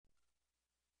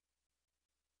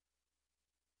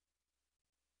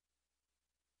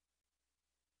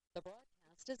The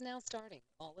broadcast is now starting.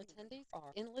 All attendees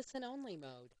are in listen-only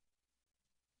mode.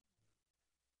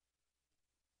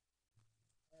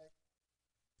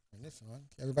 Turn this on.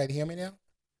 Can everybody hear me now?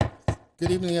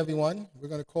 Good evening, everyone. We're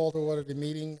going to call to order the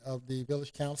meeting of the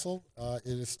Village Council. It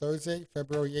is Thursday,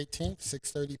 February 18th,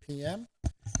 6:30 p.m.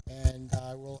 And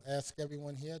I will ask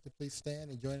everyone here to please stand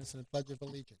and join us in the Pledge of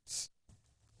Allegiance.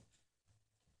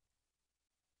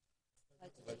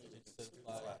 Allegiance to the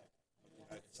flag of the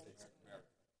United States of America,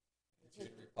 and to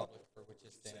the republic for which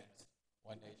it stands,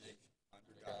 one nation,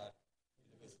 under God,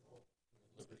 indivisible,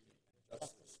 with liberty and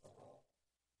justice for all.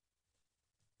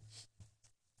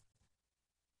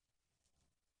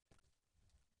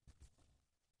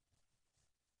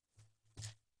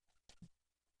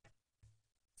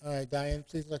 All right, Diane,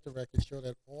 please let the record show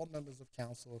that all members of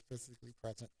council are physically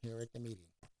present here at the meeting.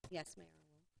 Yes, Mayor.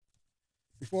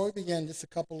 Before we begin, just a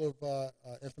couple of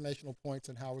informational points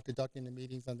on how we're conducting the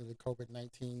meetings under the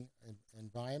COVID-19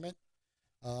 environment.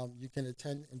 You can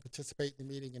attend and participate in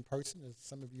the meeting in person, as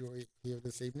some of you are here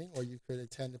this evening, or you could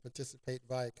attend and participate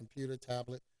via computer,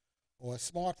 tablet, or a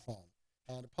smartphone.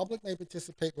 The public may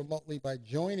participate remotely by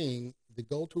joining the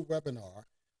GoToWebinar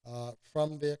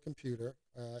from their computer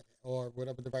or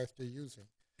whatever device they're using.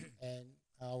 And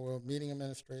our meeting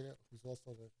administrator, who's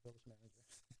also the village manager,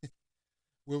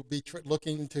 will be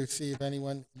looking to see if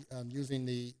anyone using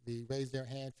the raise their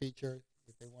hand feature,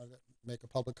 if they want to make a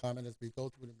public comment as we go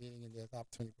through the meeting and there's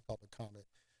opportunity for public comment.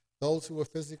 Those who are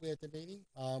physically at the meeting,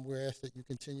 we ask that you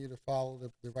continue to follow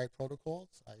the right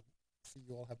protocols. I see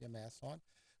you all have your masks on.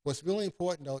 What's really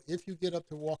important, though, if you get up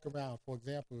to walk around, for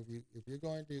example, if you're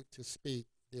going to speak,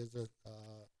 there's a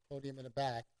podium in the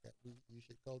back that you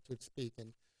should go to speak.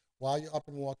 And while you're up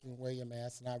and walking, wear your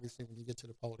mask. And obviously, when you get to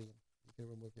the podium, you can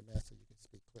remove your mask so you can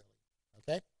speak clearly.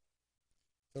 Okay?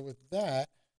 So with that,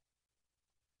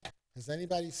 has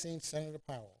anybody seen Senator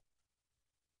Powell?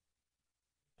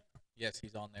 Yes,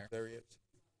 he's on there. There he is.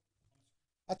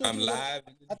 I I'm live.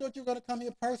 thought you were going to come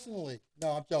here personally. No,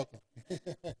 I'm joking.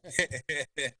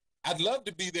 I'd love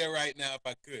to be there right now if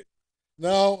I could.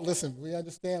 No, listen, we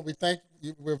understand. We thank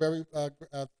you. We're very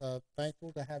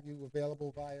thankful to have you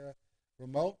available via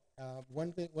remote. One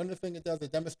of the things it does,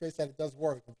 it demonstrates that it does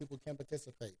work and people can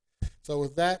participate. So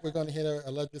with that, we're going to hear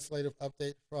a legislative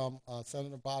update from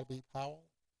Senator Bobby Powell.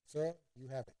 Sir, you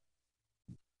have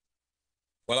it.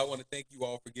 Well, I want to thank you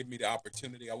all for giving me the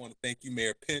opportunity. I want to thank you,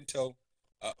 Mayor Pinto,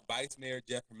 Vice Mayor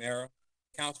Jeff Romero,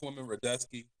 Councilwoman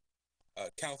Radusky,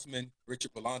 Councilman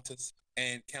Richard Volantis,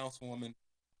 and Councilwoman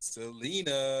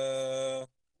Selena.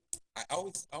 I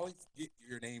always get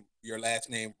your last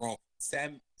name wrong.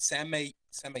 Samayos.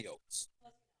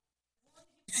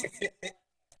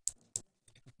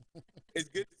 It's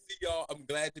good to see y'all. I'm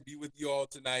glad to be with you all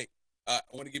tonight. I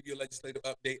want to give you a legislative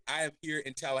update. I am here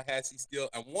in Tallahassee still.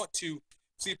 I want to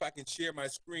see if I can share my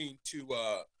screen to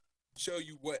show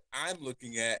you what I'm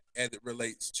looking at as it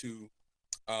relates to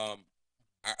a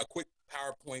quick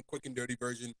PowerPoint, quick and dirty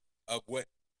version of what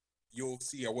you'll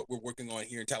see or what we're working on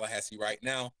here in Tallahassee right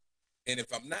now. And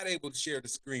if I'm not able to share the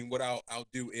screen, what I'll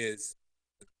do is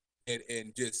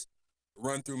and just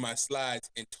run through my slides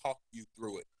and talk you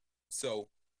through it. So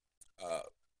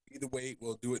either way,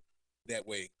 we'll do it that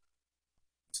way.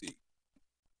 Let's see.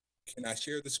 Can I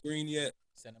share the screen yet?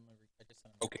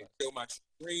 Okay, show my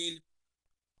screen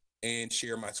and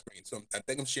share my screen. So I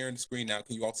think I'm sharing the screen now.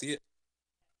 Can you all see it?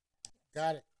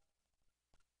 Got it.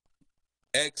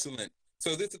 Excellent.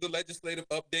 So this is the legislative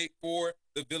update for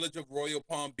the village of Royal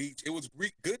Palm Beach. It was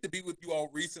good to be with you all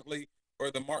recently for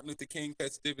the Martin Luther King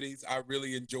festivities. I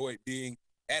really enjoyed being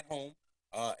at home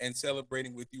and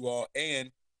celebrating with you all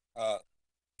and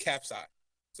Capside.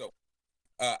 So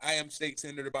I am State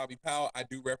Senator Bobby Powell. I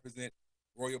do represent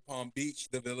Royal Palm Beach,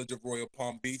 the village of Royal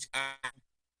Palm Beach. I'm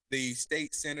the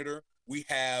state senator. We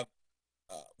have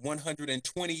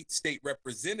 120 state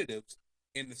representatives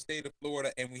in the state of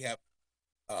Florida, and we have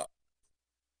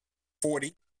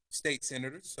 40 state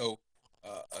senators. So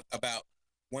about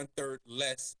 1/3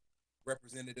 less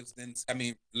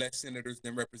less senators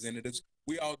than representatives.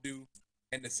 We all do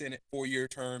in the Senate 4-year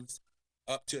terms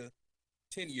up to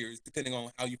 10 years, depending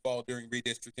on how you fall during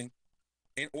redistricting.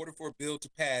 In order for a bill to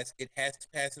pass, it has to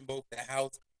pass in both the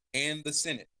House and the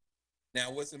Senate. Now,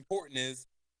 what's important is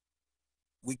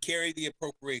we carry the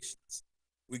appropriations.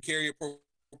 We carry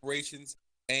appropriations,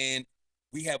 and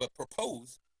we have a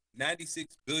proposed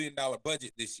 $96 billion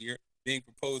budget this year being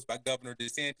proposed by Governor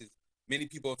DeSantis. Many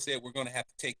people have said we're going to have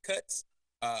to take cuts.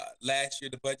 Last year,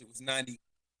 the budget was $93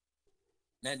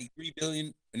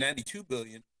 billion, $92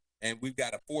 billion, and we've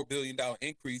got a $4 billion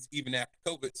increase even after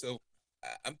COVID. So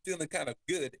I'm feeling kind of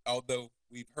good, although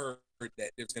we've heard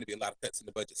that there's going to be a lot of cuts in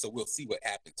the budget. So we'll see what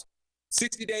happens.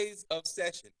 60 days of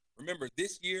session. Remember,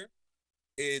 this year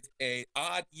is an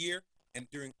odd year, and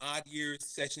during odd years,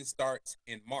 session starts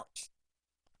in March.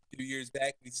 2 years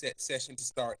back, we set session to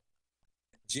start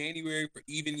January for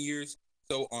even years.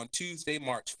 So on Tuesday,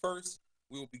 March 1st,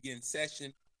 we will begin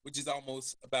session, which is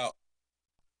almost about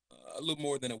a little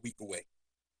more than a week away.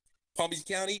 Palm Beach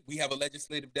County, we have a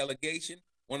legislative delegation,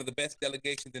 one of the best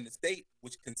delegations in the state,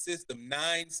 which consists of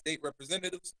 9 state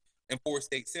representatives and 4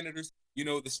 state senators. You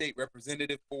know, the state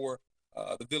representative for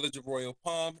the village of Royal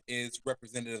Palm is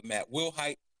Representative Matt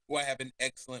Wilhite, who I have an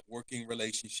excellent working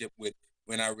relationship with,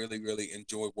 when I really, really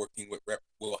enjoy working with Rep.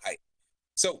 Wilhite.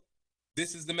 So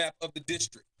this is the map of the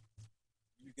district.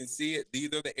 You can see it. These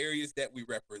are the areas that we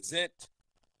represent.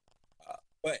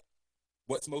 But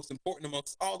what's most important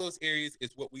amongst all those areas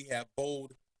is what we have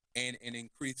bold and an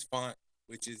increased font,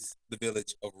 which is the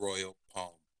village of Royal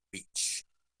Palm Beach.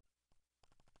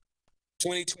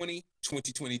 2020,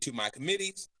 2022, my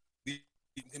committees. The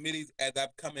committees, as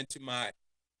I've come into my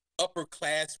upper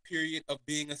class period of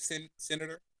being a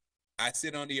senator, I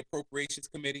sit on the Appropriations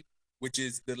Committee, which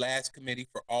is the last committee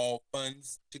for all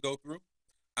funds to go through.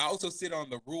 I also sit on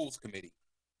the Rules Committee,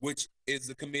 which is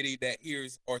the committee that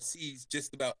hears or sees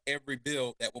just about every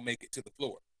bill that will make it to the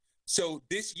floor. So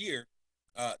this year,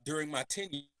 during my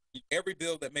tenure, every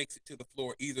bill that makes it to the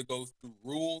floor either goes through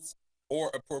Rules or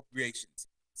Appropriations.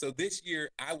 So this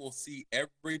year, I will see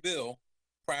every bill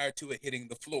prior to it hitting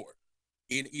the floor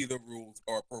in either Rules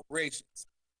or Appropriations.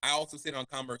 I also sit on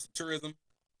Commerce and Tourism,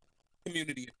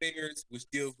 Community Affairs, which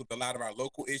deals with a lot of our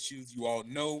local issues. You all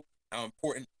know how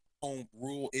important home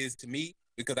rule is to me,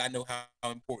 because I know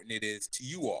how important it is to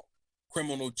you all.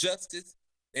 Criminal Justice,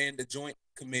 and the Joint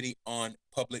Committee on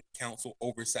Public Counsel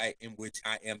Oversight, in which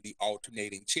I am the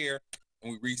alternating chair.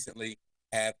 And we recently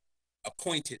have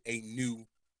appointed a new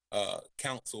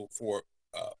counsel for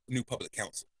new public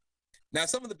counsel. Now,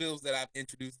 some of the bills that I've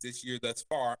introduced this year thus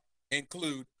far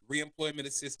include reemployment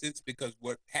assistance, because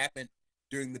what happened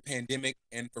during the pandemic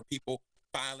and for people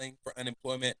filing for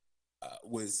unemployment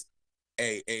was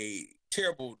a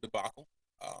terrible debacle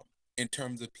in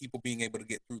terms of people being able to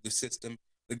get through the system.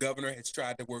 The governor has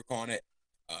tried to work on it.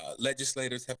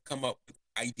 Legislators have come up with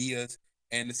ideas,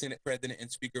 and the Senate President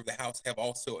and Speaker of the House have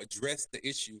also addressed the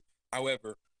issue.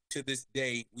 However, to this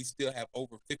day, we still have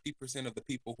over 50% of the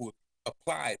people who have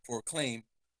applied for a claim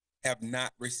have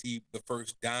not received the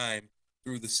first dime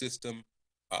through the system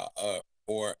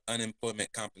or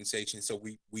unemployment compensation. So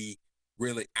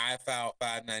I filed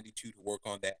 592 to work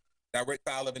on that. Direct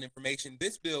file of an information.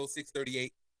 This bill,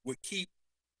 638, would keep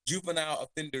juvenile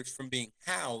offenders from being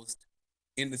housed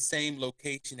in the same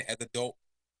location as adults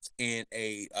in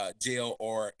a jail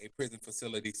or a prison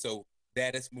facility. So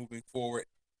that is moving forward.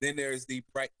 Then there's the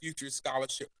Bright Future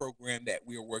Scholarship Program that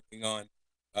we are working on.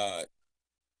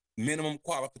 Minimum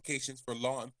qualifications for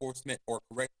law enforcement or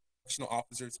correctional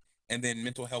officers, and then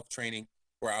mental health training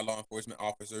for our law enforcement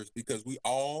officers, because we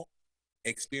all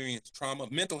experience trauma.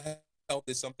 Mental health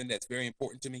is something that's very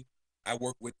important to me. I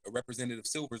work with Representative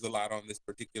Silvers a lot on this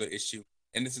particular issue,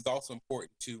 and this is also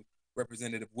important to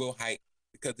Representative Wilhite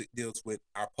because it deals with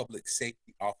our public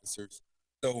safety officers.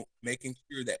 So making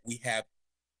sure that we have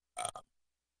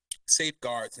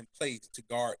safeguards in place to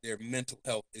guard their mental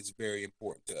health is very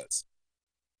important to us.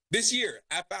 This year,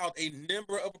 I filed a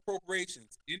number of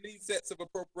appropriations. In these sets of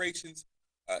appropriations,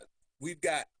 we've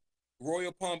got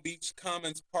Royal Palm Beach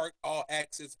Commons Park All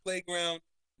Access Playground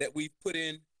that we've put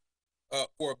in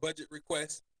for a budget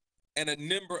request, and a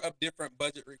number of different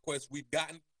budget requests we've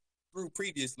gotten through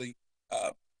previously.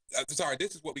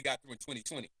 This is what we got through in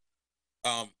 2020.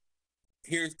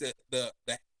 Here's the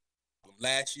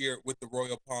last year with the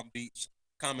Royal Palm Beach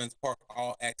Commons Park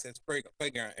All Access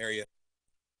Playground area.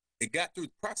 It got through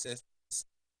the process,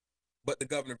 but the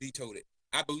governor vetoed it.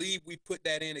 I believe we put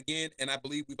that in again, and I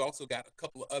believe we've also got a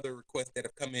couple of other requests that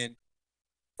have come in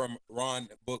from Ron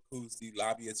Book, who's the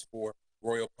lobbyist for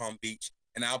Royal Palm Beach,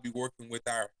 and I'll be working with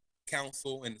our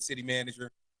council and the city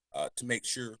manager to make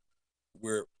sure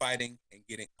we're fighting and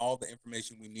getting all the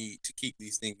information we need to keep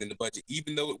these things in the budget.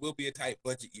 Even though it will be a tight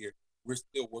budget year, we're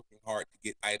still working hard to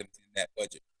get items in that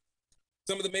budget.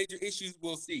 Some of the major issues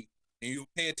we'll see, and you'll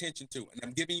pay attention to, and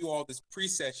I'm giving you all this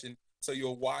pre-session so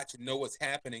you'll watch and know what's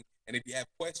happening. And if you have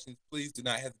questions, please do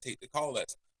not hesitate to call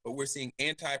us. But we're seeing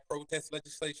anti-protest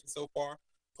legislation so far.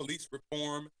 Police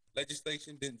reform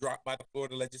legislation been dropped by the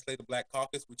Florida Legislative Black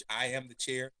Caucus, which I am the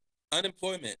chair.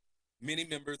 Unemployment, many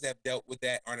members have dealt with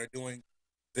that and are doing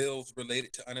bills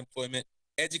related to unemployment.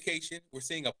 Education, we're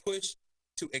seeing a push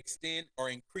to extend or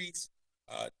increase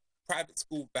private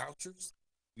school vouchers.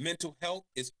 Mental health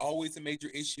is always a major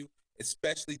issue,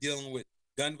 especially dealing with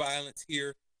gun violence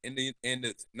here in the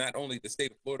not only the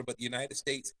state of Florida but the United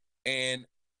States, and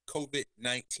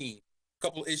COVID-19. A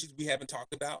couple of issues we haven't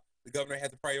talked about. The governor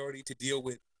has a priority to deal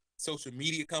with social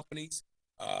media companies,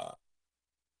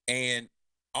 and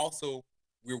also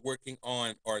we're working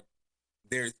on, or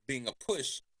there's being a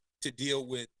push to deal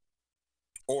with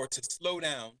or to slow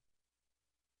down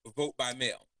vote by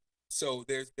mail. So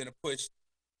there's been a push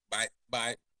by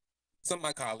some of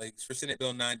my colleagues for Senate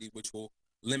Bill 90, which will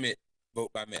limit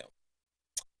vote by mail.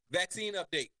 Vaccine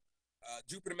update.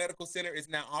 Jupiter Medical Center is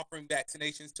now offering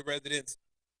vaccinations to residents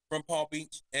from Palm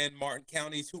Beach and Martin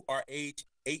counties who are age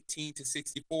 18 to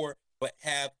 64, but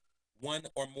have one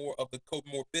or more of the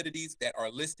comorbidities that are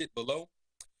listed below.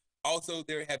 Also,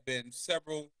 there have been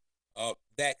several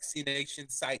vaccination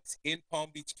sites in Palm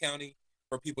Beach County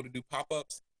for people to do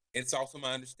pop-ups. It's also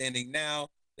my understanding now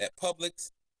that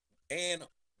Publix and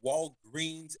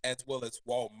Walgreens, as well as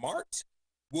Walmart,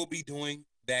 will be doing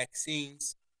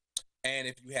vaccines. And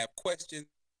if you have questions,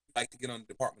 like to get on the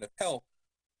Department of Health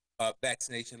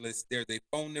vaccination list, there's a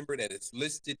phone number that is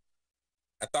listed.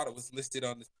 I thought it was listed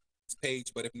on this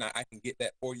page, but if not, I can get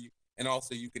that for you. And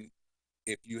also, you can,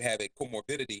 if you have a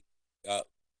comorbidity,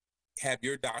 have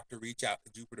your doctor reach out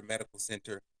to Jupiter Medical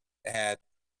Center to have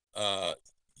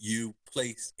you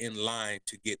placed in line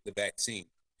to get the vaccine.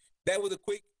 That was a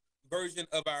quick version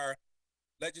of our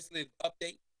legislative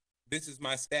update. This is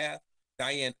my staff: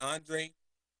 Diane Andre,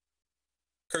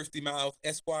 Kirsty Miles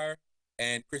Esquire,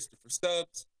 and Christopher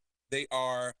Stubbs. They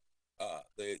are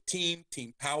the Team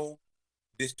Powell,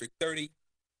 District 30,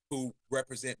 who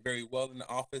represent very well in the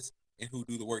office and who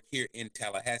do the work here in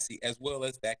Tallahassee as well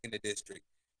as back in the district.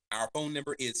 Our phone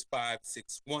number is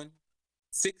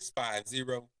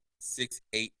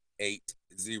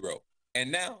 561-650-6880. And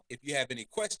now, if you have any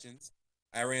questions,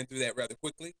 I ran through that rather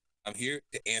quickly. I'm here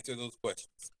to answer those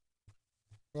questions.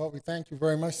 Well, we thank you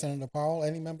very much, Senator Powell.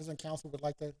 Any members in council would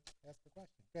like to ask a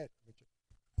question? Go ahead, Richard.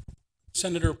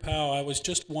 Senator Powell, I was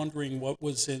just wondering what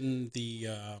was in the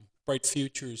Bright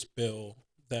Futures bill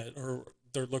that, or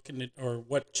they're looking at, or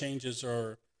what changes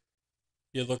are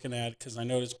you looking at? Because I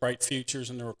noticed Bright Futures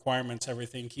and the requirements,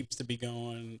 everything keeps to be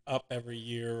going up every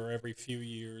year or every few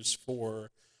years for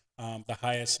the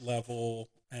highest level.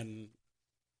 And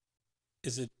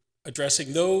is it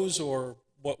addressing those, or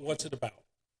what's it about?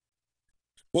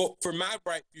 Well, for my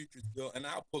Bright Futures bill, and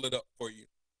I'll pull it up for you,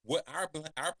 what our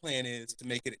plan is to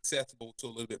make it accessible to a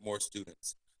little bit more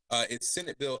students. It's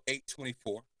Senate Bill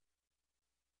 824.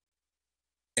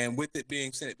 And with it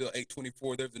being Senate Bill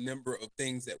 824, there's a number of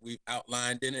things that we've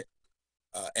outlined in it.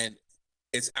 And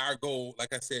it's our goal,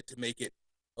 like I said, to make it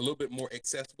a little bit more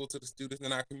accessible to the students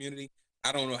in our community.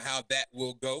 I don't know how that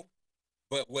will go,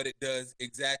 but what it does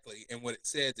exactly and what it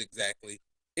says exactly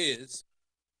is,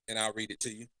 and I'll read it to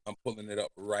you. I'm pulling it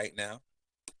up right now.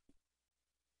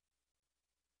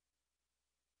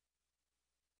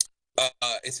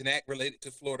 It's an act related to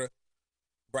Florida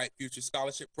Bright Future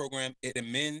Scholarship Program. It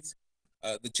amends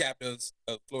the chapters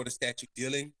of Florida statute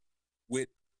dealing with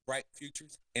Bright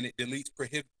Futures, and it deletes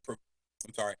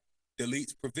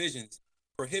provisions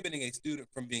prohibiting a student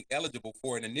from being eligible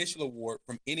for an initial award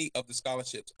from any of the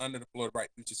scholarships under the Florida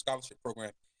Bright Future Scholarship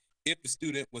Program if the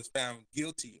student was found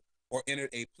guilty or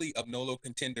entered a plea of nolo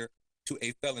contender to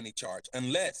a felony charge,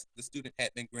 unless the student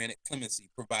had been granted clemency,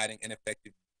 providing an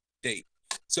effective date.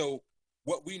 So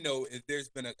what we know is there's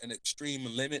been an extreme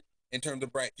limit in terms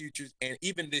of Bright Futures, and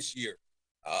even this year,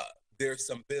 there's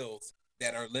some bills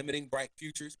that are limiting Bright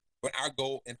Futures, but our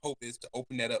goal and hope is to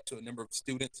open that up to a number of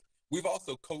students. We've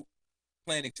also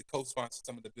planning to co-sponsor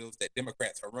some of the bills that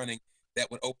Democrats are running that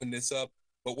would open this up.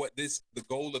 But the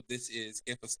goal of this is,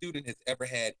 if a student has ever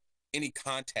had any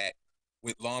contact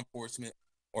with law enforcement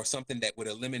or something that would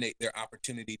eliminate their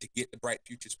opportunity to get the Bright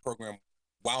Futures program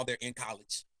while they're in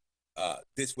college,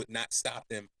 this would not stop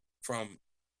them from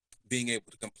being able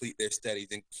to complete their studies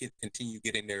and continue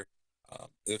getting their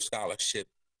scholarship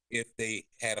if they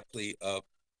had a plea of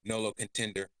nolo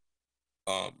contender,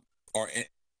 or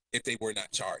if they were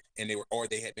not charged and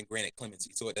they had been granted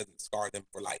clemency, so it doesn't scar them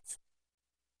for life.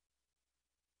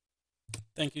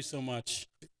 Thank you so much.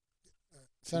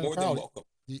 Senator More than Powell, welcome.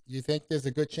 you think there's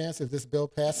a good chance of this bill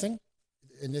passing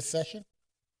in this session?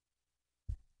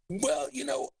 Well,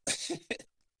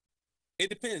 it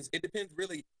depends. It depends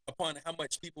really upon how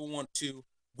much people want to.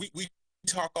 We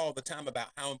talk all the time about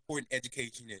how important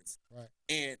education is. Right.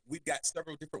 And we've got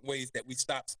several different ways that we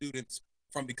stop students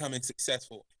from becoming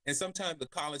successful. And sometimes the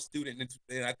college student,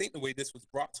 and I think the way this was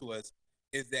brought to us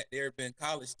is that there have been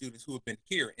college students who have been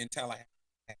here in Tallahassee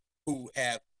who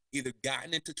have either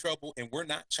gotten into trouble and were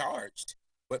not charged,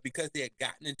 but because they had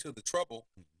gotten into the trouble,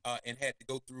 and had to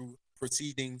go through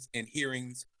proceedings and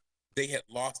hearings, they had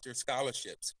lost their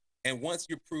scholarships. And once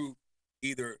you're proved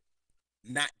either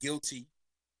not guilty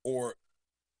or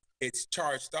it's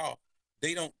charged off,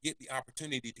 they don't get the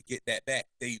opportunity to get that back.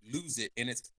 They lose it in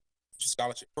its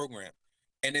scholarship program.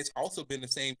 And it's also been the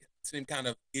same kind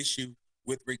of issue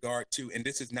with regard to, and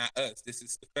this is not us, this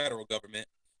is the federal government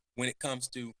when it comes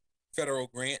to federal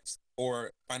grants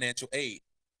or financial aid.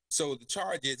 So the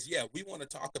charge is, yeah, we want to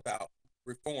talk about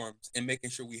reforms and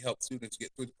making sure we help students get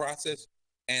through the process.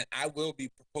 And I will be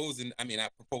proposing, I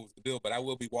proposed the bill, but I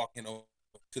will be walking over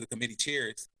to the committee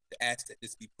chairs to ask that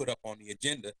this be put up on the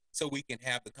agenda so we can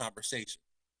have the conversation.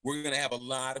 We're going to have a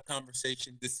lot of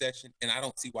conversation this session, and I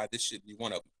don't see why this shouldn't be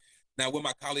one of them. Now, will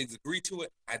my colleagues agree to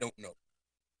it? I don't know.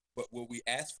 But will we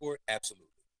ask for it? Absolutely.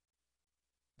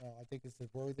 Well, I think it's a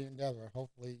worthy endeavor.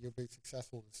 Hopefully, you'll be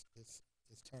successful this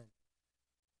term.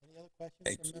 Any other questions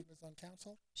Thank from you. members on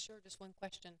council? Sure, just one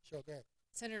question. Sure, go ahead.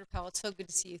 Senator Powell, it's so good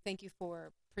to see you. Thank you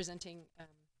for presenting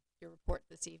your report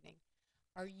this evening.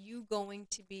 Are you going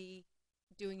to be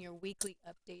doing your weekly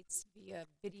updates via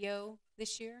video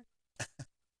this year?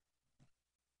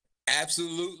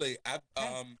 Absolutely. I've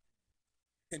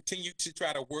continued to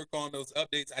try to work on those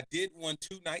updates. I did one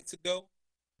 2 nights ago.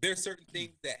 There are certain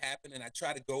things that happen, and I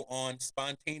try to go on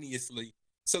spontaneously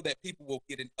so that people will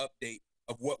get an update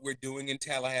of what we're doing in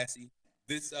Tallahassee.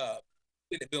 This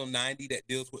Senate Bill 90 that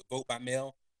deals with vote by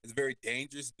mail is a very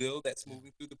dangerous bill that's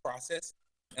moving through the process.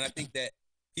 And I think that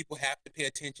people have to pay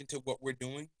attention to what we're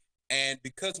doing. And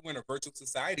because we're in a virtual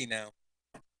society now,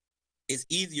 it's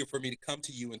easier for me to come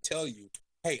to you and tell you,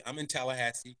 hey, I'm in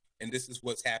Tallahassee and this is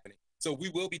what's happening. So we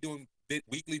will be doing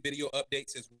weekly video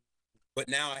updates but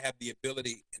now I have the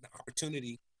ability and the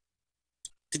opportunity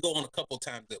to go on a couple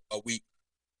times a week,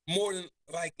 more than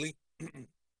likely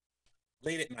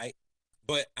late at night,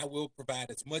 but I will provide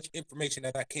as much information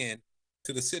as I can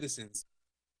to the citizens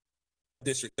of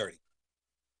District 30.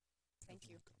 Thank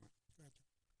you.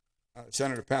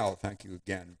 Senator Powell, thank you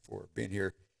again for being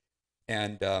here.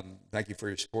 And thank you for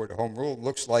your support of home rule.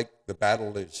 Looks like the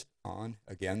battle is on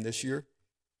again this year.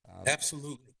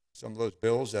 Absolutely. Some of those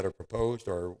bills that are proposed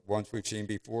are ones we've seen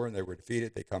before and they were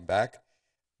defeated. They come back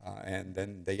and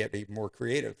then they get even more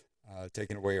creative,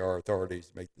 taking away our authorities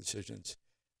to make decisions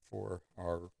for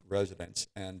our residents.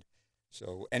 And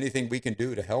so anything we can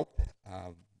do to help,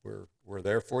 we're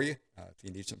there for you. If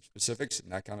you need some specifics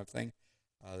and that kind of thing,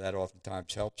 that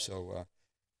oftentimes helps. So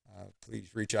please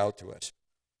reach out to us.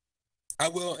 I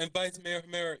will. And Vice Mayor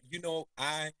Hamera, you know,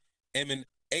 I am an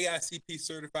AICP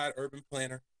certified urban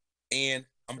planner, and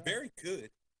I'm very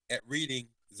good at reading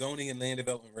zoning and land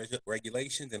development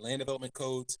regulations and land development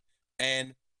codes.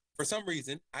 And for some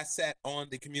reason, I sat on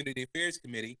the Community Affairs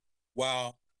Committee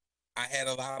while I had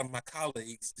a lot of my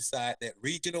colleagues decide that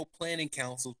regional planning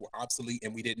councils were obsolete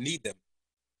and we didn't need them.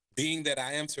 Being that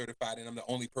I am certified and I'm the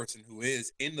only person who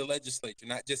is in the legislature,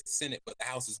 not just the Senate, but the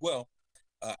House as well,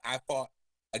 I fought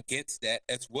against that,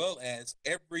 as well as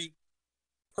every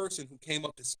person who came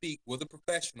up to speak was a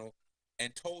professional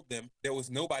and told them there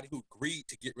was nobody who agreed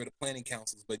to get rid of planning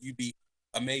councils, but you'd be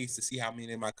amazed to see how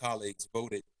many of my colleagues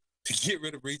voted to get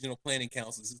rid of regional planning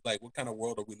councils. It's like, what kind of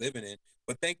world are we living in?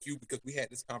 But thank you, because we had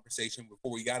this conversation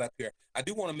before we got up here. I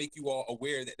do want to make you all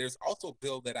aware that there's also a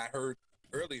bill that I heard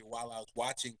earlier while I was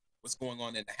watching what's going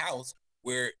on in the House,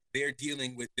 where they're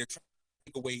trying to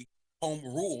take away home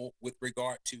rule with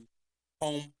regard to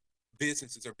home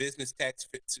businesses or business tax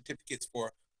certificates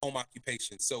for home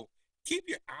occupation. So keep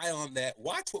your eye on that.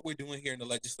 Watch what we're doing here in the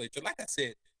legislature. Like I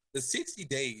said, the 60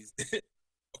 days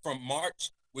from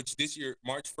March, which this year,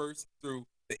 March 1st through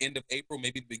the end of April,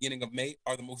 maybe the beginning of May,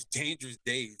 are the most dangerous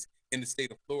days in the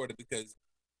state of Florida, because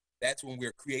that's when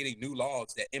we're creating new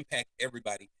laws that impact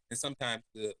everybody. And sometimes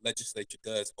the legislature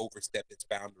does overstep its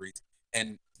boundaries,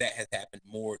 and that has happened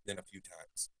more than a few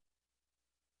times.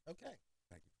 Okay.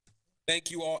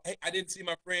 Thank you all. Hey, I didn't see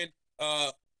my friend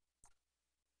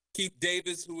Keith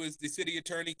Davis, who is the city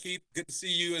attorney. Keith, good to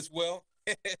see you as well.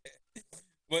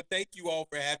 Well, thank you all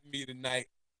for having me tonight.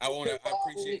 I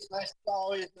appreciate it. It's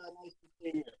always nice to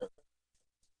see you.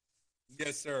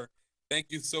 Yes, sir. Thank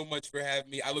you so much for having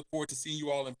me. I look forward to seeing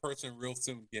you all in person real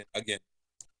soon again.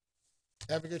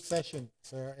 Have a good session,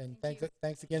 sir, and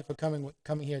thanks again for coming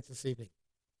here this evening.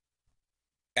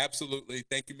 Absolutely.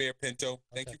 Thank you, Mayor Pinto.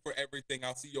 Thank Okay. you for everything.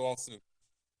 I'll see you all soon.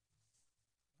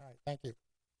 All right, thank you.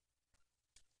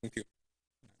 Thank you.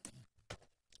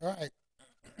 All right.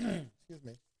 Excuse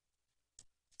me.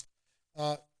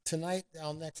 Tonight,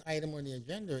 our next item on the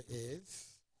agenda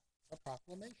is a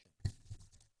proclamation.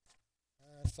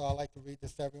 So I'd like to read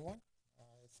this to everyone.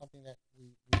 It's something that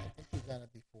I think we've done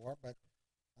it before, but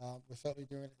We're certainly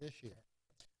doing it this year.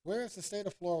 Whereas the state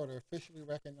of Florida officially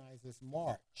recognizes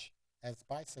March as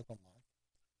Bicycle Month,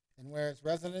 and whereas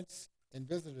residents and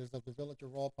visitors of the village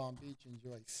of Royal Palm Beach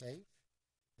enjoy safe,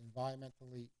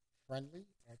 environmentally friendly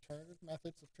alternative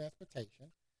methods of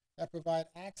transportation that provide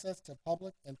access to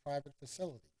public and private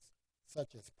facilities,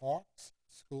 such as parks,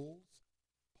 schools,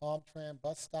 Palm Tram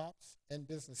bus stops, and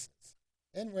businesses.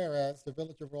 And whereas the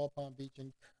village of Royal Palm Beach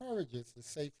encourages the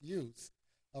safe use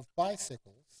of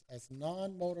bicycles as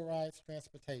non-motorized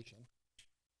transportation,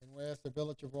 and whereas the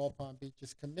village of Royal Palm Beach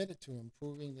is committed to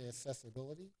improving the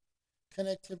accessibility,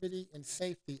 connectivity, and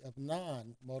safety of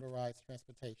non-motorized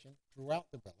transportation throughout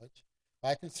the village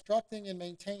by constructing and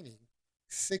maintaining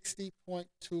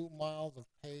 60.2 miles of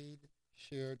paid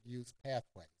shared use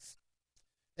pathways.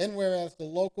 And whereas the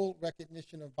local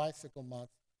recognition of Bicycle Month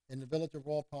in the village of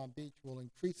Royal Palm Beach will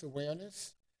increase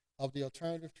awareness of the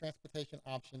alternative transportation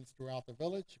options throughout the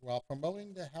village while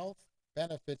promoting the health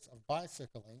benefits of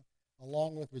bicycling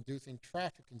along with reducing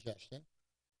traffic congestion,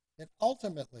 and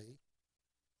ultimately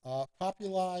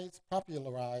popularize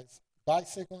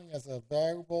bicycling as a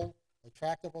variable,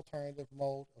 attractive alternative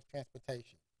mode of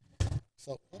transportation.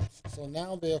 So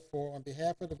now, therefore, on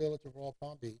behalf of the village of Royal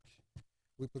Palm Beach,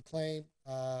 we proclaim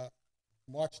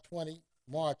March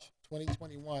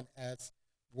 2021 as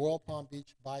Royal Palm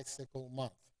Beach Bicycle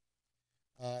Month,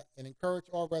 and encourage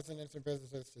all residents and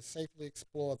visitors to safely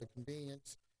explore the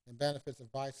convenience and benefits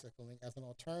of bicycling as an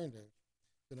alternative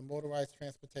to the motorized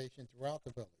transportation throughout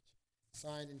the village.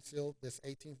 Signed and sealed this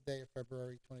 18th day of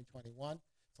February 2021.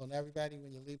 So now everybody,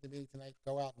 when you leave the meeting tonight,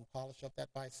 go out and polish up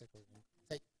that bicycle.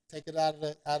 Take it out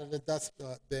of the dust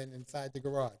bin inside the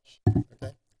garage.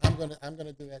 Okay, I'm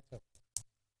gonna do that too.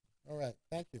 All right,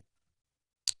 thank you.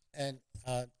 And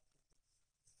as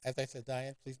I said,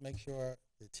 Diane, please make sure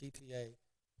the TPA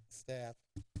staff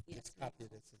gets a copy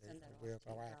of this so they're aware of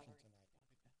our action tonight.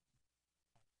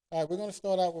 All right, we're going to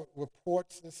start out with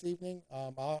reports this evening.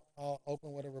 I'll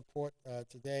open with a report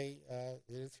today.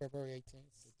 It is February 18th,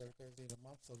 it's the third Thursday of the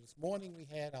month. So this morning we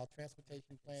had our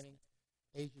Transportation Planning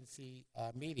Agency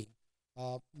meeting.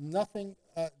 Nothing,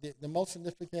 the most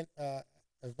significant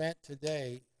event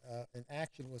today in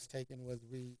action was taken was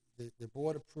the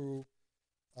board approved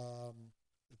the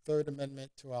third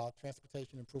amendment to our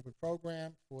Transportation Improvement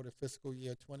Program for the fiscal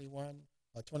year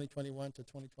 2021 to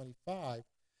 2025.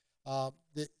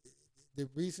 The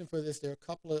reason for this, there are a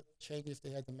couple of changes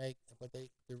they had to make, but the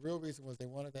real reason was they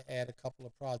wanted to add a couple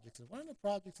of projects. And one of the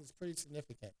projects is pretty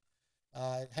significant.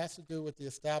 It has to do with the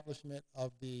establishment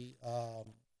of the,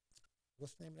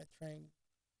 what's the name of that train?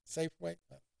 Safeway?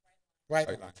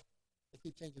 Brightline. They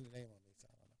keep changing the name on me, so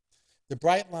I don't know. The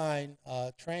Brightline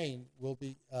train will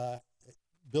be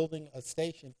building a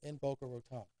station in Boca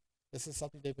Raton. This is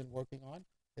something they've been working on.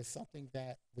 It's something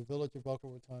that the village of Boca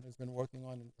Raton has been working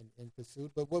on in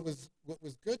pursuit. But what was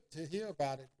good to hear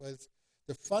about it was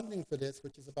the funding for this,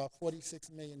 which is about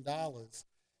 $46 million,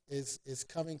 is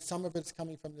coming. Some of it's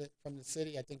coming from the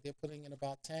city. I think they're putting in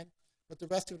about 10, but the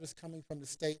rest of it is coming from the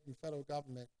state and federal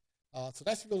government. So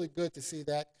that's really good to see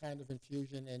that kind of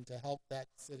infusion and to help that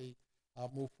city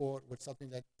move forward with something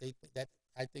that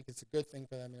I think it's a good thing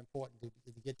for them and important to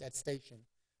get that station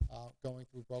going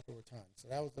through Boca Raton. So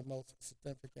that was the most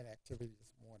significant activity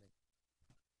this morning.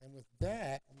 And with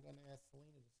that, I'm going to ask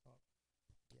Selena to start.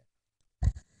 Yeah.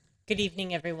 Good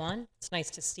evening, everyone. It's nice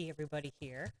to see everybody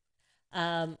here.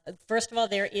 First of all,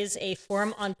 there is a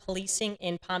forum on policing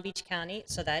in Palm Beach County.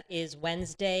 So that is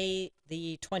Wednesday,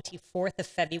 the 24th of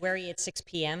February at 6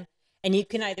 p.m. And you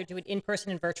can either do it in person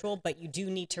and virtual, but you do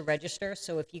need to register.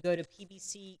 So if you go to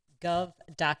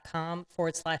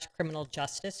pbcgov.com/criminal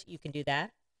justice, you can do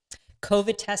that.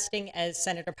 COVID testing, as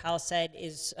Senator Powell said,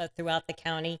 is throughout the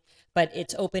county, but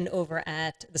it's open over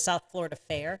at the South Florida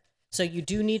Fair. So you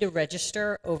do need to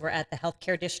register over at the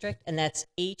healthcare district, and that's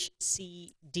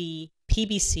hcdpbc.org.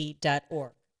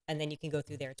 And then you can go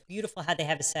through there. It's beautiful how they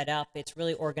have it set up. It's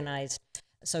really organized.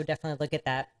 So definitely look at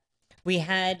that. We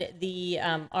had the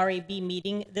RAB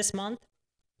meeting this month,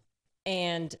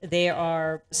 and there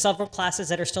are several classes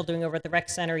that are still doing over at the rec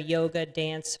center: yoga,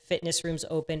 dance, fitness rooms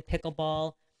open,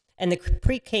 pickleball. And the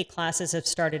pre-K classes have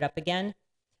started up again.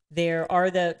 There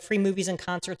are the free movies and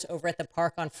concerts over at the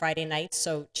park on Friday nights,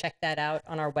 so check that out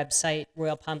on our website,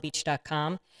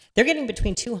 royalpalmbeach.com. They're getting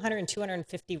between 200 and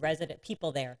 250 resident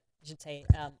people there, I should say,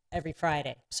 every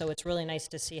Friday. So it's really nice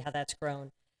to see how that's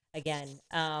grown again.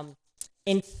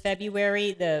 In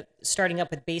February, starting up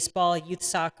with baseball, youth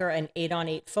soccer, and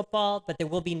 8-on-8 football, but there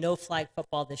will be no flag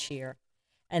football this year.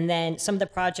 And then some of the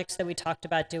projects that we talked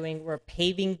about doing were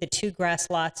paving the 2 grass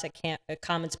lots at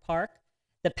Commons Park,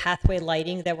 the pathway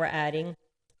lighting that we're adding,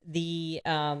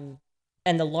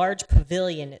 And the large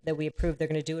pavilion that we approved, they're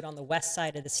going to do it on the west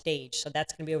side of the stage. So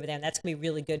that's going to be over there, and that's going to be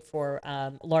really good for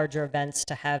larger events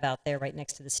to have out there right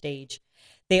next to the stage.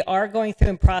 They are going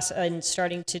through and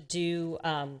starting to do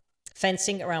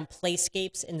fencing around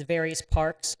playscapes in the various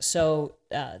parks. So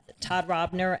Todd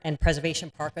Robner and Preservation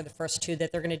Park are the first two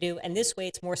that they're going to do, and this way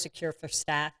it's more secure for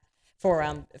staff,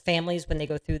 for families when they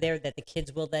go through there, that the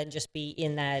kids will then just be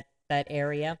in that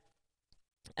area.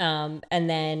 And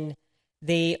then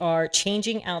they are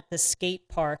changing out the skate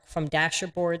park from dasher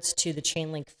boards to the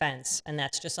chain link fence, and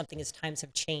that's just something as times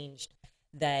have changed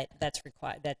that's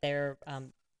required, that they're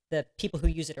the people who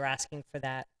use it are asking for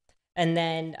that. And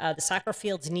then the soccer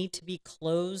fields need to be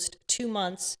closed 2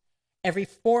 months every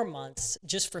 4 months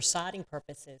just for sodding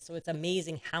purposes. So it's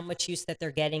amazing how much use that they're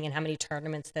getting and how many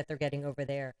tournaments that they're getting over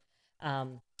there,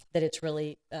 that it's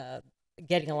really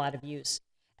getting a lot of use.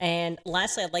 And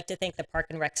lastly, I'd like to thank the Park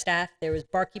and Rec staff. There was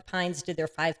Barky Pines did their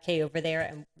 5K over there,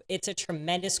 and it's a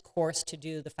tremendous course to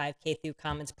do the 5K through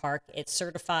Commons Park. It's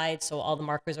certified, so all the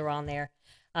markers are on there.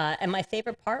 And my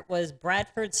favorite part was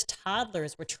Bradford's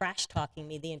toddlers were trash talking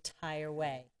me the entire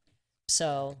way.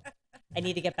 So I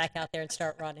need to get back out there and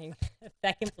start running.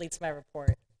 That completes my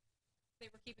report. They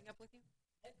were keeping up with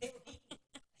you?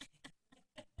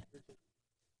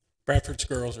 Bradford's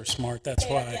girls are smart, that's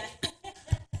why.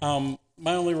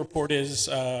 My only report is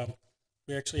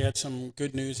we actually had some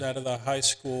good news out of the high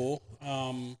school.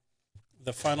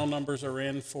 The final numbers are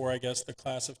in for, I guess, the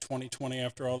class of 2020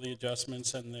 after all the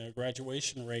adjustments, and the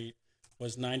graduation rate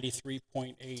was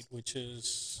 93.8, which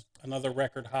is another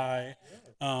record high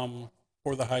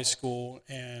for the high school.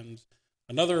 And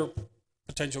another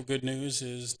potential good news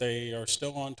is they are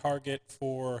still on target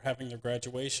for having their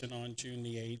graduation on June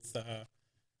the 8th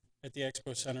at the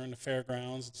Expo Center in the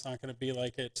fairgrounds. It's not going to be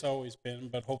like it's always been,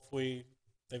 but hopefully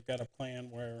they've got a plan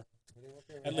where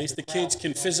at least the kids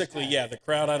can physically, the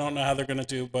crowd, I don't know how they're going to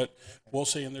do, but we'll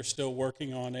see, and they're still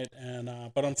working on it.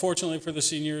 And but unfortunately for the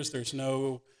seniors, there's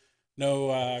no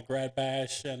grad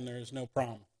bash and there's no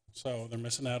prom, so they're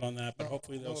missing out on that. But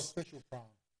hopefully they'll. No official prom.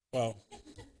 Well,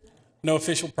 no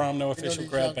official prom, no official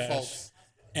grad bash, folks.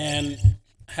 and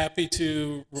happy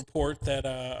to report that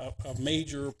a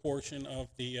major portion of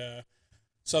the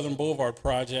Southern Boulevard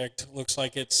project looks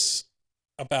like it's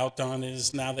about done.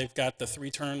 Is now they've got the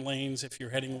 3 turn lanes if you're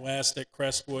heading west at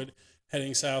Crestwood,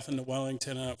 heading south into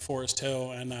Wellington and up Forest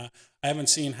Hill. And I haven't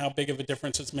seen how big of a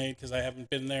difference it's made because I haven't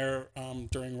been there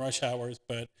during rush hours,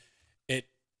 but it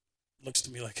looks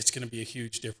to me like it's going to be a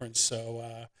huge difference.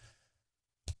 So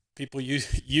people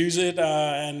use it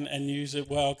and use it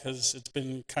well, because it's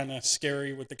been kind of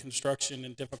scary with the construction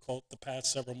and difficult the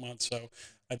past several months. So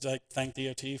I'd like to thank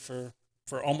DOT for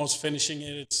almost finishing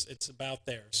it. It's about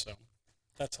there. So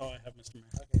that's all I have, Mr.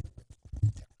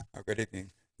 Mayor. Good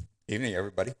evening. Evening,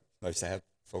 everybody. Nice to have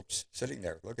folks sitting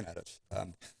there looking at us.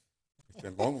 It's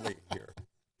been lonely here.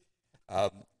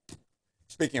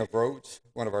 Speaking of roads,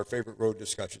 one of our favorite road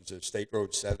discussions is State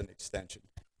Road 7 extension.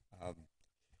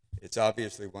 It's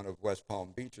obviously one of West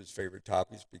Palm Beach's favorite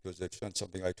topics because they've spent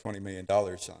something like $20 million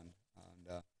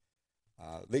on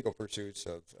legal pursuits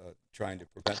of trying to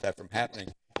prevent that from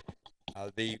happening.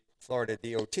 The Florida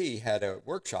DOT had a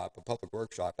workshop, a public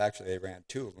workshop. Actually, they ran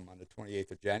 2 of them on the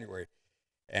 28th of January,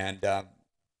 and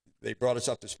they brought us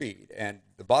up to speed. And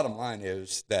the bottom line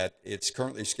is that it's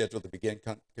currently scheduled to begin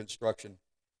construction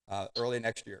early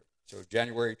next year, so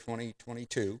January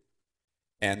 2022,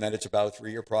 and then it's about a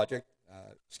 3-year project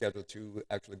scheduled to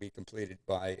actually be completed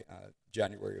by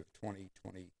January of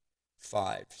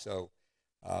 2025. So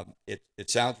it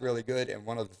sounds really good, and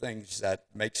one of the things that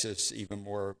makes this even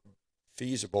more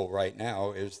feasible right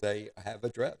now is they have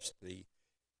addressed the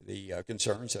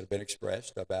concerns that have been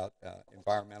expressed about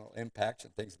environmental impacts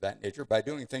and things of that nature by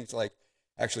doing things like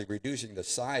actually reducing the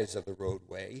size of the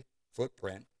roadway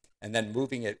footprint and then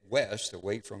moving it west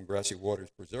away from Grassy Waters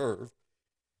Preserve.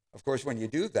 Of course, when you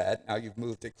do that, now you've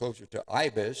moved it closer to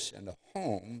Ibis and the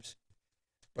homes,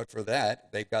 but for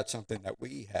that, they've got something that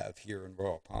we have here in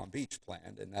Royal Palm Beach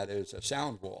planned, and that is a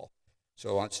sound wall.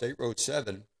 So on State Road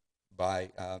 7 by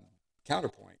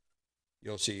Counterpoint,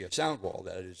 you'll see a sound wall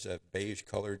that is a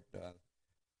beige-colored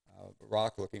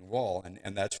rock-looking wall,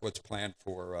 and that's what's planned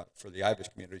for the Ibis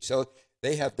community. So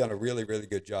they have done a really, really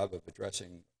good job of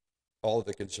addressing all of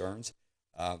the concerns.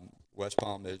 West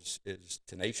Palm is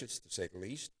tenacious, to say the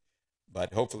least,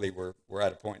 but hopefully we're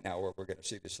at a point now where we're going to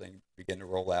see this thing begin to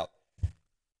roll out.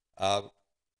 I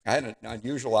had an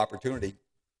unusual opportunity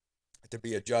to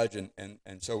be a judge, and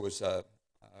so was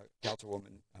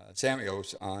Councilwoman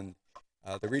Samios on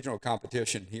the regional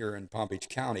competition here in Palm Beach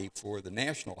County for the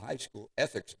National High School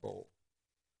Ethics Bowl.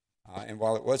 And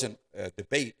while it wasn't a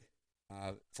debate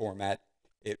format,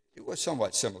 it was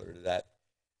somewhat similar to that.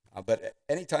 But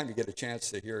anytime you get a chance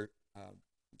to hear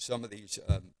some of these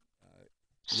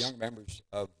young members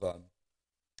of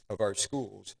our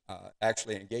schools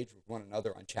actually engage with one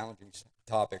another on challenging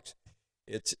topics,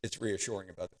 it's reassuring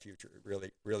about the future.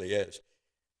 It really is.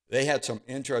 They had some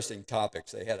interesting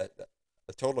topics. They had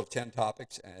a total of 10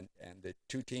 topics, and the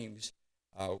two teams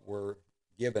were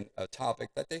given a topic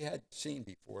that they had seen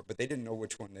before, but they didn't know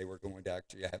which one they were going to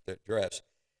actually have to address.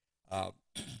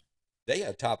 They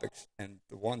had topics, and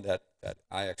the one that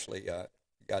I actually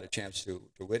got a chance to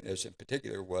witness in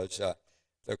particular was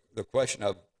the question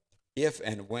of if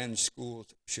and when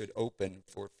schools should open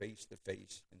for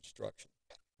face-to-face instruction.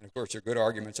 And of course, there are good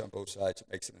arguments on both sides. It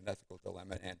makes it an ethical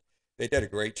dilemma, and they did a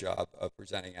great job of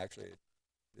presenting. Actually,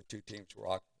 the two teams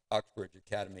were Oxbridge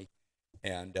Academy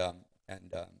and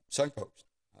Suncoast.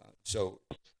 So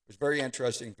it was very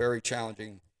interesting, very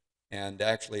challenging, and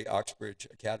actually Oxbridge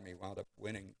Academy wound up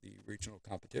winning the regional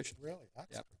competition. Really?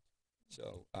 Yep.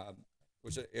 So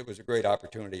it was a great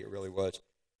opportunity. It really was.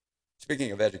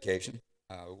 Speaking of education,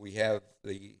 we have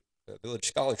the Village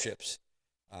Scholarships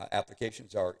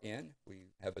applications are in.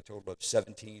 We have a total of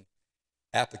 17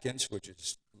 applicants, which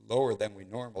is lower than we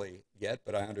normally get,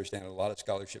 but I understand a lot of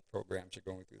scholarship programs are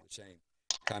going through the same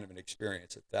kind of an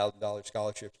experience. $1,000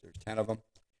 scholarships, there's 10 of them,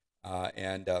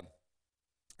 and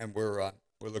we're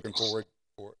looking forward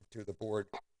to the board,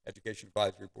 Education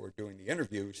Advisory Board, doing the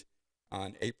interviews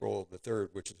on April the 3rd,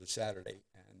 which is a Saturday,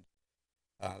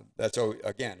 and that's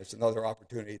again, it's another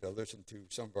opportunity to listen to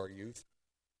some of our youth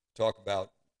talk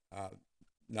about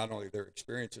not only their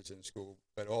experiences in school,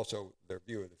 but also their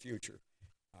view of the future,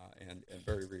 and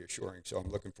very reassuring. So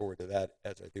I'm looking forward to that,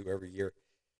 as I do every year.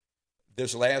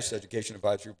 This last Education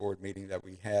Advisory Board meeting that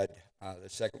we had the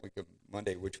second week of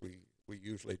Monday, which we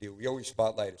usually do, we always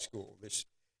spotlight a school.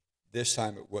 This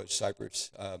time it was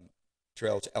Cypress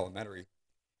Trails Elementary,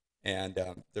 and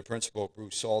the principal,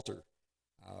 Bruce Salter,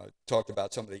 talked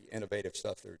about some of the innovative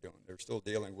stuff they're doing. They're still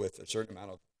dealing with a certain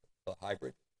amount of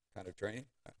hybrid kind of training,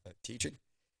 teaching,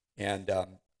 and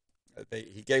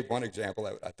he gave one example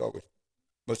that I thought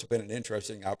must have been an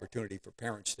interesting opportunity for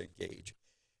parents to engage.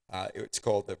 It's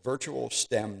called the Virtual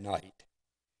STEM Night,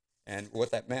 and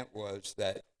what that meant was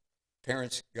that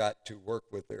parents got to work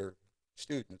with their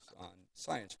students on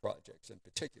science projects in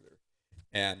particular,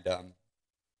 and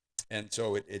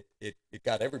so it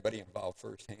got everybody involved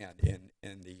firsthand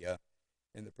in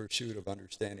the pursuit of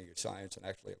understanding of science and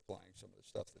actually applying some of the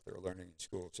stuff that they're learning in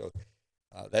school. So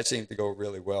that seemed to go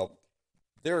really well.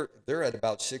 They're at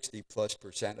about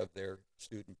 60+% of their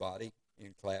student body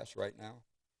in class right now,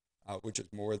 which is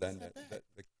more than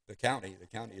the county. The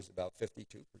county is about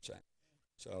 52%.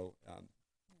 So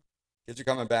kids are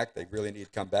coming back. They really need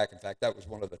to come back. In fact, that was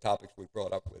one of the topics we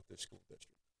brought up with the school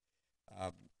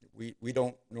district. We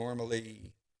don't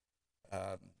normally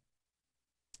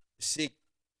seek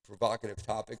provocative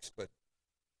topics, but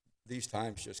these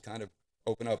times just kind of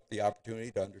open up the opportunity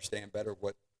to understand better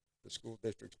what the school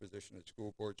district's position, the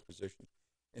school board's position,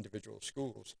 individual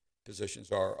schools'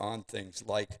 positions are on things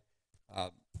like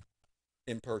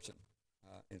in-person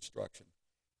instruction.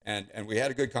 And we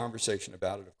had a good conversation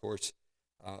about it. Of course,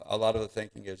 a lot of the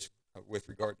thinking is with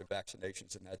regard to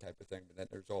vaccinations and that type of thing, but then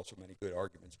there's also many good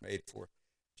arguments made for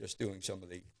just doing some of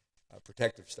the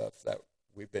protective stuff that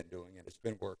we've been doing, and it's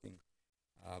been working.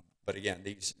 But again,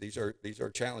 these are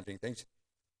challenging things.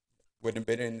 Wouldn't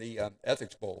have been in the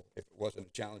ethics bowl if it wasn't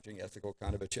a challenging ethical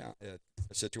kind of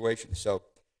a situation. So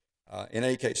in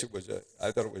any case,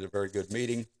 I thought it was a very good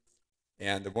meeting.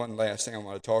 And the one last thing I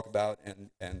want to talk about,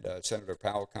 and Senator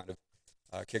Powell kind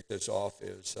of kicked this off,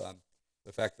 is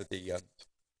the fact that the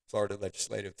Florida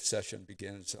legislative session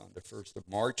begins on the 1st of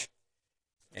March,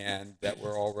 and that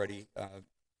we're already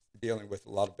dealing with a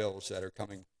lot of bills that are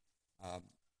coming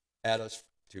at us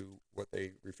to what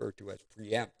they refer to as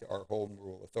preempt our home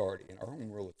rule authority. And our home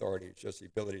rule authority is just the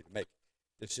ability to make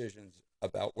decisions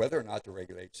about whether or not to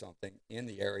regulate something in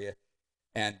the area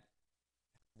and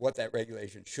what that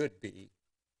regulation should be,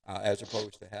 as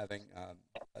opposed to having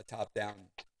a top-down,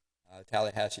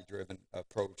 Tallahassee-driven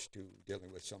approach to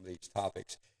dealing with some of these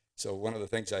topics. So one of the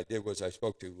things I did was I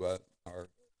spoke to our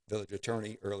village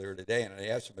attorney earlier today, and I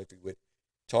asked him if he would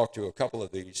talk to a couple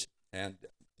of these, and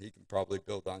he can probably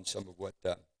build on some of what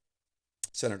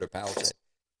Senator Powell said.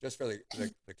 Just for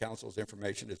the council's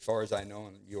information, as far as I know,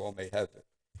 and you all may have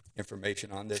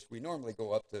information on this, we normally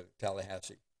go up to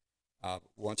Tallahassee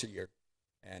once a year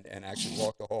and actually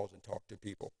walk the halls and talk to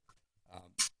people.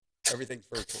 Everything's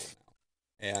virtual now.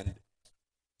 And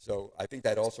so I think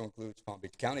that also includes Palm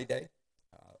Beach County Day.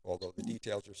 although the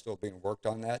details are still being worked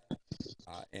on that.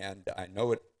 And I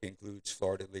know it includes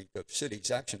Florida League of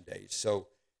Cities Action Days. So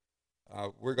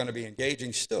we're going to be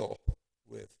engaging still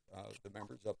with the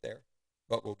members up there,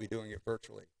 but we'll be doing it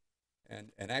virtually.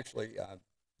 And actually,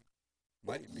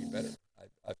 might even be better.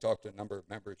 I've talked to a number of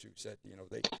members who said, you know,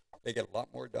 they get a lot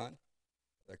more done.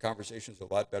 The conversation's a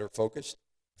lot better focused.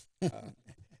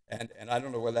 And I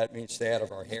don't know whether that means stay out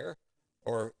of our hair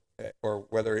or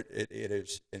whether it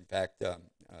is, in fact,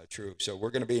 true. So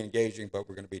we're going to be engaging, but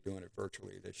we're going to be doing it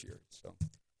virtually this year. So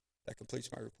that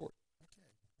completes my report.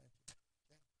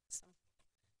 Awesome.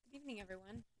 Good evening,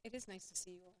 everyone. It is nice to see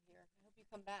you all here. I hope you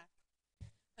come back.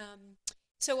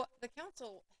 So the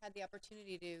council had the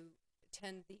opportunity to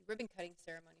attend the ribbon cutting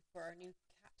ceremony for our new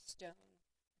capstone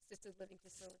assisted living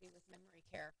facility with memory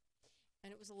care.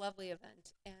 And it was a lovely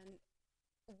event. And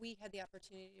we had the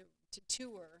opportunity to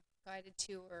tour, guided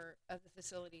tour of the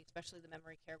facility, especially the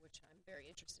memory care, which I'm very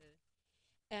interested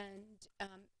in. And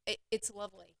it's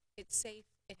lovely. It's safe.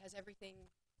 It has everything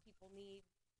people need.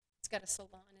 It's got a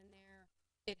salon in there.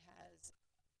 It has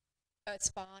a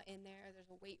spa in there.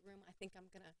 There's a weight room. I think I'm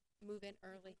going to move in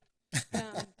early.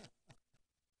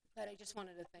 But I just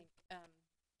wanted to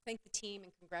thank the team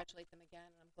and congratulate them again.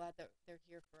 And I'm glad that they're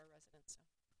here for our residents. So.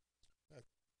 Good.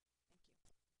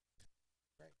 Thank you.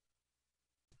 Great.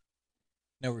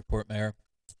 No report, Mayor.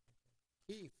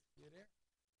 Keith, you there?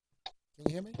 Can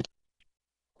you hear me?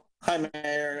 Hi,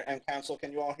 Mayor and Council.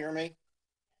 Can you all hear me?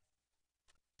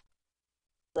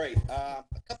 Great. A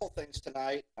couple things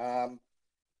tonight.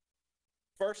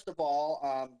 First of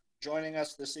all, joining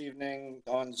us this evening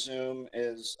on Zoom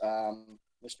is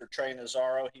Mr. Trey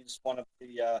Nazaro. He's one of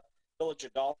the Village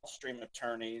of Gulfstream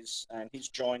attorneys, and he's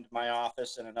joined my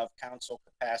office in an of-council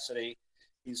capacity.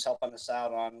 He's helping us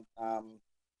out on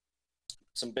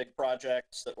some big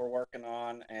projects that we're working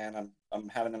on, and I'm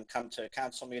having him come to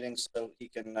council meetings so he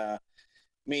can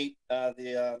meet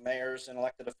the mayors and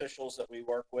elected officials that we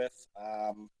work with.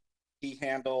 He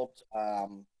handled,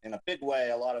 in a big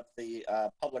way, a lot of the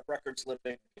public records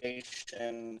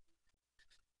litigation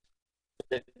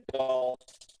that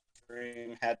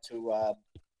Gulfstream had to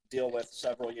deal with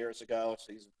several years ago.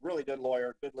 So he's a really good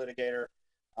lawyer, good litigator,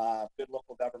 good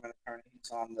local government attorney.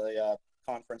 He's on the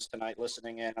conference tonight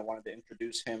listening in. I wanted to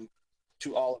introduce him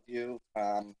to all of you.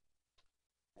 And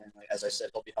as I said,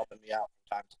 he'll be helping me out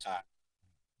from time to time.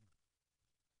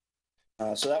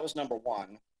 So that was number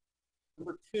one.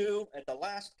 Number two, at the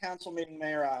last council meeting,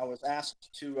 Mayor, I was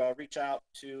asked to reach out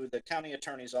to the county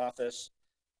attorney's office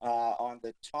on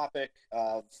the topic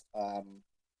of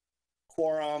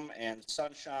quorum and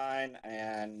sunshine,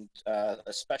 and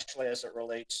especially as it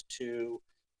relates to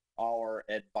our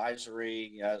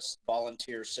advisory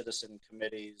volunteer citizen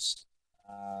committees,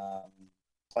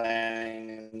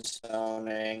 planning and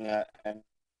zoning, and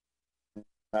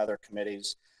other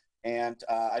committees. And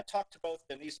I talked to both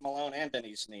Denise Malone and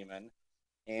Denise Neiman,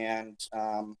 and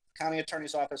county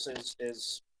attorney's office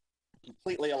is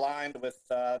completely aligned with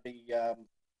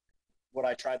what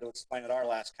I tried to explain at our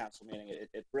last council meeting.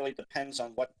 It really depends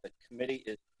on what the committee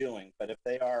is doing, but if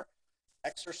they are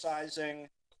exercising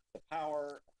the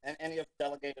power and any of the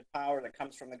delegated power that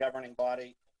comes from the governing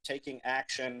body, taking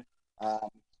action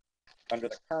under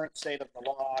the current state of the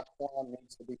law, quorum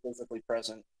needs to be physically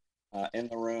present in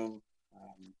the room,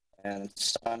 and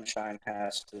sunshine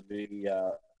has to be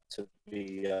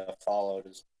followed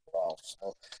as well.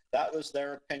 So that was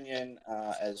their opinion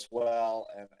as well,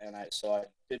 and I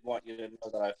did want you to know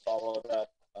that I followed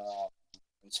up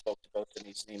and spoke to both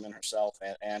Denise Neiman herself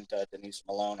and Denise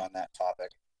Malone on that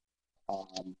topic.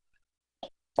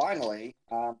 Finally,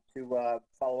 to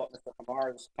follow up Mr.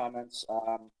 Hamar's comments,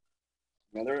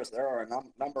 there are a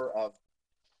number of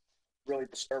really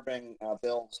disturbing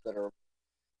bills that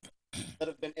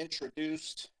have been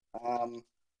introduced.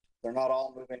 They're not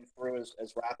all moving through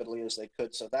as rapidly as they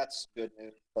could, so that's good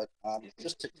news. But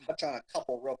just to touch on a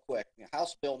couple real quick,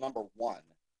 House Bill number 1,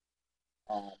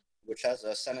 which has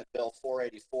a Senate Bill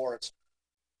 484. It's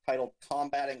titled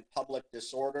Combating Public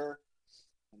Disorder.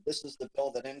 And this is the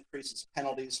bill that increases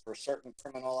penalties for certain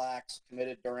criminal acts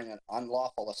committed during an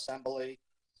unlawful assembly.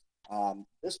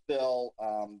 This bill,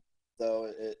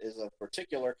 though, is of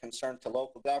particular concern to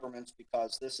local governments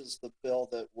because this is the bill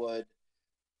that would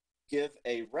give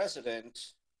a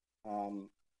resident an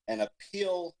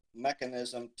appeal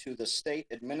mechanism to the State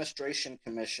Administration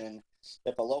Commission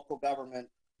if a local government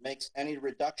makes any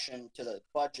reduction to the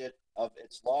budget of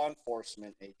its law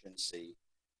enforcement agency.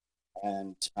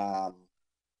 And the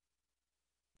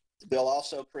bill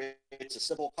also creates a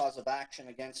civil cause of action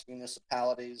against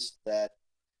municipalities that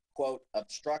quote,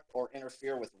 obstruct or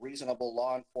interfere with reasonable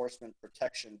law enforcement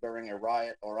protection during a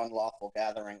riot or unlawful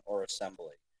gathering or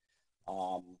assembly.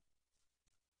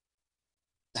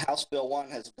 House Bill 1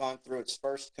 has gone through its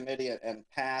first committee and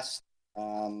passed.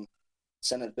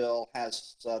 Senate bill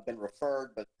has been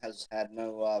referred, but has had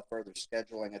no further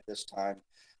scheduling at this time.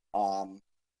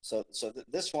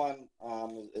 This one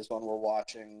is one we're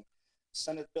watching.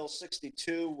 Senate Bill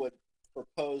 62 would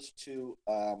propose to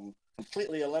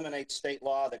completely eliminate state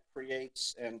law that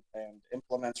creates and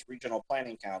implements regional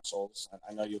planning councils.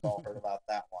 I know you've all heard about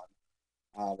that one.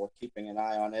 We're keeping an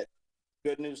eye on it.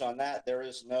 Good news on that, there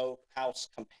is no House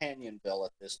companion bill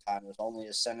at this time. There's only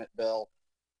a Senate bill.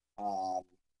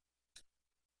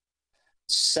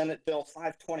 Senate Bill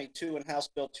 522 and House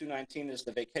Bill 219 is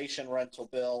the vacation rental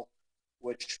bill,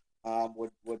 which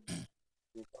would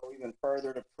go even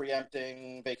further to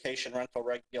preempting vacation rental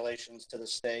regulations to the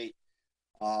state.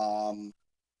 And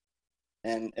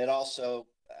it also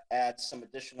adds some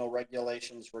additional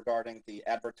regulations regarding the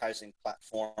advertising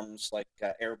platforms like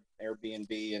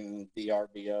Airbnb and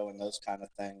VRBO and those kind of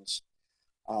things.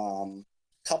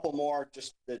 Couple more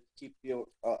just to keep you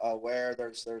aware.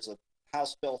 There's a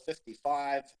House Bill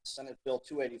 55, Senate Bill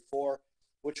 284,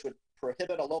 which would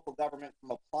prohibit a local government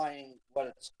from applying what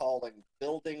it's calling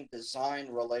building design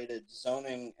related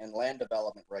zoning and land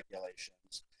development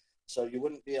regulations. So you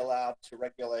wouldn't be allowed to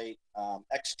regulate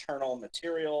external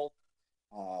material,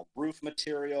 roof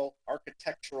material,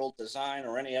 architectural design,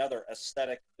 or any other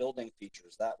aesthetic building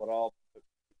features. That would all,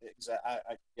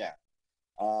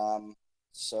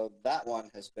 so that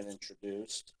one has been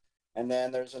introduced. And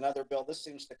then there's another bill, this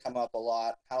seems to come up a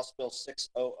lot. House Bill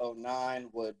 6009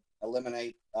 would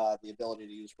eliminate the ability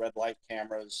to use red light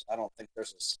cameras. I don't think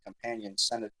there's a companion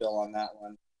Senate bill on that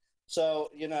one. So,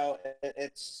 you know,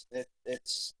 there's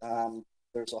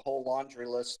a whole laundry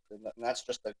list, and that's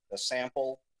just a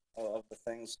sample of the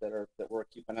things that we're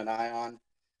keeping an eye on.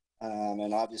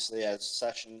 And obviously as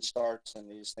session starts and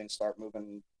these things start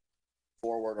moving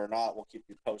forward or not, we'll keep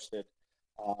you posted.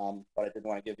 But I did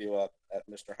want to give you, at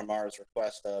Mr. Hamar's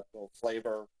request, a little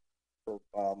flavor for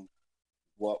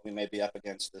what we may be up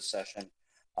against this session.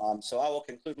 So I will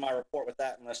conclude my report with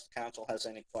that unless the council has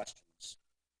any questions.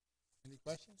 Any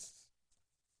questions?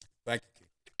 Thank you, Keith.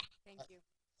 Thank you.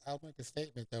 I'll make a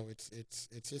statement though. It's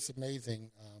just amazing.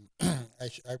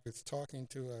 I was talking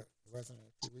to a resident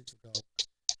a few weeks ago.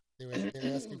 They were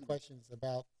asking questions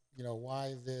about, you know, why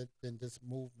has there been this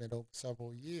movement over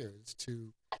several years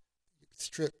to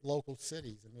strip local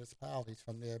cities and municipalities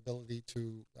from their ability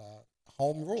to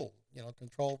home rule, you know,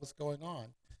 control what's going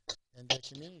on in their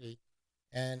community.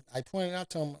 And I pointed out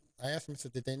to them, I asked them, I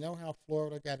said, did they know how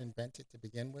Florida got invented to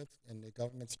begin with and the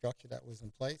government structure that was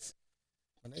in place?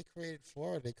 When they created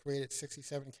Florida, they created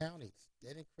 67 counties. They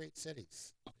didn't create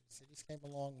cities. Cities came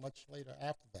along much later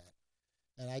after that.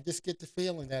 And I just get the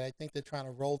feeling that I think they're trying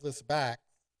to roll this back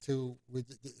to,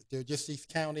 there are just these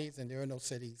counties and there are no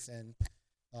cities. And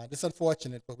it's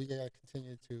unfortunate, but we got to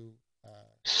continue to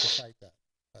fight that.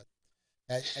 But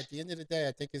at the end of the day,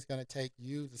 I think it's going to take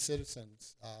you, the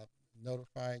citizens,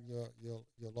 notifying your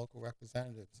local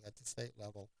representatives at the state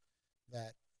level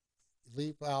that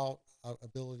leave our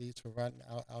ability to run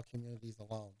our communities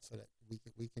alone so that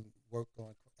we can work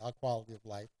on our quality of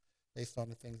life based on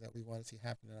the things that we want to see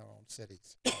happen in our own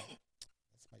cities.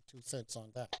 That's my 2 cents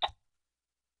on that.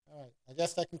 All right, I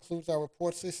guess that concludes our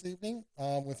reports this evening.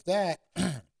 With that,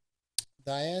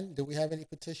 Diane, do we have any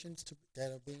petitions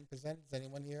that are being presented? Is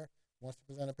anyone here who wants to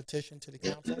present a petition to the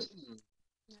council? No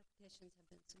petitions have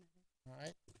been submitted. All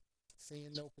right.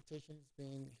 Seeing no petitions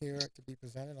being here to be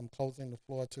presented, I'm closing the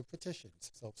floor to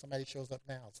petitions. So if somebody shows up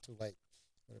now, it's too late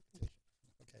for the petition.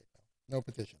 Okay, no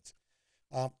petitions.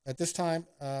 At this time,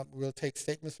 we'll take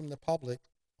statements from the public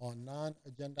on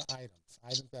non-agenda items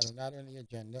that are not on the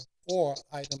agenda, or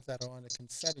items that are on the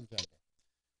consent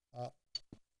agenda.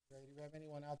 Do you have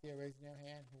anyone out there raising their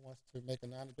hand who wants to make a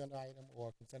non-agenda item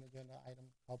or consent agenda item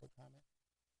public comment?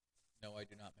 No, I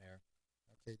do not, Mayor.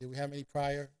 Okay, do we have any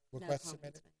prior requests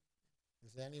submitted?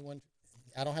 Is there anyone?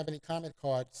 I don't have any comment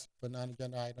cards for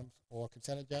non-agenda items or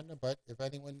consent agenda, but if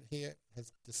anyone here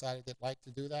has decided they'd like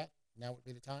to do that, now would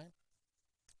be the time.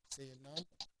 Seeing none.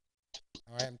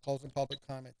 All right, I'm closing public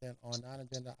comment then on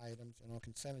non-agenda items and on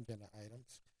consent agenda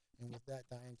items. And with that,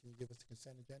 Diane, can you give us the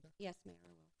consent agenda? Yes, Mayor, I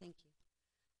will. Thank you.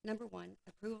 Number 1,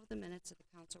 approval of the minutes of the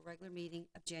council regular meeting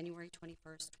of January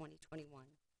 21st, 2021.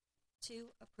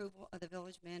 2, approval of the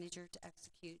village manager to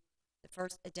execute the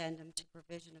first addendum to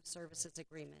provision of services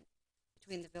agreement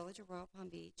between the Village of Royal Palm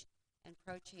Beach and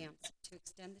Pro-Champs to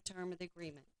extend the term of the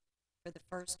agreement for the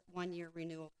first 1-year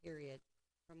renewal period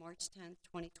from March 10th,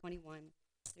 2021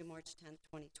 through March 10th,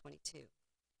 2022.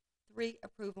 3,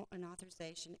 approval and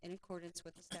authorization in accordance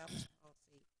with established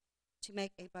policy to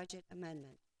make a budget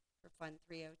amendment for Fund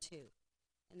 302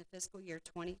 in the fiscal year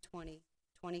 2020-2021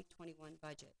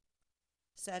 budget.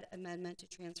 Said amendment to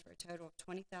transfer a total of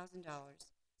 $20,000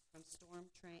 from storm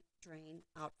drain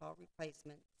outfall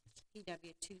replacement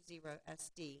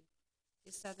PW20SD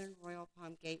to Southern Royal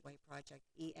Palm Gateway Project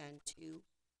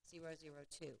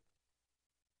EN2002.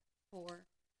 4,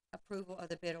 approval of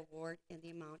the bid award in the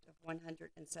amount of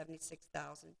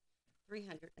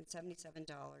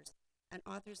 $176,377 and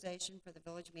authorization for the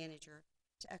village manager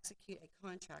to execute a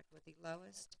contract with the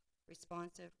lowest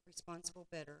responsible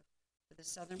bidder for the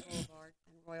Southern Boulevard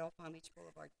and Royal Palm Beach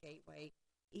Boulevard Gateway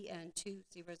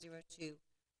EN2002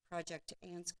 project to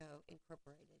ANSCO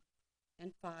Incorporated.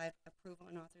 And 5, approval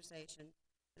and authorization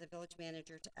for the village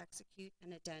manager to execute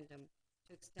an addendum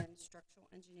to extend structural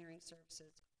engineering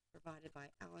services provided by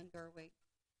Allen Gerwig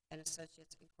and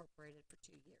Associates Incorporated for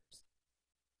 2 years.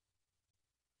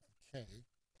 Okay.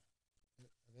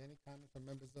 Are there any comments from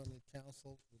members on the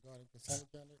council regarding consent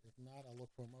agenda? If not, I'll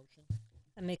look for a motion.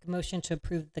 I make a motion to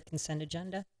approve the consent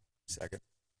agenda. Second.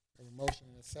 Have a motion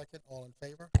and a second. All in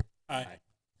favor? Aye.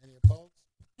 Any opposed?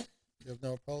 There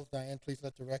no opposed. Diane, please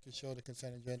let the record show the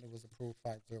consent agenda was approved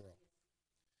 5-0.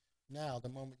 Now, the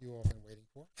moment you all been waiting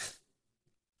for.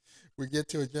 We get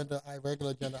to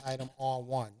regular agenda item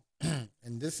R1,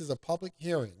 and this is a public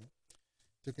hearing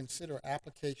to consider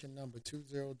application number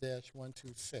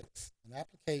 20-126, an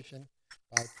application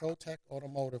by Protec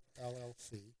Automotive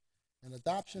LLC, an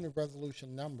adoption of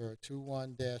resolution number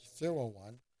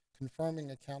 21-01, confirming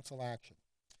a council action.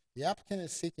 The applicant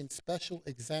is seeking special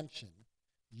exemption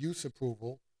use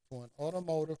approval for an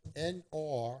automotive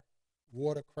and/or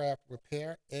watercraft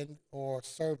repair and/or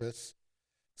service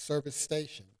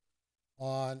station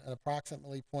on an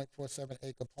approximately 0.47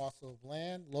 acre parcel of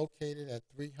land located at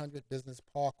 300 Business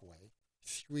Parkway,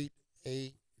 Suite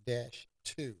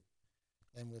A-2.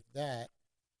 And with that,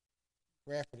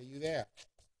 Bradford, are you there?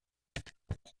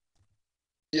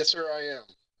 Yes, sir, I am.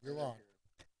 You're on.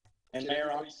 And Can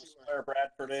Mayor, I'll everybody see swear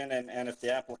Bradford in, and if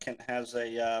the applicant has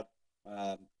a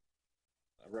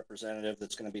representative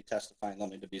that's going to be testifying, they'll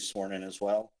need to be sworn in as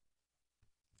well.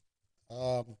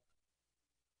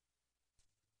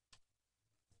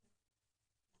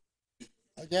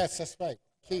 Yes, that's right.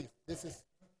 Keith, this is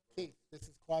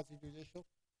quasi judicial.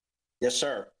 Yes,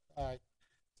 sir. All right.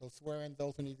 So swear in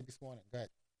those who need to be sworn in. Go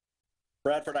ahead.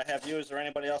 Bradford, I have you. Is there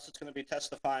anybody else that's going to be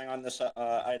testifying on this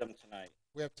item tonight?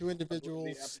 We have 2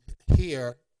 individuals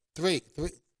here. Three.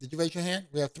 Did you raise your hand?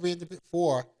 We have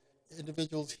 4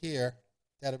 individuals here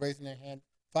that are raising their hand.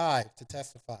 5 to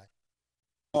testify.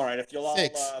 All right. If you'll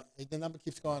 6. all The number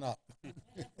keeps going up.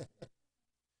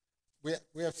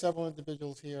 We have several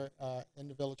individuals here in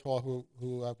the village hall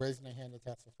who are raising their hand to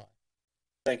testify.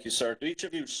 thank you, sir. Do each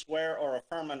of you swear or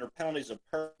affirm under penalties of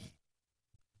perjury?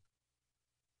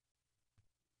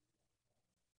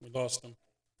 We lost him.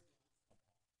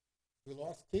 We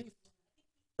lost Keith.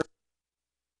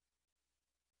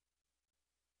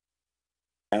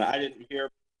 And I didn't hear.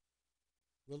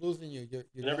 We're losing you. Your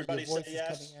everybody voice say is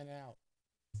yes? coming in and out.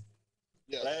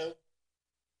 Yes, Hello?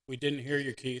 We didn't hear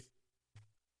you, Keith.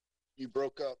 you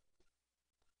broke up.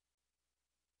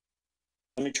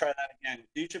 Let me try that again.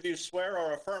 Do each of you swear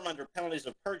or affirm under penalties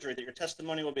of perjury that your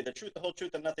testimony will be the truth, the whole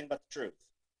truth, and nothing but the truth?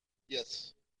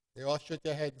 Yes. They all shook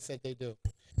their head and said they do.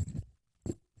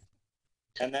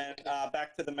 And then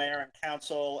back to the mayor and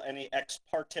council, any ex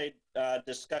parte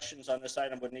discussions on this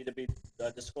item would need to be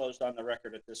disclosed on the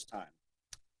record at this time.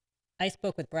 I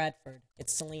spoke with Bradford.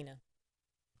 It's Selena.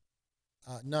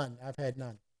 None. I've had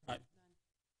none.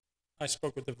 I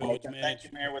spoke with the village Okay, manager. thank you,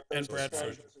 Mayor. With those and Bradford.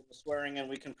 disclosures and the swearing in,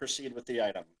 we can proceed with the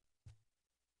item.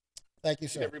 Thank you,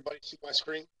 Can sir. everybody see my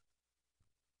screen?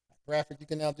 Bradford, you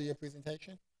can now do your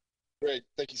presentation? Great.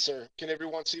 Thank you, sir. Can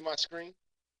everyone see my screen?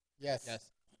 Yes.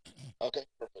 Okay,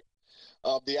 perfect.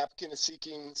 The applicant is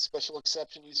seeking special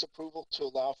exception use approval to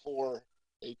allow for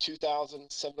a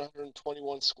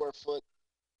 2,721 square foot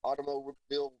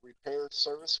automobile repair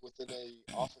service within a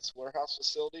office warehouse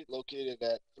facility located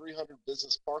at 300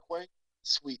 Business Parkway,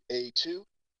 Suite A2,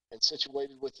 and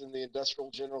situated within the Industrial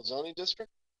General Zoning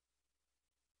District.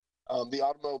 The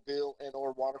automobile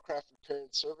and/or watercraft repair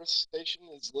and service station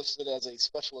is listed as a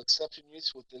special exception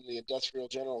use within the Industrial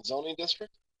General Zoning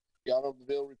District. The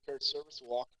automobile repair service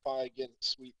will occupy again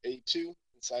Suite A2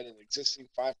 inside an existing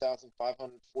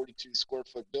 5,542 square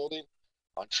foot building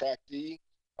on Track D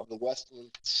of the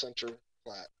Westland Center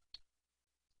plat.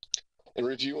 In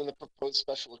reviewing the proposed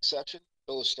special exception,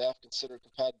 village staff consider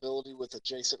compatibility with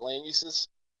adjacent land uses,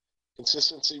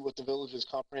 consistency with the village's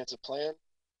comprehensive plan,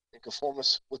 in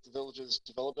conformance with the village's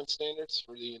development standards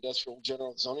for the industrial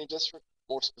general zoning district.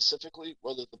 More specifically,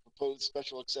 whether the proposed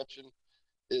special exception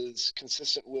is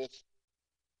consistent with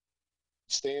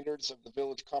standards of the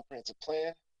village comprehensive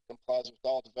plan, complies with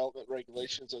all development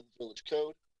regulations of the village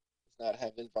code, does not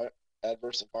have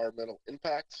adverse environmental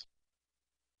impacts,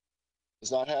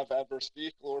 does not have adverse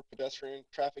vehicle or pedestrian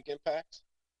traffic impacts,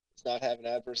 does not have an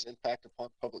adverse impact upon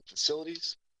public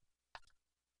facilities,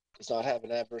 does not have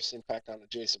an adverse impact on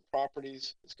adjacent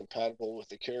properties, is compatible with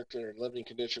the character and living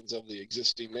conditions of the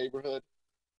existing neighborhood,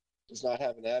 does not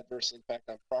have an adverse impact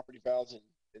on property values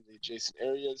in the adjacent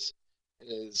areas, and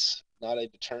is not a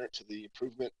deterrent to the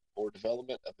improvement or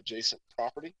development of adjacent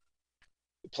property.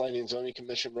 The Planning and Zoning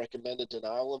Commission recommended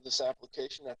denial of this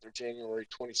application at their January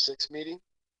 26th meeting.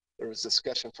 There was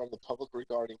discussion from the public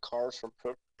regarding cars from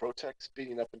Protex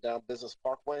speeding up and down Business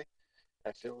Parkway.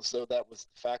 I feel as though that was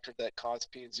the factor that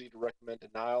caused P&Z to recommend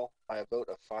denial by a vote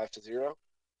of 5-0.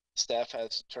 Staff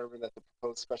has determined that the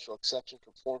proposed special exception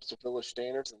conforms to village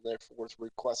standards and therefore is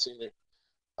requesting their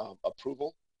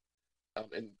approval.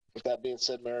 And with that being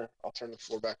said, Mayor, I'll turn the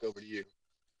floor back over to you.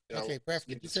 Okay,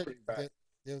 Bradford, you said that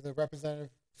there was a representative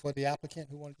for the applicant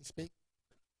who wanted to speak?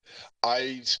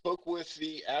 I spoke with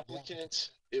the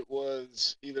applicant. It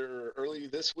was either early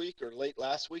this week or late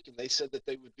last week, and they said that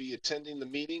they would be attending the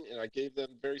meeting, and I gave them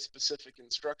very specific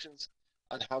instructions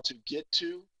on how to get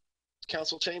to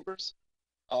council chambers.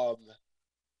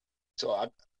 So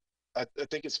I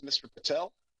think it's Mr.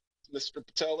 Patel. Is Mr.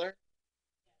 Patel there?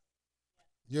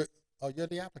 You're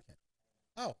the applicant.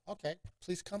 Oh, okay.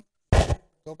 Please come.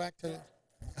 Go back to. Okay.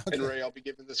 And Ray, I'll be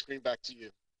giving the screen back to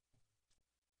you.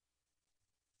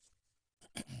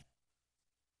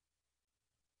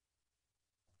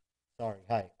 Sorry.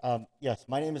 Hi. Yes,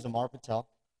 my name is Amar Patel.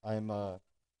 I'm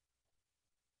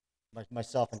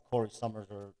myself and Corey Summers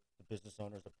are the business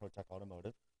owners of Protec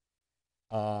Automotive.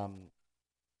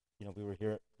 You know, we were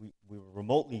here. We were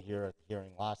remotely here at the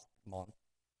hearing last month.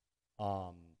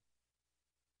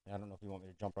 And I don't know if you want me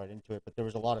to jump right into it, but there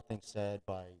was a lot of things said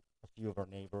by a few of our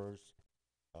neighbors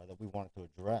that we wanted to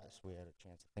address. We had a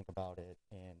chance to think about it,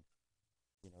 and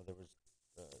you know, there was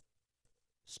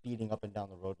speeding up and down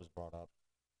the road was brought up.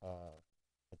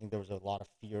 I think there was a lot of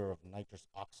fear of nitrous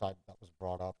oxide that was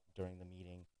brought up during the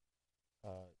meeting.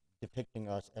 Depicting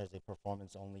us as a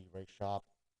performance-only race shop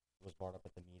was brought up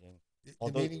at the meeting.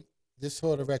 The meeting, just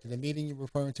for the record, the meeting you're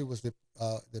referring to was the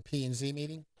P&Z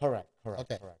meeting? Correct.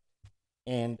 Okay. Correct.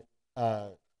 And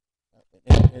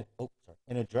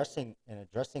in addressing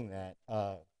that,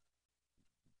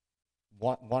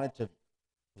 wanted to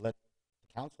let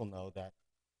the council know that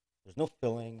there's no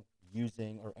filling,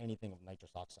 using, or anything of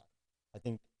nitrous oxide. I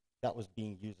think that was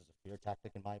being used as a fear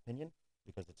tactic, in my opinion,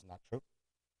 because it's not true.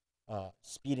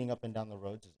 Speeding up and down the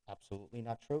roads is absolutely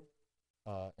not true.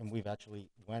 And we've actually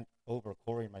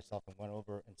Corey and myself, and went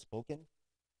over and spoken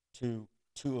to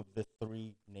 2 of the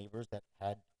 3 neighbors that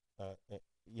had,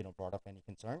 brought up any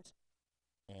concerns,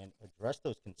 and addressed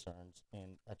those concerns.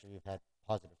 And actually, we've had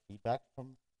positive feedback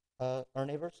from our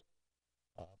neighbors,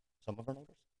 some of our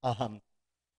neighbors.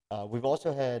 We've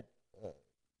also had,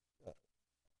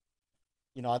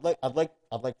 I'd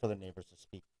like for the neighbors to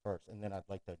speak first, and then I'd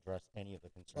like to address any of the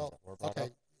concerns that were brought up.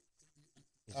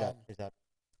 Is that?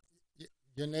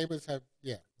 Your neighbors have,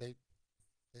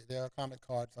 there are comment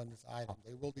cards on this item.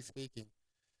 They will be speaking,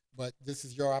 but this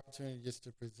is your opportunity just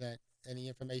to present any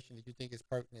information that you think is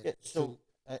pertinent,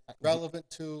 relevant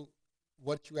to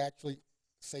what you actually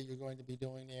say you're going to be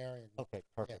doing there. And, okay,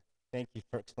 perfect. Yeah. Thank you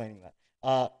for explaining that.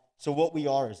 So what we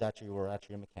are is we're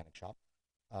actually a mechanic shop.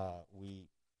 We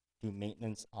do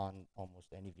maintenance on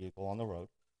almost any vehicle on the road.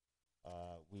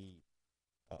 We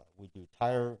do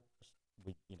tire.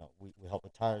 We help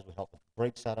with tires. We help with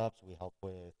brake setups. We help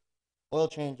with oil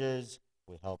changes.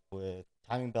 We help with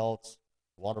timing belts,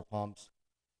 water pumps.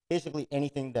 Basically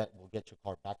anything that will get your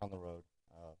car back on the road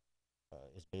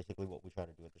is basically what we try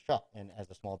to do at the shop. And as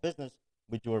a small business,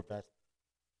 we do our best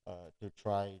to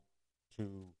try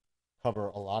to cover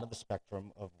a lot of the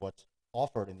spectrum of what's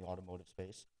offered in the automotive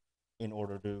space in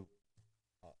order to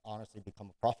honestly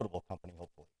become a profitable company,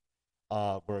 hopefully.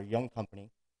 We're a young company.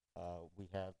 We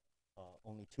have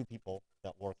only 2 people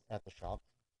that work at the shop.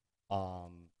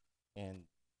 And,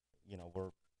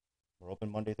 we're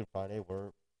open Monday through Friday.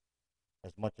 We're,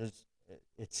 as much as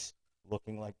it's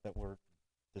looking like that we're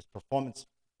this performance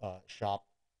shop,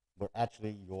 we're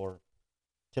actually your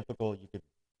typical, you could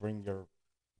bring your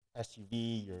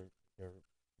SUV, your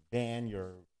van,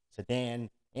 your sedan,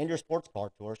 and your sports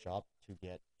car to our shop to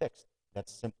get fixed.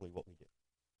 That's simply what we do.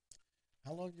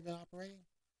 How long have you been operating?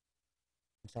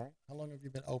 I'm sorry? How long have you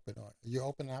been open? You're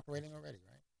open and operating already,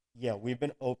 right? Yeah, we've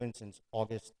been open since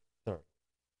August 3rd,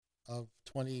 of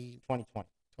 2020.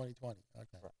 2020.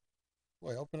 Okay. Correct.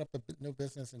 Boy, open up a new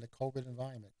business in the COVID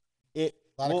environment. It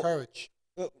A lot well, of courage.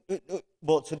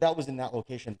 well, so that was in that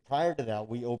location. Prior to that,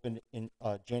 we opened in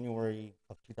January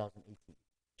of 2018.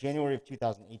 January of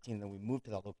 2018, then we moved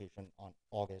to that location on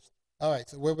August All right.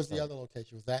 So where was the 3rd. other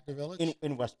location? Was that the village?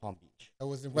 In West Palm Beach. It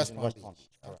was in It was West in Palm West Beach. Palm Beach,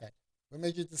 correct. Okay. What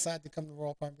made you decide to come to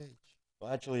Royal Palm Beach?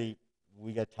 Well, actually,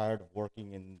 we got tired of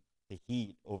working in the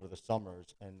heat over the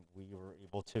summers, and we were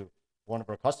able to. One of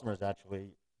our customers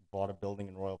actually bought a building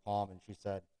in Royal Palm, and she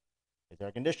said, "It's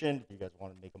air conditioned. Do you guys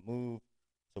want to make a move?"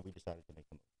 So we decided to make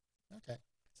the move. Okay.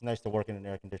 It's nice to work in an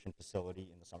air conditioned facility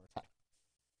in the summertime.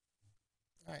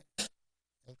 All right.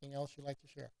 Anything else you'd like to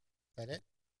share? Is that it?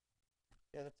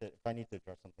 Yeah, that's it. If I need to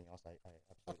address something else, I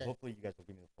absolutely. Okay. Hopefully, you guys will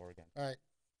give me the floor again. All right.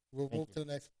 We'll Thank move you. to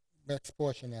the next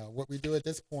portion now. What we do at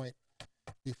this point,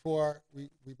 before we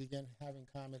begin having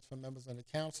comments from members of the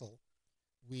council,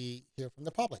 we hear from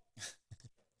the public.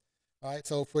 All right,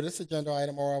 so for this agenda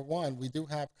item R1, we do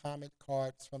have comment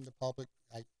cards from the public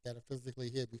that are physically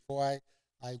here. Before I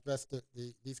address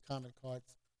these comment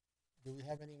cards, do we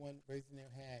have anyone raising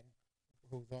their hand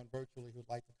who's on virtually who'd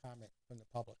like to comment from the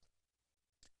public?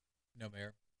 No,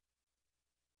 Mayor.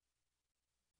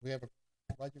 We have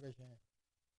why'd you raise your hand?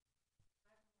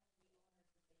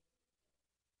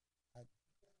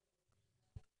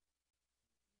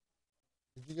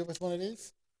 Did you give us one of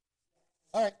these?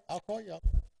 All right, I'll call you up.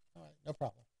 All right, no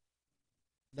problem.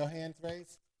 No hands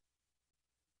raised?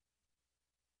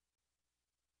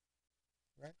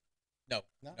 Right? No,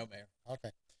 No? no, Mayor.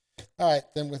 Okay. All right,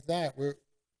 then with that,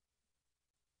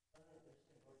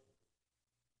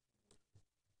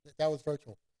 that was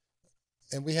virtual.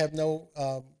 And we have no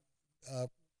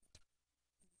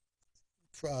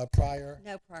prior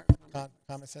No prior comment.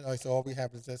 comments. All right, so all we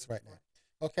have is this right now.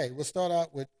 Okay, we'll start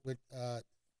out with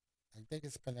I think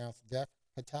it's pronounced Dev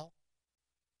Patel.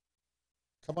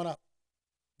 Come on up,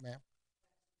 ma'am.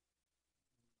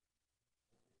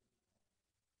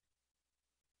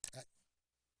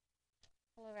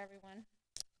 Hello, everyone.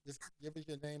 Just give us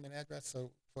your name and address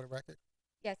so for the record.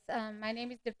 Yes, my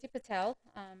name is Dipti Patel.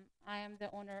 I am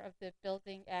the owner of the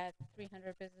building at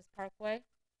 300 Business Parkway.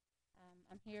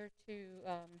 I'm here to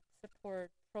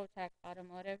support ProTech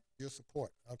Automotive. Your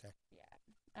support, okay.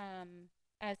 Yeah.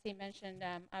 As he mentioned,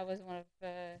 I was one of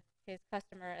his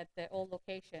customer at the old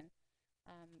location.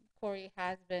 Corey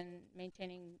has been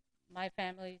maintaining my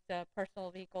family's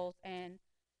personal vehicles and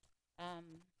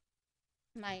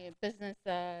my business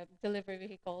delivery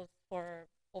vehicles for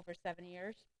over 7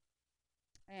 years.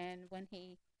 And when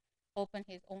he opened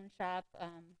his own shop,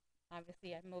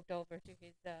 obviously I moved over to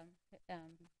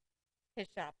his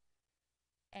shop.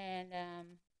 And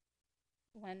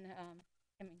when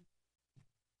I mean,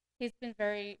 he's been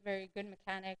very, very good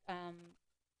mechanic,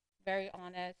 very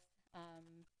honest,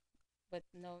 with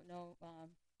no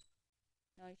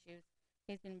issues.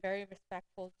 He's been very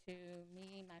respectful to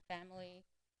me, my family,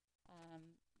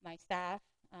 my staff,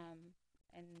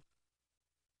 and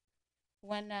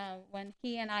when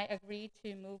he and I agreed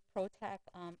to move ProTech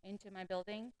into my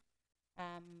building,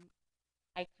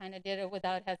 I kind of did it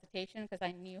without hesitation because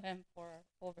I knew him for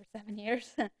over 7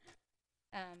 years.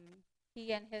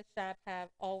 He and his shop have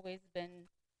always been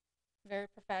very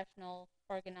professional,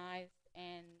 organized,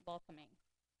 and welcoming.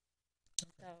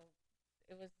 So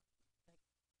it was like,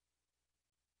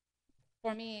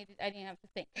 for me, I didn't have to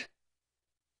think.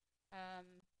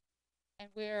 And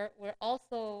we're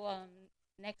also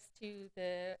next to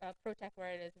the ProTech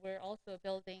where it is. We're also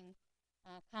building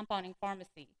compounding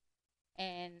pharmacy,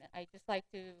 and I just like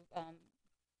to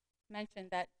mention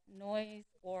that noise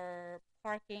or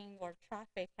parking or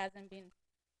traffic hasn't been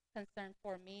concern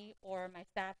for me or my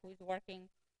staff who's working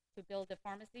to build the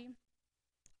pharmacy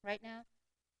right now,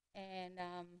 and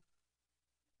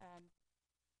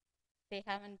they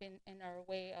haven't been in our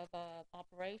way of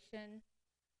operation.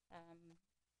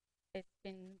 It's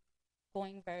been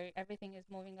going everything is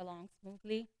moving along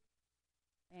smoothly,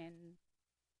 and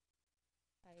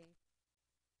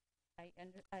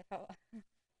I hope.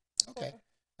 Okay.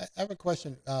 I have a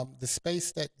question. The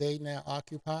space that they now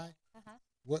occupy,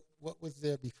 what was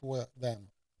there before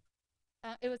them?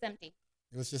 It was empty.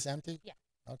 It was just empty? Yeah.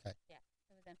 Okay. Yeah,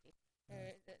 it was empty.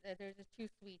 There's a 2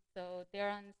 suites, so they're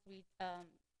on suite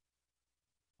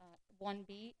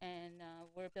 1B, and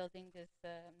we're building this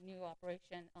new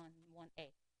operation on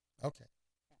 1A. Okay.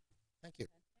 Thank you.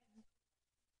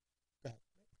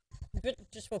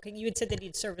 Just walking, you had said that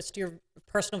you'd serviced your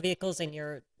personal vehicles and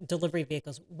your delivery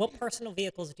vehicles. What personal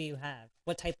vehicles do you have?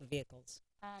 What type of vehicles?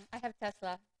 I have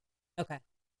Tesla. Okay,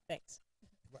 thanks.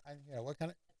 What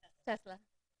kind of? Tesla.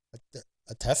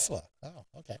 A Tesla. Oh,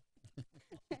 okay.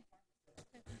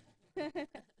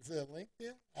 Is there a link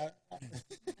there?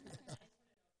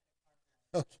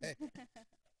 Okay.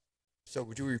 So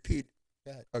would you repeat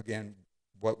Go ahead. again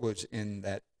what was in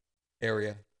that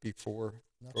area before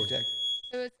Nothing. Protect?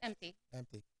 It was empty.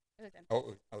 Empty. It was empty. Oh,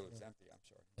 it was Yeah. empty. I'm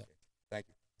sorry. Yeah. Okay. Thank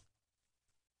you.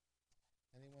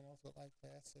 Anyone else would like to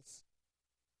ask this?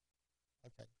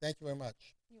 Okay. Thank you very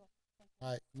much. You're welcome. Thank you.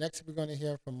 All right. Next, we're going to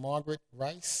hear from Margaret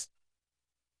Rice.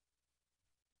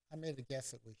 I made a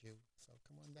guess it was you, so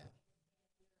come on down.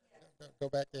 Go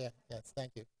back there. Yes,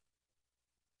 thank you.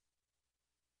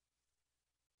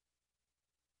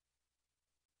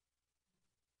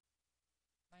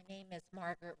 My name is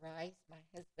Margaret Rice. My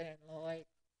husband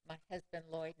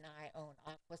Lloyd and I own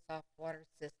Aquasoft Water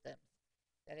Systems.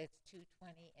 That it's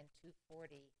 220 and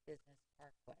 240 Business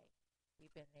Parkway.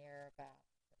 We've been there about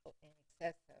in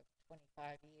excess of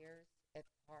 25 years at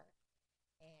the park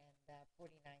and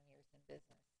 49 years in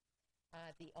business.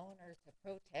 The owners of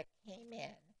Protect came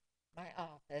in my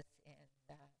office and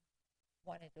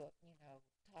wanted to,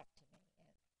 talk to me. And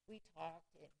we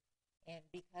talked, and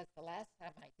because the last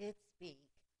time I did speak,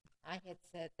 I had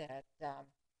said that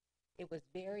it was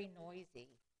very noisy.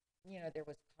 There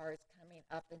was cars coming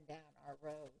up and down our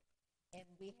road. And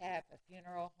we have a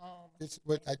funeral home.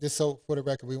 Just so for the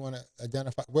record, we want to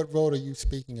identify, what road are you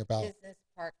speaking about? Business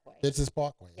Parkway. Business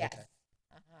Parkway, Yes. okay.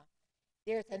 Uh-huh.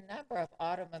 There's a number of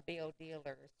automobile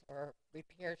dealers or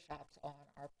repair shops on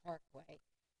our parkway,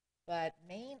 but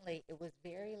mainly it was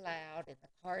very loud and the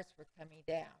cars were coming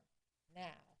down.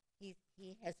 Now, he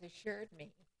has assured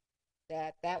me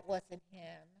that that wasn't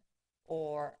him,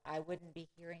 or I wouldn't be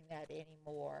hearing that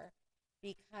anymore,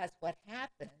 because what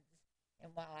happens,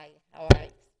 and how I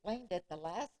explained it the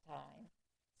last time,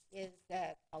 is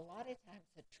that a lot of times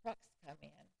the trucks come in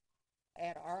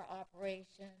at our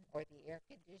operation or the air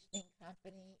conditioning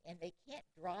company, and they can't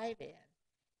drive in.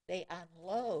 They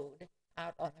unload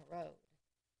out on the road.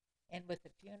 And with the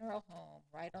funeral home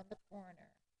right on the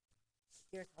corner,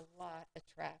 there's a lot of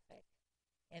traffic.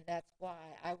 And that's why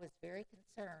I was very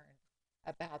concerned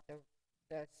about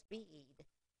the speed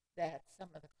that some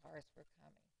of the cars were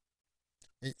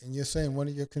coming. And you're saying one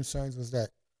of your concerns was that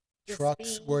The trucks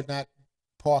speed. were not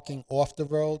parking off the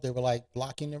road? They were like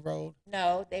blocking the road?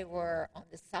 No, they were on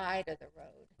the side of the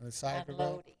road. On the side of the road?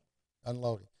 Unloading.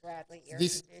 Unloading. Bradley Air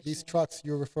These Conditioning. trucks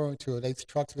you're referring to, are they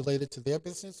trucks related to their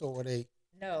business, or were they?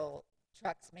 No,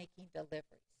 trucks making deliveries.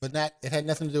 But not. It had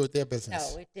nothing to do with their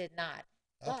business. No, it did not.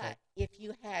 Okay. But if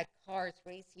you had cars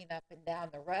racing up and down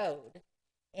the road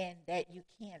and that you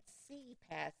can't see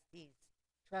past these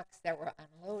trucks that were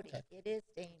unloading, Okay. it is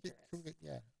dangerous.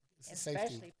 Yeah. It's a And safety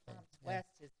especially thing, Palms yeah. West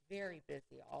is very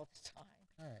busy all the time.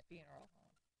 All right. Funeral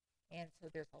home. And so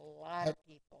there's a lot of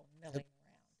people milling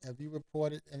around. Have you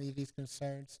reported any of these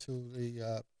concerns to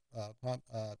the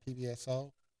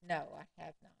PBSO? No, I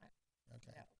have not.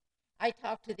 Okay. No. I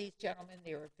talked to these gentlemen.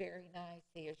 They were very nice.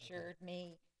 They assured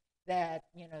me that,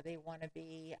 they want to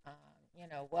be,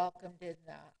 welcomed in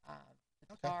the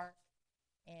Okay. park.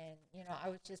 And, I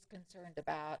was just concerned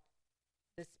about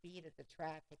the speed of the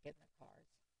traffic in the cars.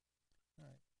 All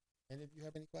right. Any of you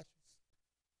have any questions?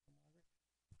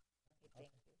 Thank you.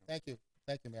 Thank you.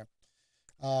 Thank you,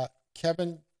 ma'am.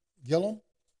 Kevin Gillum?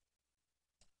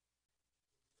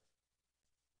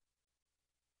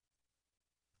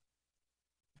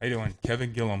 How you doing?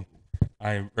 Kevin Gillum.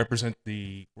 I represent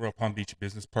the Royal Palm Beach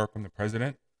Business Park. I'm the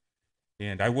president.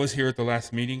 And I was here at the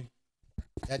last meeting.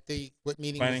 At the, what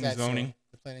meeting Planning was that, and zoning. sir?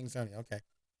 The planning and zoning, okay.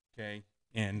 Okay.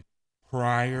 And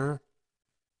prior,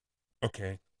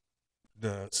 okay,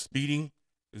 the speeding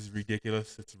is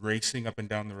ridiculous. It's racing up and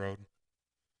down the road.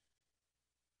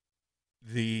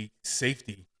 The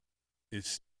safety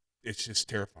it's just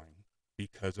terrifying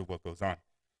because of what goes on.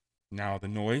 Now, the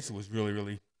noise was really,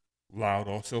 really loud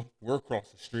also. We're across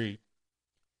the street.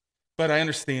 But I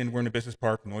understand we're in a business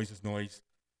park. Noise is noise.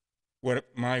 What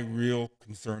my real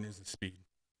concern is the speed.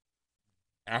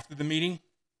 After the meeting,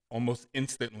 almost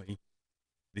instantly,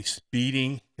 the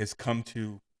speeding has come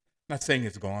to, I'm not saying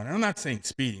it's gone. I'm not saying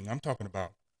speeding. I'm talking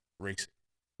about racing,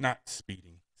 not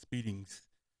speeding. Speeding's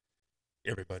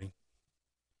everybody.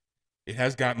 It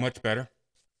has got much better.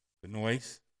 The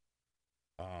noise,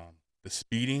 the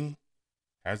speeding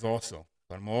has also.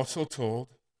 But I'm also told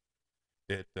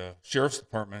that the sheriff's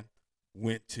department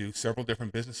went to several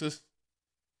different businesses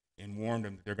and warned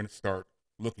them that they're going to start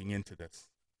looking into this.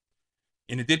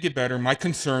 And it did get better. My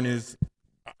concern is,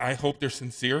 I hope they're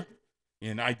sincere,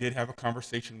 and I did have a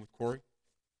conversation with Corey.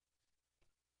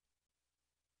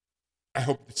 I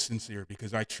hope it's sincere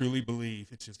because I truly believe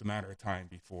it's just a matter of time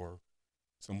before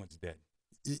someone's dead.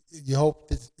 You hope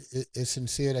it's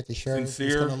sincere that the sheriff is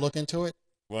Sincere. going to look into it?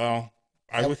 Well,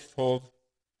 I Yep. was told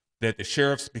that the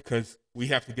sheriffs, because we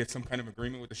have to get some kind of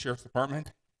agreement with the sheriff's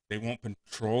department, they won't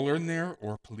patrol in there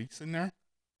or police in there.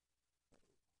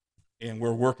 And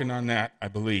we're working on that, I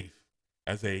believe,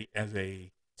 as a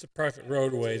It's a private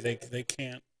roadway. They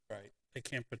can't Right. they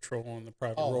can't patrol on the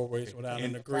private Oh, roadways without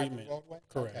an and- Private agreement. roadway?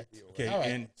 Correct. okay. All right.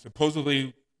 And supposedly,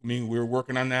 I mean, we're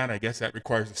working on that. I guess that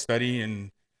requires a study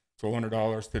and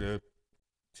 $1,200 to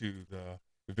the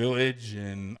village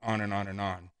and on and on and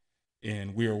on.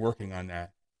 And we are working on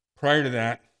that. Prior to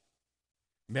that,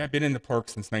 I mean, I've been in the park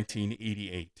since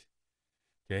 1988.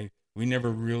 Okay, we never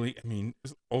really. I mean,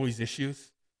 there's always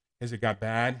issues. Has it got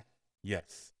bad?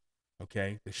 Yes.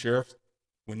 Okay, the sheriffs,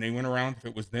 when they went around, if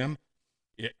it was them,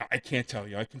 I can't tell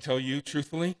you. I can tell you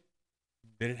truthfully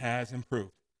that it has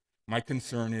improved. My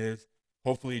concern is,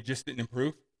 hopefully, it just didn't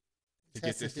improve to It get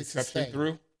has to this be exception sustained.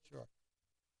 through. Sure.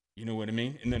 You know what I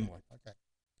mean? And then what? Okay.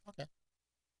 Okay.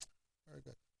 Very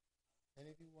good. Any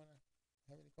of you want to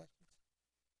have any questions?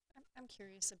 I'm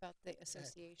curious about the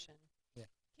association. Yeah.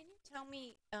 Can you tell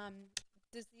me,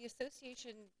 does the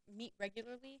association meet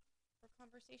regularly for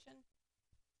conversation?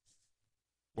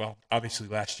 Well, obviously,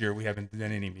 last year we haven't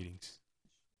done any meetings.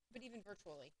 But even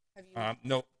virtually, have you?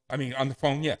 No, I mean on the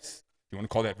phone, yes. You want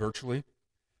to call that virtually?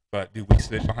 But do we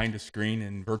sit behind a screen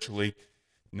and virtually?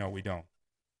 No, we don't.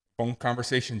 Phone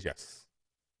conversations, yes.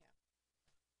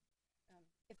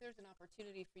 If there's an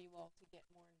opportunity for you all to get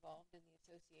more involved in the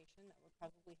association, that would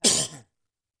probably help.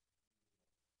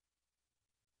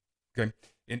 Okay,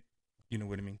 and you know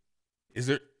what I mean. Is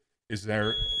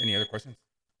there any other questions?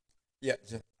 Yeah,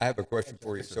 I have a question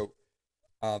for you. So,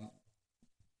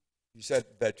 you said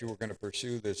that you were going to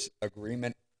pursue this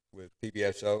agreement with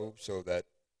PBSO so that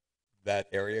that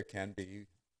area can be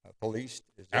policed.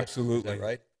 Absolutely. Is that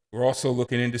right? We're also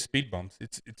looking into speed bumps.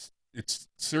 It's a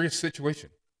serious situation,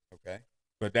 Okay.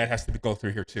 but that has to go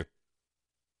through here too.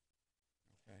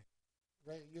 Okay.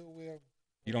 Ray, you aware of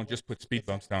You don't just put speed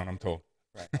bumps down, I'm told.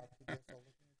 Right.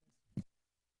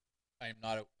 I am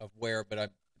not aware,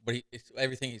 but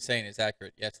everything he's saying is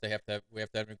accurate. Yes, we have to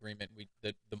have an agreement.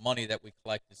 The money that we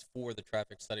collect is for the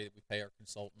traffic study that we pay our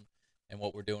consultant, and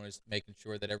what we're doing is making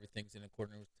sure that everything's in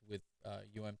accordance with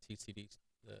UMTCD,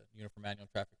 the Uniform Manual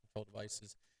Traffic Control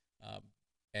Devices,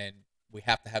 and we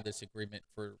have to have this agreement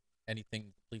for anything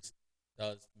the police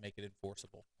does to make it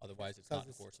enforceable. Otherwise, it's not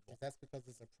enforceable. That's because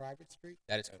it's a private street?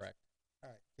 That is correct. All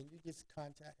right. Can you just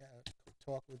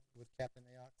talk with Captain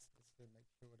Aox just to make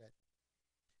sure that?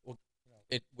 Well,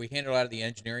 we handle it out of the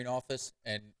engineering office,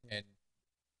 and it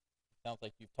sounds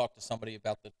like you've talked to somebody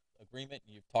about the agreement,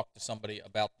 and you've talked to somebody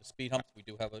about the speed humps. We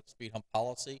do have a speed hump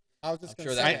policy. I was just I'm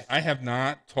going sure to that say. I have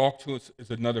not talked to as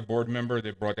another board member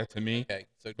that brought that to me. Okay,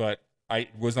 so but I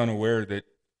was unaware that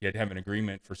you had to have an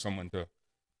agreement for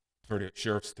the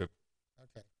sheriffs to.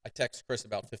 Okay. I texted Chris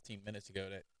about 15 minutes ago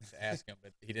to ask him,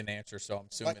 but he didn't answer. So I'm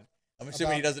assuming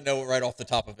About- he doesn't know it right off the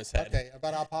top of his head Okay.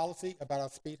 About our policy, about our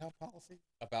speed hump policy?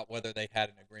 about whether they had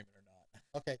an agreement or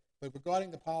not. Okay. But regarding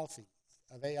the policy,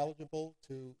 are they eligible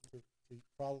to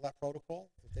follow that protocol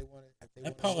if they want to?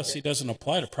 That policy doesn't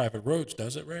apply to private roads,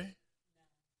 does it, Ray?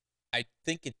 I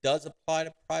think it does apply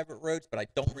to private roads, but I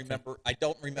don't remember. I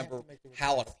don't remember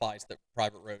how it applies to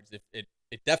private roads.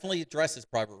 It definitely addresses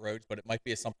private roads, but it might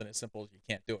be something as simple as you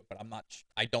can't do it. But I'm not.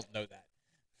 I don't know that.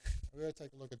 We're going to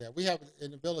take a look at that. We have,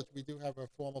 in the village, we do have a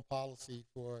formal policy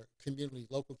for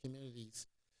local communities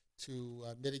to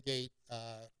mitigate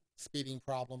speeding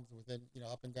problems within,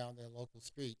 up and down their local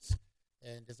streets.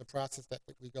 And there's a process that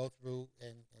we go through,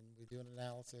 and we do an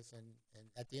analysis, and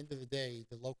at the end of the day,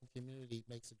 the local community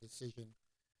makes a decision,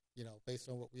 based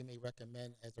on what we may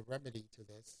recommend as a remedy to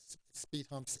this. Speed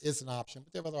humps is an option,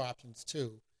 but there are other options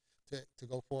too to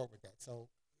go forward with that. So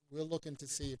we're looking to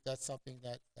see if that's something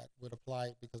that would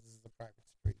apply because this is a private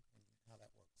street and how that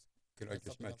works. Could I That's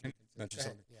just something else we consider. mention Go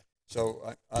ahead, something? yeah.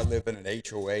 So I live in an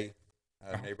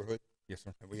HOA neighborhood. Yes,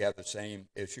 sir. And we have the same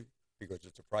issue because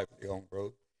it's a privately owned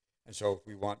road. And so if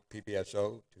we want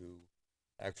PBSO to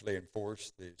actually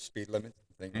enforce the speed limit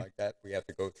and things like that, we have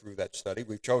to go through that study.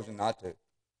 We've chosen not to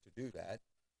do that.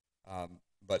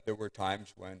 But there were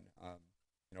times when,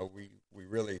 we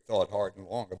really thought hard and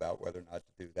long about whether or not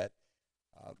to do that.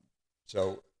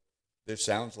 So this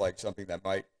sounds like something that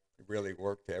might really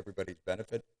work to everybody's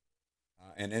benefit.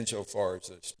 And insofar as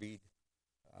the speed,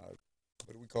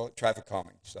 what do we call it? Traffic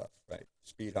calming stuff, right?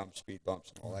 Speed humps, speed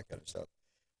bumps, and all that kind of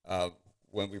stuff.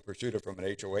 When we pursued it from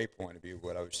an HOA point of view,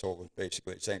 what I was told was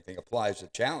basically the same thing applies. The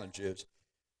challenge is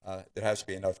there has to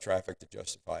be enough traffic to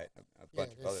justify it. A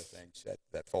bunch of other things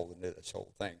that fall into this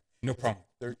whole thing. No problem.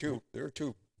 There are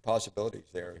two possibilities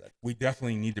there. That We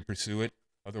definitely need to pursue it.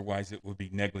 Otherwise, it will be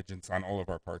negligence on all of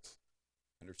our parts.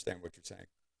 understand what you're saying.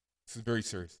 This is very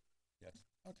serious. Yes.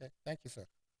 Okay, thank you, sir.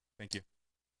 Thank you.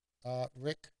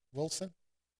 Rick Wilson?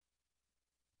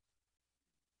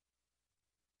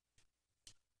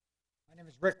 My name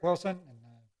is Rick Wilson, and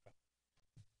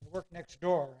I work next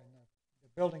door in the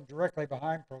building directly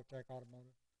behind ProTech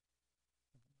Automotive.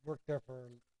 Worked there for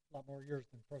a lot more years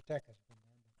than ProTech has been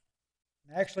there.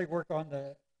 And I actually work on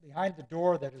behind the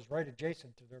door that is right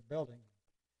adjacent to their building.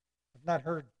 I've not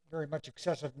heard very much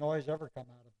excessive noise ever come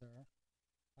out of there.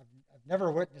 I've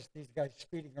never witnessed these guys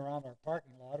speeding around our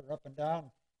parking lot or up and down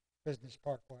Business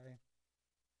Parkway.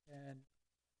 And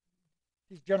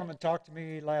these gentlemen talked to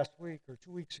me last week or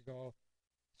 2 weeks ago.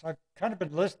 So I've kind of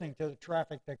been listening to the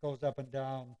traffic that goes up and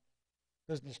down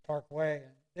Business Parkway.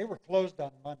 And they were closed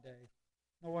on Monday.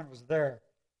 No one was there.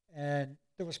 And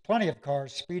there was plenty of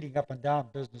cars speeding up and down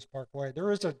Business Parkway.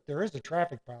 There is a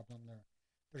traffic problem there.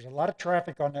 There's a lot of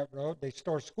traffic on that road. They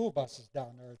store school buses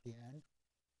down there at the end.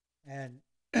 And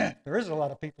there is a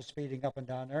lot of people speeding up and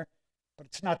down there, but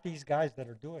it's not these guys that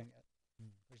are doing it.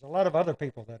 There's a lot of other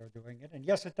people that are doing it. And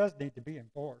yes, it does need to be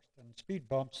enforced. And speed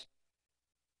bumps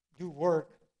do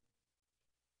work.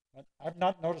 But I've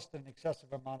not noticed an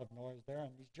excessive amount of noise there.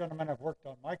 And these gentlemen have worked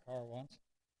on my car once.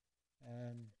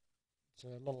 And it's a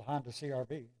little Honda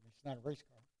CRV. It's not a race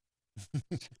car.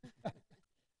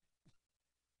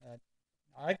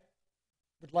 I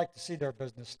would like to see their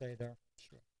business stay there.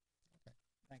 Sure. Okay.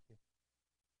 Thank you.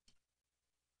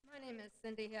 My name is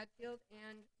Cindy Hadfield,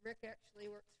 and Rick actually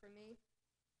works for me.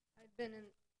 I've been in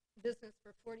business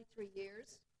for 43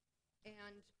 years,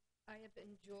 and I have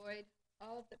enjoyed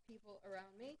all of the people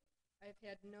around me. I've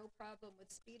had no problem with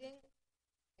speeding,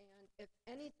 and if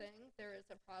anything, there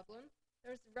is a problem.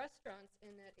 There's restaurants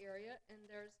in that area, and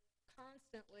there's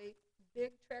constantly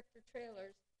big tractor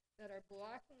trailers that are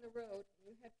blocking the road, and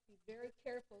you have to be very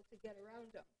careful to get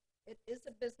around them. It is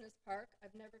a business park.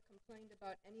 I've never complained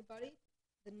about anybody.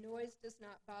 The noise does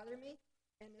not bother me,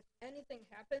 and if anything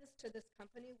happens to this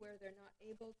company where they're not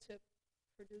able to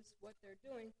produce what they're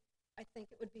doing, I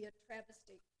think it would be a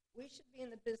travesty. We should be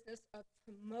in the business of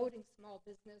promoting small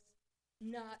business,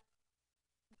 not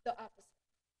the opposite.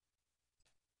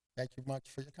 Thank you much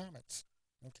for your comments.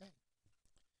 Okay.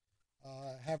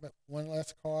 Have one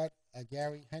last card,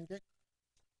 Gary Hendrick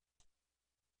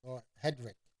or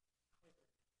Hedrick.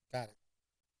 Got it.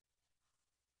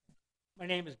 My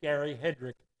name is Gary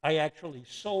Hedrick. I actually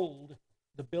sold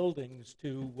the buildings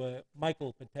to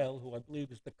Michael Patel, who I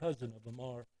believe is the cousin of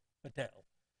Amar Patel.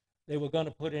 They were going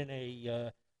to put in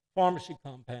a pharmacy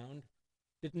compound.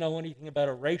 Didn't know anything about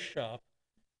a race shop,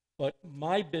 but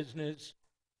my business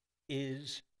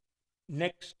is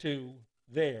next to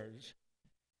theirs.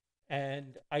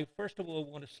 And I first of all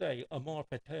want to say Amar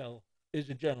Patel is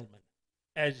a gentleman,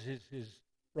 as is his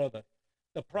brother.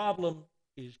 The problem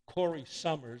is Corey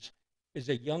Summers is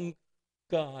a young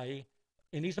guy,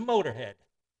 and he's a motorhead.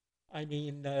 I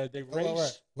mean, they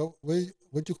race.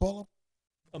 What'd you call him?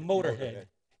 A motorhead.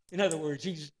 In other words,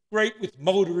 he's great with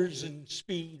motors and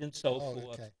speed and so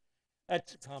forth. Okay.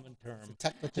 That's a common term. It's a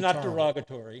technical It's not term.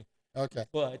 derogatory. Okay.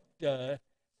 But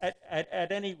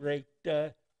at any rate,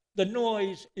 the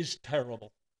noise is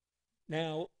terrible.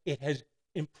 Now, it has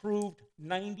improved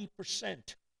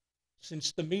 90%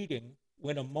 since the meeting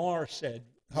when Amar said.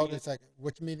 Hold on a second.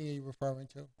 Which meeting are you referring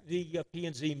to? The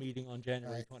P&Z meeting on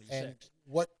January Right. 26th. And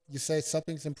what you say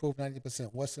something's improved 90%.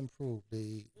 What's improved?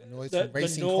 The noise The from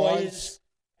racing noise cars?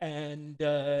 and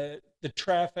the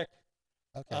traffic.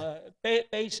 Okay.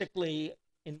 Basically,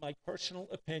 in my personal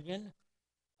opinion,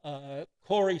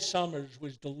 Corey Summers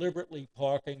was deliberately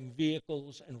parking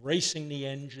vehicles and racing the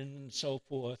engine and so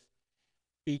forth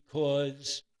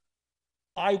because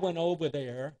I went over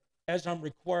there, as I'm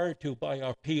required to by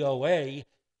our POA,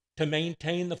 to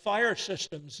maintain the fire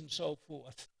systems and so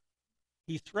forth.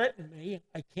 He threatened me,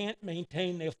 I can't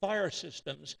maintain their fire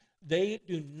systems. They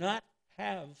do not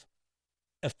have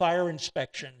a fire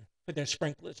inspection for their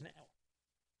sprinklers now.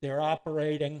 They're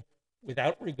operating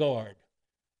without regard.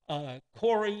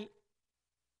 Corey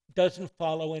doesn't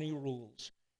follow any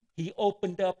rules. He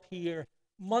opened up here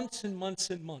months and months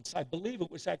and months. I believe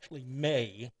it was actually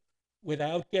May,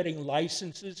 without getting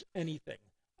licenses, anything.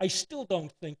 I still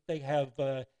don't think they have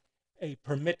a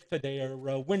permit for their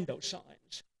window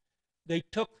signs. They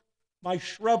took my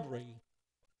shrubbery,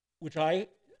 which I,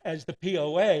 as the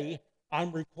POA,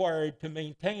 I'm required to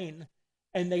maintain,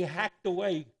 and they hacked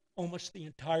away almost the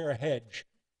entire hedge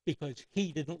because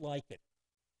he didn't like it.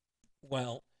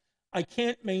 Well, I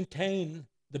can't maintain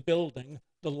the building.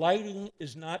 The lighting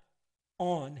is not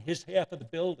on his half of the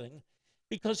building.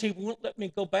 because he won't let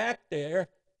me go back there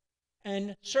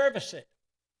and service it.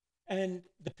 And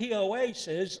the POA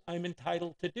says I'm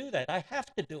entitled to do that. I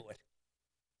have to do it.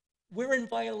 We're in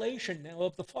violation now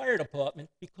of the fire department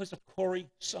because of Corey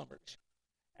Summers.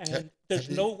 And there's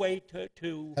no way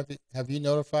to Have you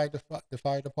notified the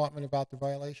fire department about the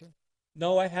violation?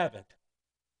 No, I haven't.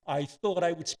 I thought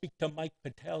I would speak to Mike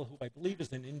Patel, who I believe is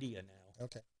in India now.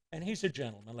 Okay. And he's a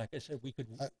gentleman. Like I said, we could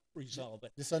resolve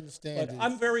it. Just understand. But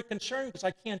I'm very concerned because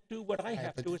I can't do what I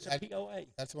have to do as a POA. I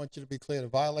just want you to be clear. The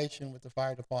violation with the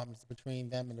fire department is between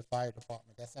them and the fire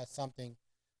department. That's not something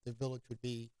the village would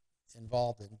be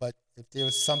involved in. But if there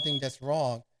was something that's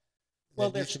wrong, Well,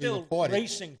 that they're needs to be still reported.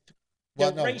 racing.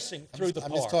 Well, They're no, racing through the I'm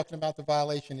park. just talking about the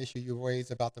violation issue you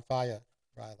raised about the fire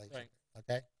violation. Right.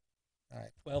 Okay? All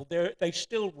right. Well, they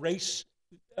still race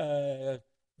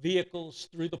vehicles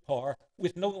through the park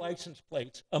with no license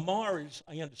plates. Amar is,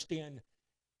 I understand,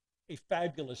 a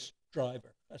fabulous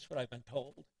driver. That's what I've been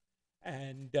told.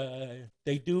 And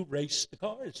they do race the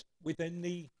cars within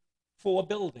the 4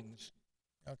 buildings.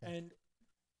 Okay. And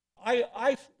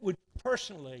I would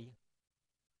personally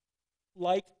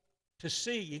like to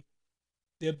see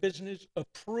their business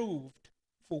approved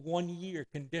for 1 year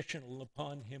conditional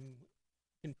upon him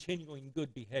continuing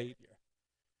good behavior.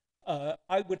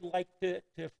 I would like to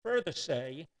further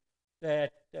say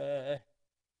that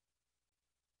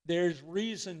there's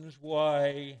reasons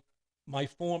why my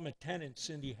former tenant,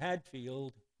 Cindy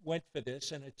Hadfield, went for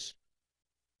this, and it's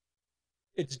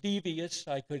devious.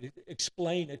 I could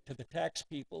explain it to the tax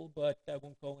people, but I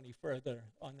won't go any further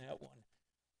on that one.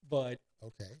 But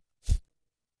okay,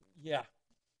 yeah.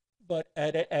 But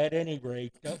at any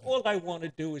rate, all I want to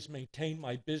do is maintain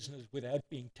my business without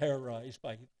being terrorized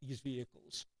by these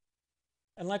vehicles.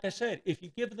 And like I said, if you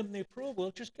give them the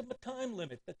approval, just give them a time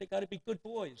limit that they got to be good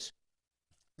boys.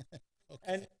 Okay.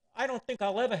 And I don't think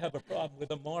I'll ever have a problem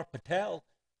with Amar Patel.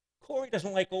 Corey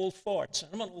doesn't like old farts,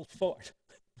 and I'm an old fart.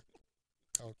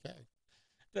 Okay.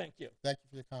 Thank you. Thank you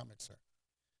for your comments, sir.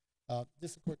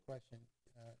 Just a quick question.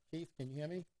 Keith, can you hear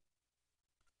me?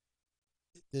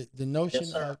 The notion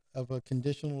of a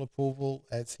conditional approval,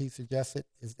 as he suggested,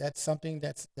 is that something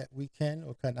that we can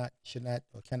or should not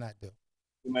or cannot do?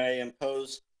 You may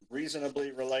impose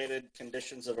reasonably related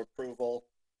conditions of approval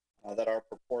that are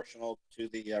proportional to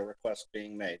the request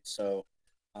being made. So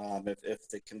if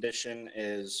the condition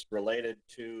is related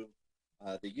to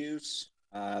the use,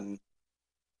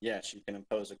 yes, you can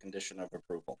impose a condition of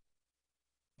approval.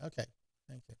 Okay,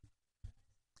 thank you.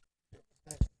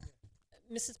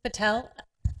 Mrs. Patel,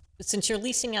 since you're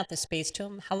leasing out the space to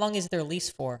them, how long is their lease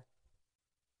for?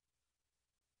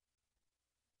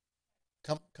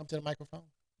 Come to the microphone.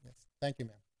 Yes, thank you,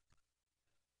 ma'am.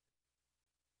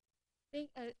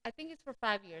 I think it's for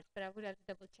 5 years, but I would have to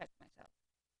double check myself.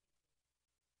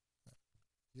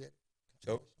 Yeah.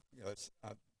 So, you know,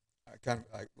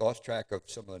 I lost track of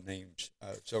some of the names.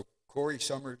 So Corey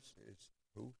Summers is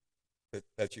who?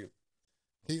 That's you.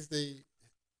 He's the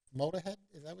motorhead.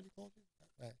 Is that what he called you?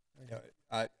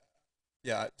 Right.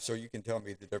 Yeah. So you can tell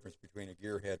me the difference between a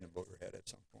gearhead and a motorhead at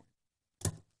some point.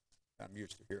 I'm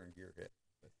used to hearing gearhead.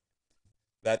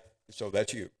 So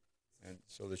that's you, and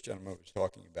so this gentleman was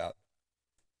talking about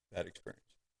that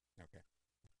experience. Okay.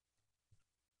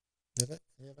 Is it?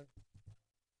 Any other questions?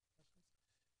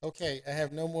 Okay, I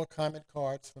have no more comment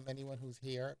cards from anyone who's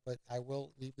here, but I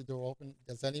will leave the door open.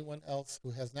 Does anyone else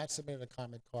who has not submitted a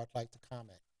comment card like to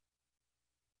comment?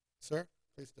 Sir,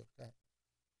 please do. Go ahead.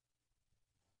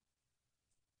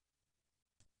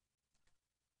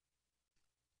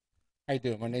 How you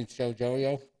doing? My name's Joe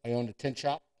Joio. I own a tint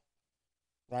shop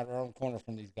right around the corner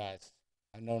from these guys.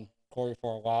 I've known Corey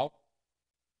for a while.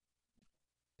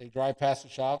 They drive past the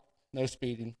shop, no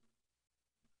speeding.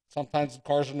 Sometimes the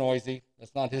cars are noisy.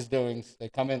 That's not his doings. They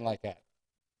come in like that.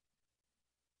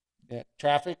 Yeah,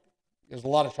 traffic, there's a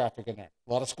lot of traffic in there.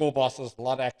 A lot of school buses, a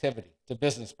lot of activity. It's a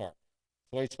business park.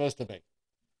 It's the way it's supposed to be.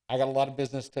 I got a lot of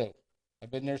business too.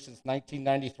 I've been there since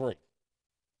 1993.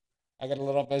 I got a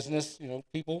little business,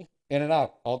 people in and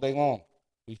out all day long.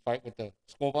 We fight with the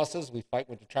school buses, we fight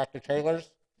with the tractor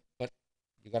trailers, but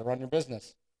you got to run your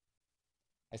business.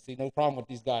 I see no problem with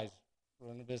these guys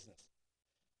running the business.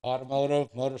 Automotive,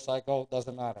 motorcycle,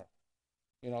 doesn't matter.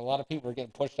 A lot of people are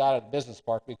getting pushed out of the business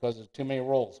park because there's too many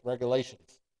rules, regulations.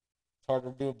 It's hard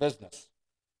to do a business.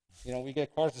 We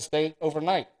get cars to stay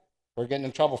overnight. We're getting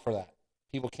in trouble for that.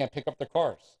 People can't pick up their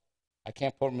cars. I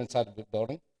can't put them inside the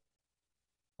building.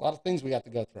 A lot of things we have to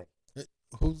go through.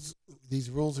 These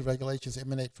rules and regulations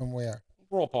emanate from where?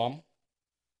 Rural Palm.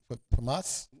 From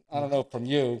us? I don't know from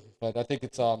you, but I think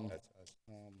it's okay.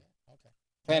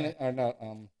 Planet or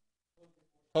no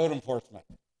code enforcement.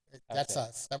 That's Okay.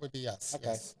 us. That would be us. Okay,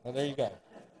 Yes. well, there you go.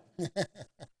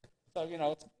 So, you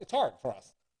know, it's hard for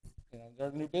us. You know, they're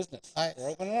a new business. They're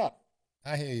opening up.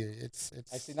 I hear you. It's.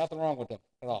 I see nothing wrong with them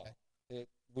at all.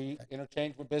 We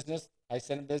interchange with business. I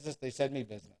send them business. They send me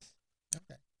business.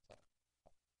 Okay.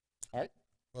 All right.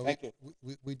 Well, Thank you.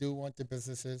 we do want the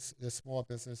businesses, the small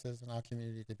businesses in our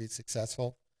community to be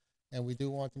successful, and we do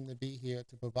want them to be here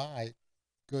to provide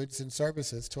goods and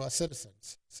services to our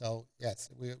citizens. So yes,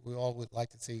 we all would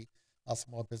like to see our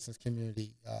small business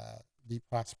community be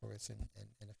prosperous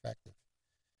and effective.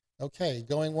 Okay,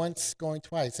 going once, going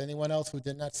twice. Anyone else who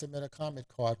did not submit a comment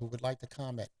card who would like to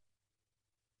comment?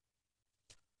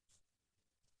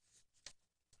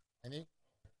 Any?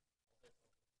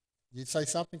 You say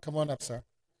something? Come on up, sir.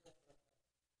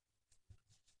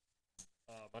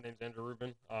 My name's Andrew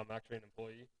Rubin. I'm actually an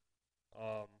employee.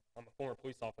 I'm a former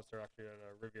police officer actually at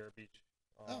Riviera Beach.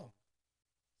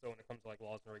 So when it comes to like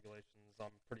laws and regulations,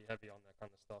 I'm pretty heavy on that kind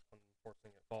of stuff and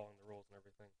enforcing it, following the rules and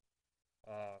everything.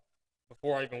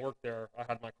 Before I even worked there, I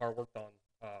had my car worked on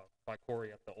by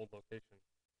Corey at the old location.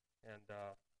 And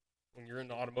when you're in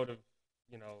the automotive,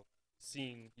 you know,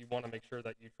 scene, you want to make sure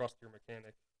that you trust your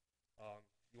mechanic.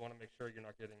 You want to make sure you're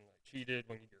not getting like cheated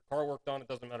when you get your car worked on. It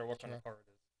doesn't matter what kind of car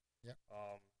it is. Yeah.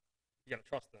 You got to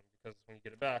trust them because when you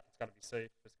get it back, it's got to be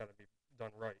safe. It's got to be done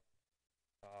right.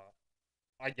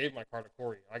 I gave my car to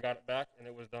Corey. I got it back, and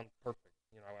it was done perfect.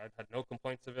 You know, I had no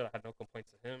complaints of it. I had no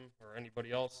complaints of him or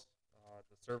anybody else.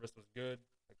 The service was good.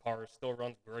 The car still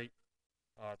runs great.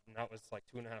 And that was like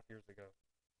 2.5 years ago.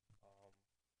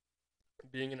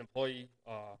 Being an employee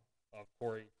of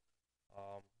Corey,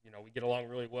 you know, we get along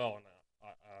really well. And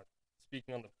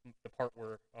speaking on the part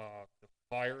where the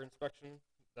fire inspection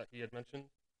that he had mentioned,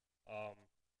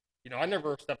 you know, I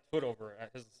never stepped foot over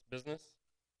at his business.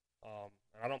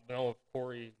 And I don't know if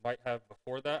Corey might have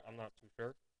before that. I'm not too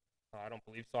sure. I don't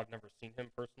believe so. I've never seen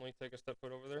him personally take a step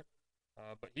foot over there.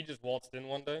 But he just waltzed in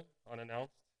one day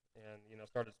unannounced and, you know,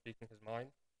 started speaking his mind.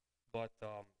 But,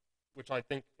 which I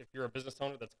think if you're a business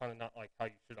owner, that's kind of not like how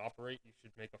you should operate. You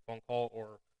should make a phone call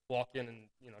or walk in and,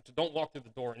 you know, don't walk through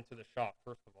the door into the shop,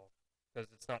 first of all, because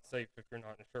it's not safe if you're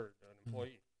not insured, an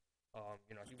employee.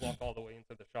 You know, he walked all the way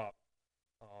into the shop.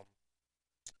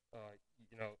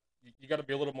 You know, you got to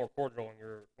be a little more cordial when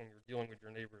you're dealing with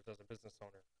your neighbors as a business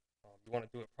owner. You want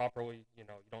to do it properly. You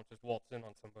know, you don't just waltz in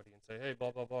on somebody and say, hey,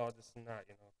 blah, blah, blah, this and that,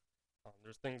 you know.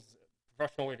 There's things,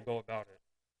 professional way to go about it.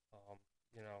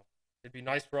 You know, it'd be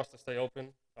nice for us to stay open.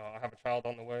 I have a child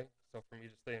on the way, so for me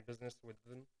to stay in business with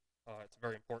them, it's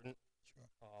very important. Sure.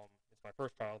 It's my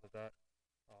first child at that.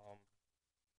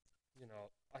 You know,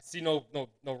 I see no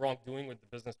wrongdoing with the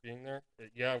business being there.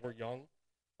 Yeah, we're young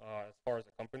as far as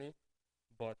a company,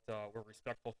 but we're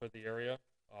respectful for the area.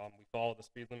 We follow the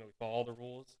speed limit. We follow all the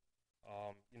rules.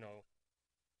 You know,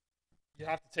 you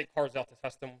have to take cars out to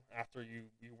test them after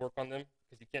you work on them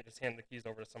because you can't just hand the keys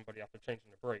over to somebody after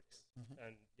changing the brakes.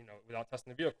 And, you know, without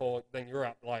testing the vehicle, then you're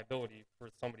at liability for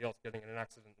somebody else getting in an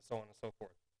accident and so on and so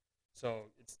forth. So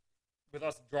it's with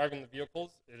us driving the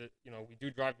vehicles, you know, we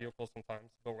do drive vehicles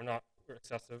sometimes, but we're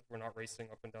excessive. We're not racing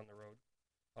up and down the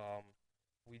road.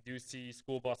 We do see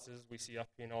school buses. We see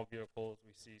FP&L vehicles.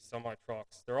 We see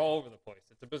semi-trucks. They're all over the place.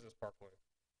 It's a business parkway.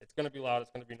 It's going to be loud.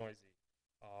 It's going to be noisy.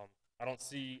 I don't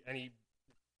see any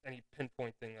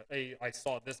pinpointing that, hey, I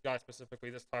saw this guy specifically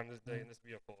this time, this day, in this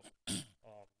vehicle.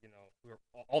 You know,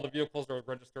 all the vehicles are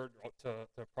registered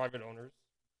to private owners.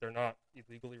 They're not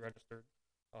illegally registered.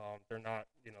 They're not,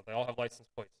 you know, they all have license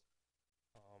plates.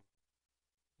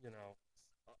 You know,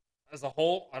 as a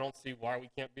whole, I don't see why we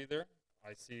can't be there.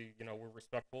 I see, you know, we're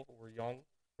respectful, we're young,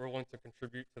 we're willing to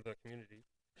contribute to the community.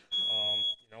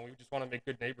 You know, we just want to make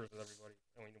good neighbors with everybody.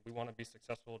 I mean, we want to be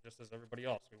successful just as everybody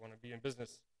else. We want to be in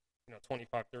business, you know,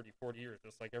 25, 30, 40 years,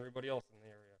 just like everybody else in the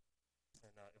area.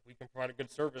 And if we can provide a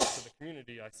good service to the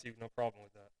community, I see no problem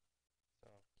with that.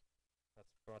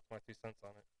 So that's my 2 cents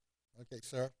on it. Okay,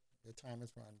 sir. Your time is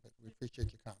run, but we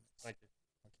appreciate your comments. Thank you.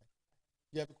 Okay.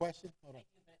 You have a question? Hold on.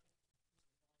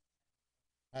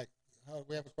 All right.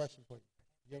 We have a question for you.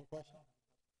 You have a question?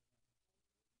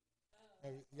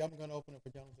 I'm going to open up for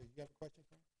gentlemen. You have a question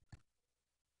for me?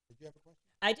 Did you have a question?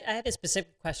 I had a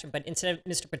specific question, but instead of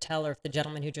Mr. Patel or if the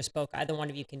gentleman who just spoke, either one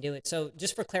of you can do it. So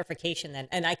just for clarification then,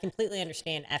 and I completely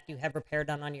understand after you have repair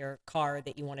done on your car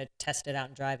that you want to test it out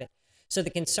and drive it. So the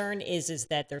concern is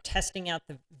that they're testing out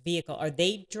the vehicle. Are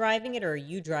they driving it or are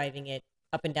you driving it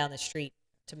up and down the street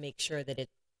to make sure that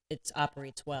it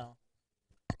operates well?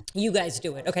 You guys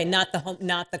do it. Okay, not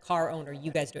the car owner.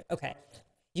 You guys do it. Okay.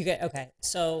 Okay.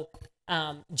 So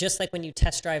just like when you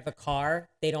test drive a car,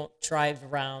 they don't drive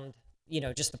around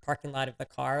just the parking lot of the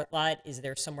car lot? Is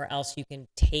there somewhere else you can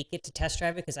take it to test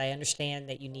drive it? Because I understand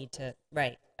that you need to,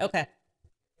 right, okay.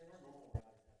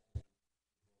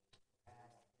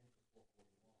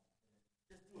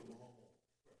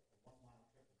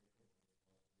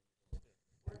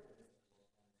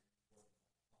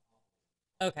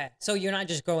 Okay, so you're not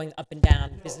just going up and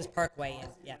down Business Parkway and,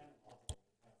 yeah.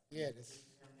 Yeah, this.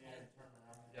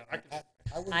 Yeah,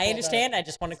 wouldn't I call understand, that- I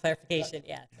just wanted clarification,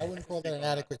 yeah. I wouldn't call that an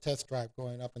adequate test drive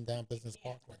going up and down Business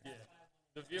Parkway. Yeah.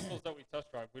 The vehicles that we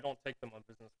test drive, we don't take them on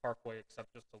Business Parkway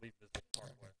except just to leave Business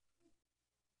Parkway.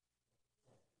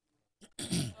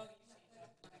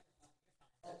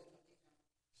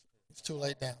 It's too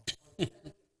late now.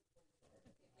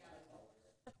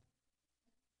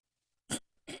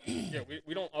 Yeah,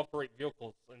 we don't operate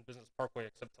vehicles in Business Parkway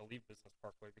except to leave Business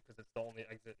Parkway because it's the only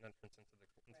exit and entrance into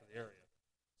the area.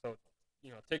 So,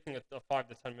 taking a 5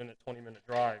 to 10 minute, 20-minute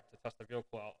drive to test a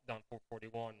vehicle out down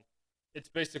 441, it's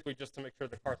basically just to make sure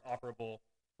the car's operable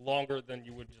longer than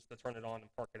you would just to turn it on and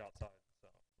park it outside. So.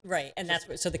 Right, and that's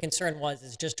what, so the concern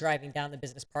is just driving down the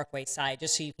Business Parkway side,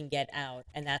 just so you can get out,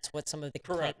 and that's what some of the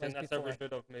complaint Correct, and was that's before. every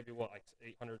bit of maybe like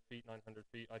 800 feet, 900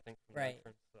 feet, I think. From the Right.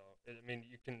 entrance. So,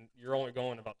 you're only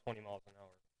going about 20 miles an hour.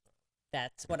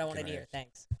 That's what I wanted to Can I hear,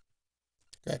 thanks.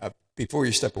 Before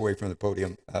you step away from the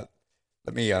podium, let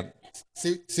me.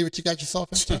 See what you got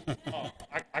yourself into.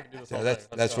 I can do this So all that's day.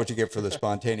 Let's that's go. what you get for the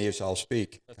spontaneous "I'll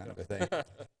speak" Let's kind go. of a thing.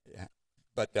 Yeah,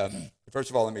 but first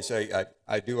of all, let me say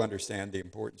I do understand the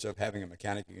importance of having a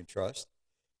mechanic you can trust,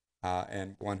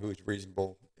 and one who is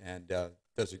reasonable and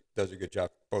does a good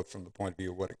job, both from the point of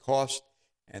view of what it costs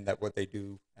and that what they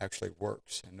do actually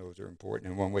works, and those are important.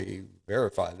 And one way you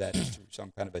verify that is through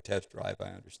some kind of a test drive. I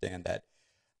understand that.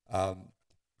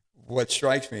 What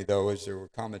strikes me, though, is there were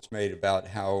comments made about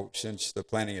how since the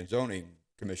Planning and Zoning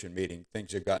Commission meeting,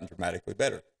 things have gotten dramatically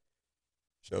better.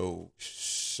 So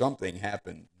something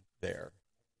happened there.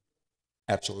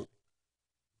 Absolutely.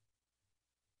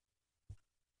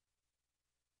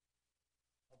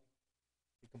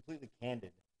 Be completely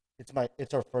candid.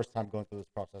 It's our first time going through this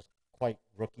process. Quite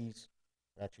rookies.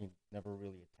 We're actually never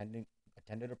really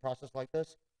attended a process like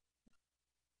this.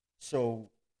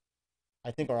 So I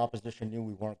think our opposition knew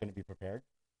we weren't going to be prepared.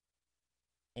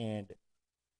 And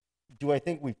do I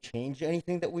think we've changed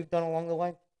anything that we've done along the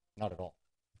way? Not at all.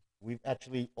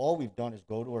 All we've done is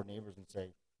go to our neighbors and say,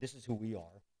 this is who we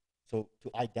are. So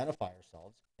to identify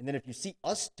ourselves. And then if you see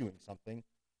us doing something,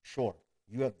 sure,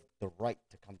 you have the right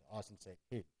to come to us and say,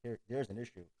 hey, there's an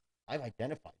issue. I've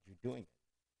identified you doing it.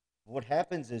 What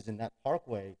happens is in that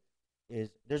parkway is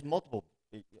there's multiple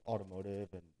automotive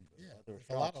and other there's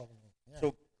a lot shops. of them. Yeah.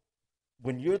 So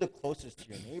when you're the closest to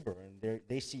your neighbor and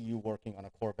they see you working on a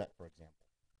Corvette, for example,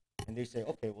 and they say,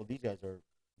 okay, well, these guys are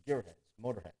gearheads,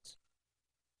 motorheads.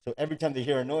 So every time they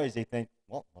hear a noise, they think,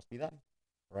 well, must be them,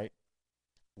 right?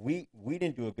 We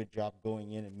didn't do a good job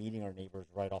going in and meeting our neighbors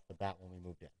right off the bat when we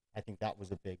moved in. I think that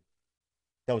was a big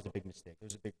mistake. It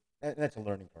was that's a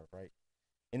learning curve, right?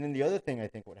 And then the other thing I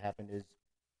think what happened is,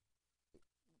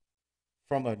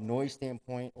 from a noise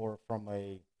standpoint or from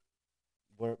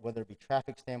whether it be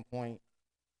traffic standpoint,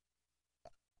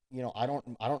 I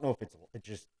don't know if it's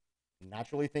just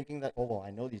naturally thinking that, oh well,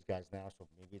 I know these guys now, so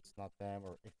maybe it's not them,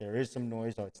 or if there is some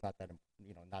noise, or it's not that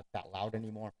not that loud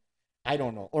anymore. I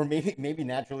don't know, or maybe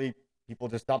naturally people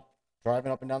just stop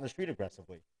driving up and down the street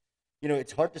aggressively.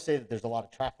 It's hard to say that there's a lot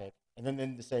of traffic and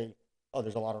then to say, oh,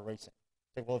 there's a lot of racing.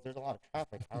 It's like, well, if there's a lot of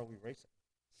traffic, how are we racing?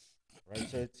 Right?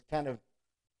 So it's kind of,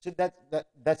 so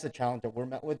that's the challenge that we're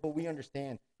met with, but we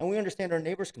understand, and we understand our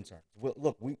neighbors' concerns.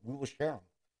 Look, we will share them.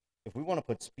 If we want to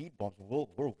put speed bumps,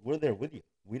 we're there with you.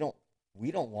 We don't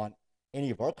want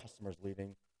any of our customers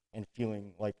leaving and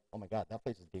feeling like, oh my God, that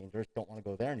place is dangerous. Don't want to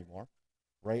go there anymore,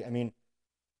 right? I mean,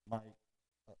 my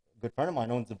good friend of mine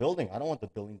owns the building. I don't want the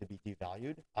building to be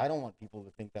devalued. I don't want people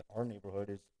to think that our neighborhood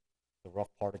is the rough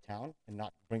part of town and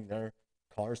not bring their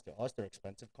cars to us, their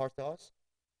expensive cars to us,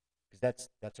 because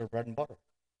that's our bread and butter.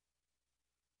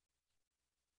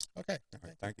 Okay. All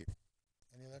right, thank you.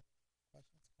 Any other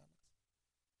questions, comments?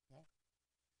 No?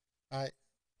 All right.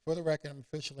 For the record, I'm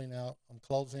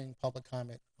closing public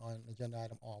comment on agenda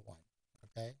item R1.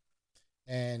 Okay?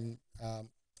 And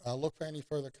I'll look for any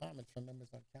further comments from members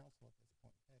of the council at this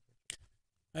point.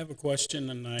 I have a question,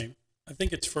 and I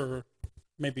think it's for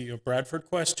maybe a Bradford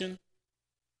question.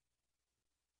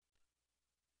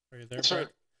 Are you there, Yes, sir.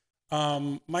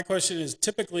 Brad? My question is,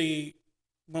 typically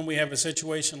when we have a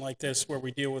situation like this where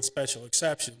we deal with special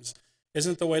exceptions,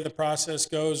 isn't the way the process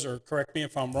goes, or correct me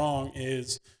if I'm wrong,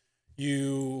 is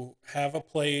you have a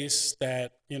place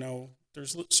that,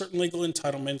 there's certain legal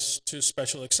entitlements to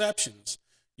special exceptions.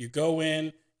 You go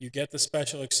in, you get the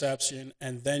special exception,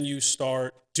 and then you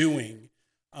start doing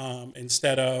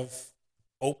instead of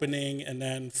opening and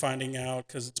then finding out,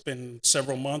 because it's been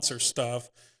several months or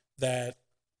stuff, that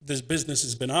this business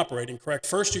has been operating, correct?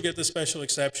 First, you get the special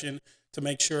exception to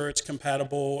make sure it's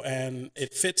compatible and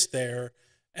it fits there,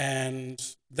 and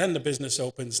then the business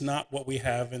opens, not what we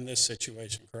have in this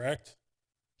situation, correct?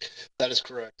 That is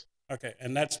correct. Okay,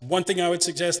 and that's one thing I would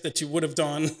suggest that you would have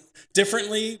done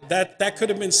differently. That could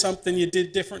have been something you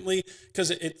did differently,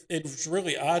 because it was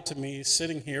really odd to me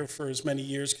sitting here for as many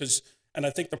years, and I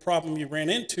think the problem you ran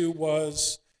into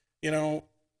was, it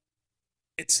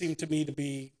seemed to me to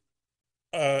be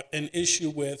an issue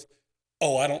with,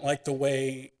 I don't like the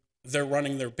way they're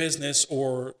running their business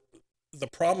or the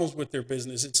problems with their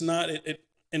business. It's not,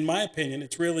 in my opinion,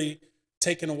 it's really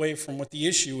taken away from what the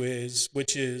issue is,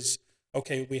 which is,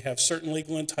 okay, we have certain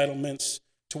legal entitlements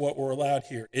to what we're allowed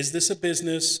here. Is this a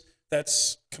business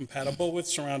that's compatible with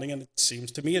surrounding? And it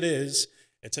seems to me it is.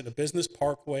 It's in a business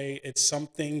parkway. It's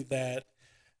something that,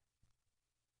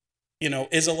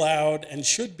 is allowed and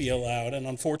should be allowed. And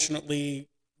unfortunately,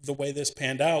 the way this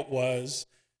panned out was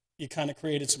you kind of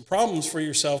created some problems for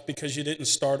yourself because you didn't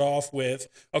start off with,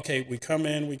 okay, we come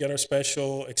in, we get our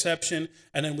special exception,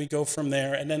 and then we go from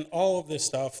there. And then all of this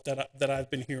stuff that I've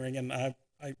been hearing, and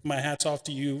my hat's off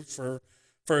to you for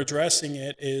addressing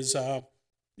it, is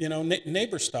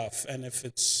neighbor stuff. And if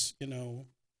it's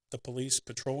the police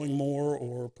patrolling more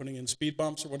or putting in speed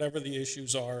bumps or whatever the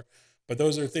issues are, but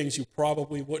those are things you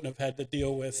probably wouldn't have had to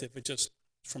deal with if it just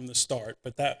from the start.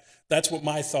 But that's what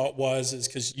my thought was, is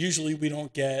because usually we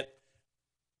don't get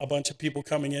a bunch of people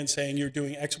coming in saying you're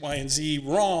doing X, Y, and Z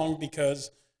wrong because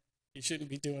you shouldn't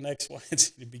be doing X, Y, and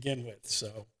Z to begin with.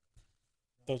 So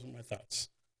those are my thoughts.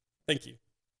 Thank you.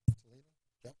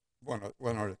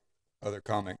 One other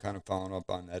comment, kind of following up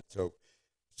on that. So,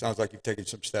 sounds like you've taken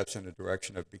some steps in the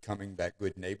direction of becoming that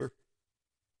good neighbor.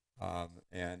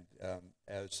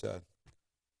 As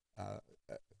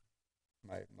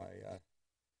my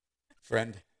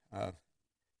friend,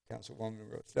 Councilwoman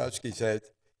Rostowski said,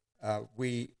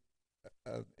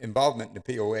 involvement in the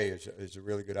POA is a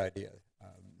really good idea.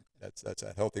 That's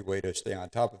a healthy way to stay on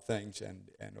top of things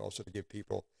and also to give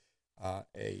people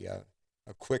a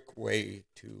quick way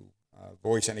to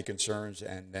voice any concerns,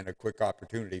 and then a quick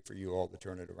opportunity for you all to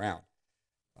turn it around.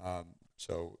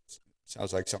 So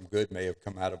sounds like some good may have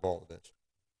come out of all of this.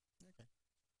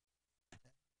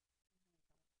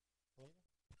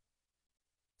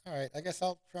 All right, I guess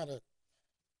I'll try to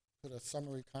put a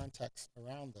summary context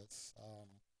around this.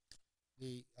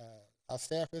 Our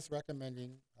staff is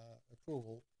recommending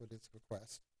approval for this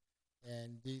request,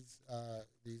 and these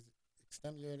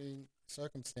extenuating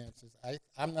circumstances,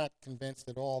 I'm not convinced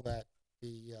at all that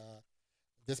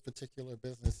this particular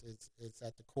business is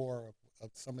at the core of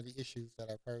some of the issues that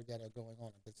I've heard that are going on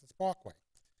in Business Parkway.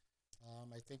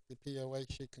 I think the POA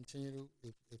should continue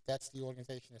to, if that's the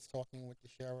organization that's talking with the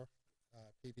sheriff,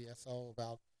 PBSO,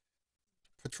 about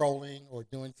patrolling or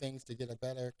doing things to get a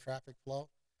better traffic flow.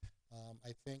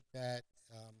 I think that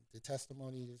the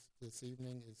testimony this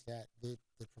evening is that the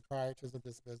proprietors of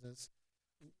this business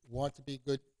want to be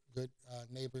good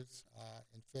neighbors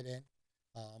and fit in.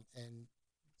 And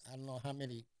I don't know how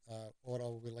many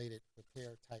auto-related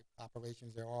repair-type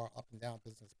operations there are up and down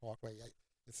Business Parkway.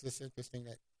 It's just interesting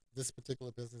that this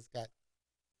particular business got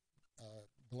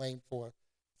blamed for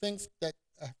things that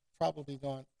have probably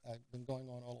been going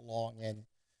on all along and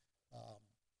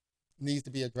needs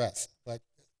to be addressed. But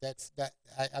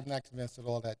I'm not convinced at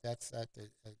all that that's at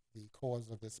the cause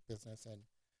of this business. And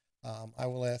I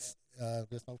will ask, if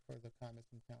there's no further comments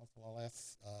from council, I'll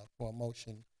ask for a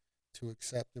motion to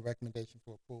accept the recommendation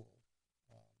for approval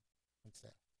from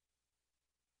staff.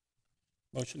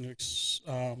 Motion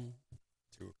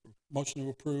to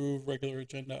approve regular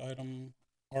agenda item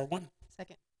R1.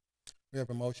 Second. We have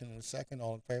a motion and a second.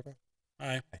 All in favor?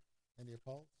 Aye. Any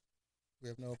opposed? We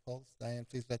have no opposed. Diane,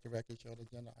 please let the record show the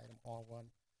agenda item R1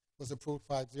 was approved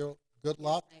 5-0. Good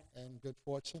luck and good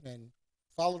fortune, and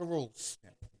follow the rules.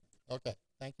 Yeah. Okay.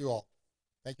 Thank you all.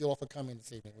 Thank you all for coming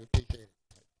this evening. We appreciate it.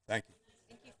 Thank you.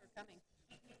 Thank you for coming.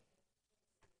 I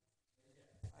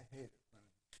hate it when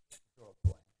I draw a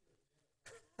blank.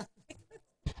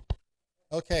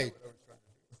 Okay.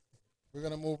 We're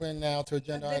going to move in now to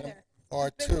agenda item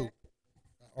R2.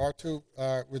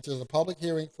 R2, which is a public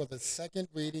hearing for the second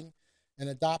reading and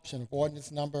adoption of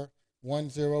ordinance number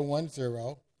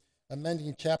 1010,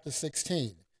 amending Chapter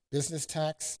 16, Business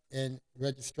Tax and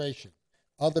Registration,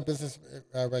 other business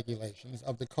regulations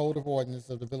of the Code of Ordinance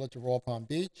of the Village of Royal Palm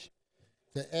Beach,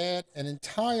 to add an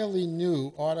entirely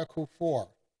new Article 4,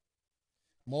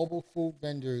 mobile food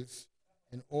vendors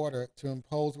in order to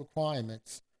impose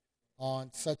requirements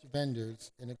on such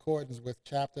vendors in accordance with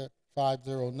Chapter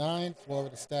 509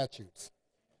 Florida statutes.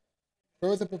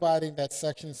 Further providing that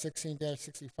Section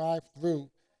 16-65 through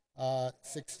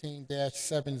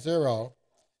 16-70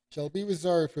 shall be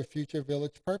reserved for future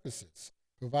village purposes,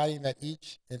 providing that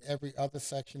each and every other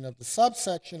section of the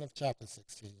subsection of Chapter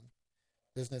 16,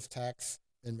 business tax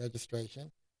and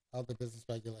registration of the business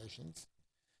regulations,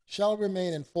 shall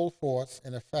remain in full force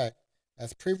and effect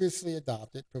as previously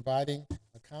adopted, providing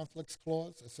a conflicts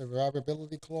clause, a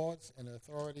survivability clause, and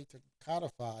authority to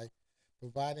codify,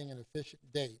 providing an efficient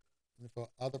date and for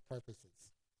other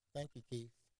purposes. Thank you,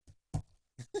 Keith.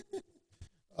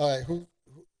 All right,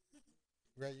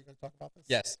 Ray, you going to talk about this?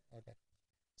 Yes. Okay.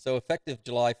 So effective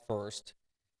July 1st,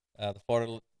 the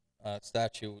Florida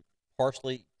statute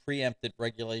partially preempted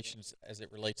regulations as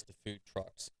it relates to food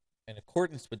trucks. In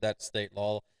accordance with that state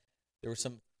law, there were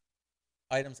some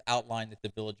items outlined that the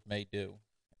village may do.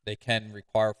 They can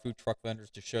require food truck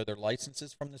vendors to show their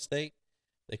licenses from the state.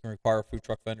 They can require food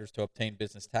truck vendors to obtain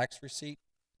business tax receipt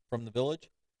from the village.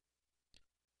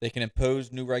 They can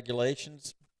impose new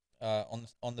regulations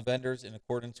on the vendors in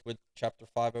accordance with Chapter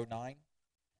 509,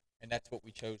 and that's what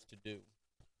we chose to do.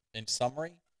 In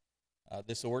summary,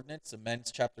 this ordinance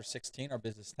amends Chapter 16, our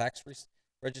business tax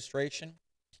registration,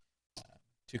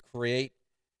 to create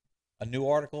a new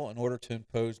article in order to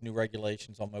impose new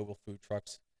regulations on mobile food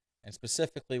trucks, and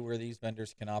specifically where these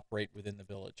vendors can operate within the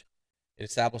village. It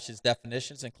establishes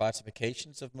definitions and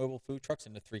classifications of mobile food trucks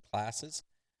into 3 classes,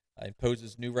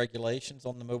 imposes new regulations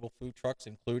on the mobile food trucks,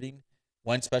 including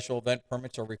when special event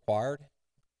permits are required,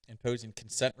 imposing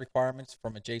consent requirements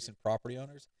from adjacent property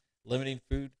owners, limiting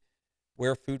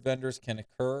where food vendors can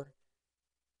occur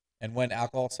and when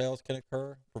alcohol sales can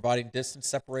occur, providing distance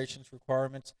separations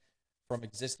requirements from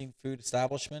existing food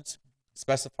establishments,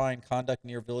 specifying conduct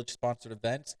near village-sponsored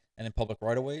events and in public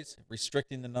right-of-ways,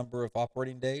 restricting the number of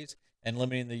operating days, and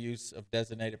limiting the use of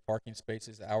designated parking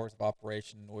spaces, hours of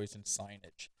operation, noise, and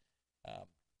signage.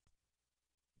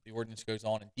 The ordinance goes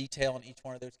on in detail in each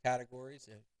one of those categories.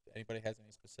 If anybody has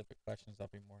any specific questions, I'll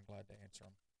be more than glad to answer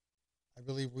them. I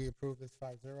believe we approved this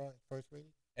 5-0 at first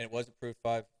reading. And it was approved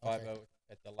 5-0 Okay.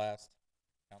 at the last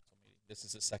council meeting. This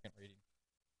is the second reading.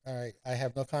 All right, I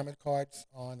have no comment cards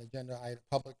on agenda item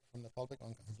from the public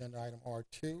on agenda item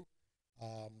R2. Do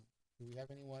we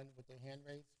have anyone with their hand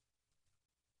raised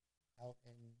out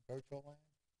in virtual land?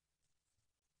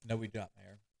 No, we don't,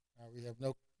 Mayor. We have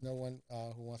no one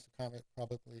who wants to comment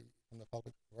publicly from the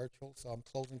public virtual, so I'm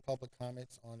closing public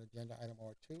comments on agenda item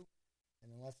R2.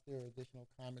 And unless there are additional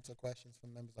comments or questions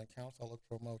from members on council, I'll look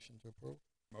for a motion to approve.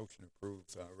 Motion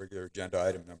approves regular agenda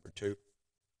item number 2.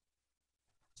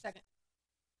 Second.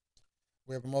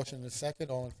 We have a motion and a second.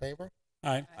 All in favor?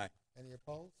 Aye. Aye. Any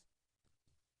opposed?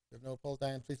 If no opposed,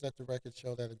 Diane, please let the record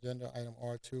show that agenda item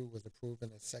R2 was approved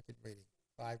in its second reading,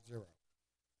 5-0.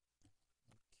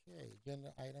 Okay,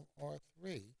 agenda item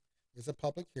R3 is a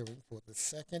public hearing for the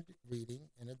second reading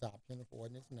and adoption of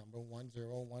ordinance number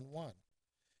 1011,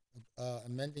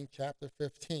 amending Chapter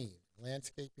 15,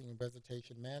 Landscaping and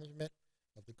Vegetation Management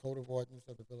of the Code of Ordinance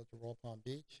of the Village of Royal Palm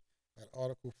Beach at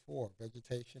Article 4,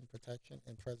 Vegetation, Protection,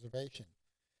 and Preservation,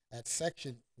 at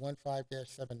Section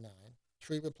 15-79,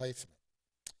 Tree Replacement,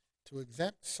 to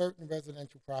exempt certain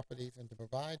residential properties and to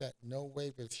provide that no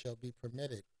waivers shall be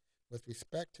permitted with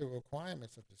respect to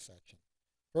requirements of this section.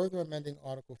 Further amending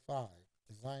Article 5,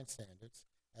 Design Standards,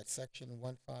 at Section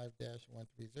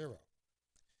 15-130,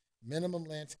 minimum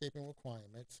landscaping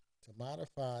requirements to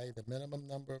modify the minimum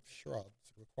number of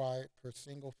shrubs required per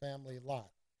single-family lot.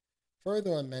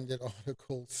 Further amended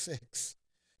Article 6,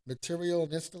 Material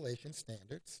and Installation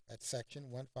Standards, at Section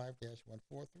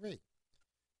 15-143,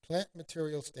 Plant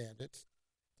Material Standards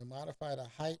to modify the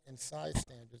height and size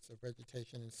standards of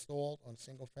vegetation installed on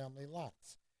single-family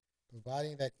lots,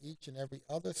 providing that each and every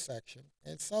other section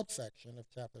and subsection of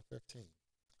Chapter 15,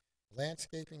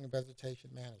 Landscaping and Vegetation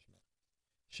Management,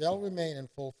 shall remain in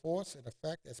full force and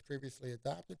effect as previously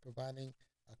adopted, providing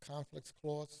a conflicts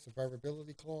clause,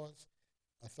 survivability clause,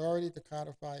 authority to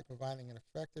codify, providing an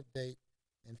effective date,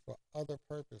 and for other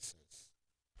purposes.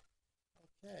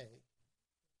 Okay.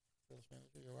 Village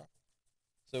Manager, you're up.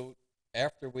 So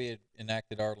after we had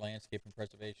enacted our landscape and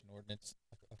preservation ordinance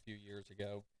a few years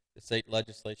ago, the state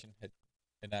legislation had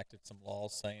enacted some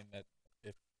laws saying that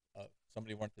if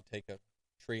somebody wanted to take a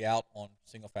tree out on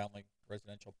single-family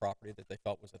residential property that they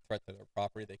felt was a threat to their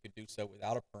property, they could do so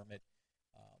without a permit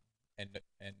and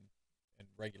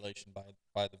regulation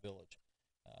by the village.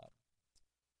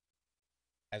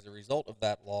 As a result of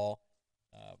that law,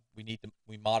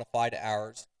 we modified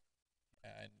ours,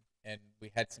 and and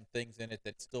we had some things in it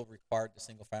that still required the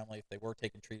single family if they were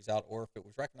taking trees out, or if it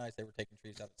was recognized they were taking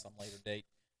trees out at some later date,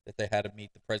 that they had to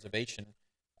meet the preservation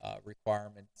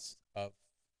requirements of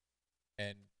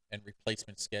and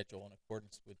replacement schedule in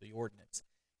accordance with the ordinance.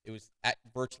 It was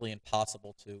virtually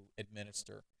impossible to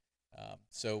administer.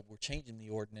 So we're changing the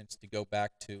ordinance to go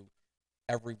back to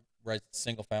every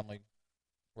single family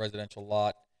residential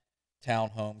lot,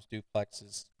 townhomes,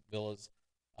 duplexes, villas,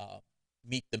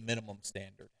 meet the minimum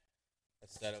standard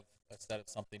instead of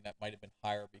something that might have been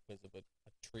higher because of a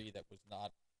tree that was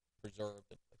not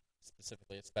preserved,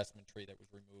 specifically a specimen tree that was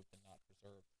removed and not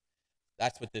preserved.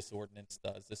 That's what this ordinance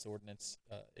does. This ordinance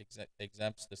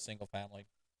exempts the single family,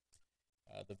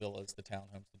 the villas, the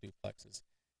townhomes, the duplexes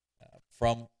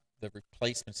from the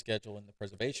replacement schedule in the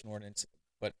preservation ordinance,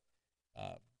 but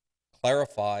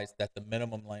clarifies that the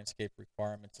minimum landscape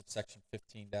requirements of section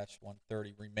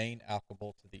 15-130 remain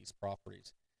applicable to these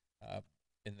properties.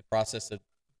 In the process of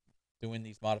doing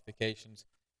these modifications,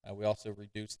 we also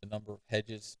reduced the number of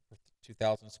hedges for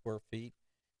 2,000 square feet,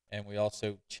 and we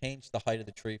also changed the height of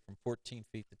the tree from 14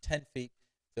 feet to 10 feet,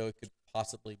 so it could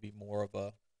possibly be more of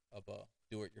a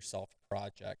do-it-yourself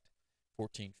project.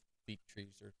 14 feet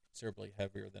trees are considerably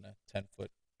heavier than a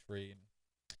 10-foot tree, and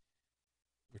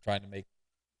we're trying to make,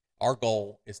 our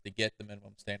goal is to get the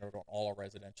minimum standard on all our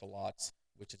residential lots,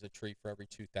 which is a tree for every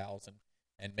 2,000,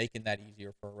 and making that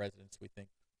easier for our residents, we think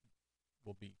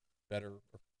will be better,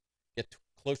 or get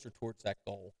closer towards that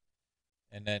goal.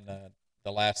 And then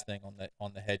the last thing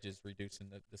on the hedges, reducing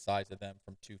the size of them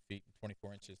from 2 feet and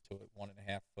 24 inches to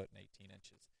 1.5 foot and 18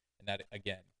 inches. And that,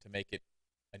 again, to make it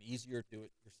an easier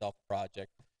do-it-yourself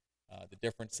project. The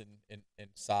difference in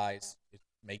size is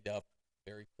made up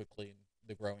very quickly in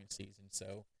the growing season.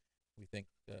 So we think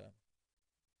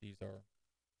these are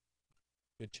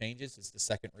good changes. It's the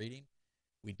second reading.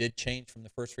 We did change from the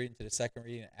first reading to the second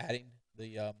reading, adding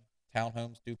the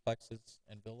townhomes, duplexes,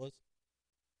 and villas.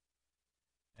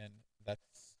 And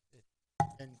that's it.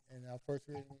 And our first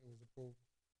reading, it was approved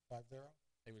 5-0?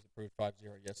 It was approved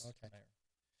 5-0, yes, Okay. Mayor.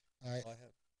 All right. All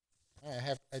I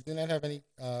have. I do not have any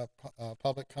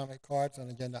public comment cards on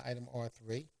agenda item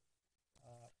R3.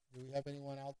 Do we have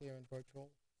anyone out there in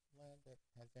virtual land that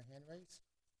has their hand raised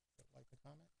that would like to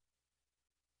comment?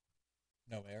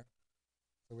 No, Mayor.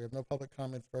 So we have no public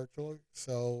comments virtually.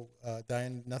 So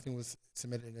Diane, nothing was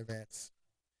submitted in advance.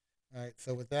 All right.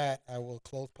 So with that, I will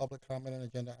close public comment on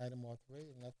agenda item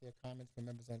R3. Unless there are comments from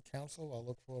members on council, I'll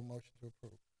look for a motion to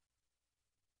approve.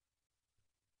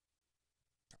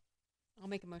 I'll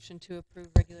make a motion to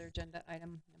approve regular agenda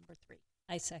item number 3.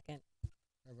 I second.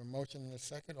 I have a motion and a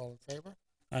second. All in favor?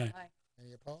 Aye.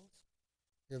 Any opposed?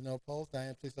 We have no opposed.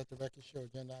 Diane, please let the record show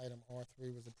agenda item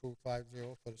R3 was approved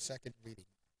 5-0 for the second reading.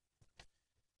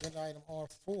 Agenda item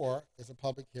R4 is a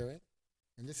public hearing,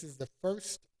 and this is the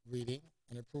first reading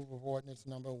and approval of ordinance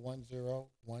number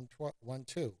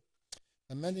 10112,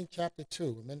 amending Chapter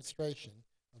 2, Administration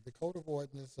of the Code of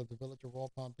Ordinance of the Village of Royal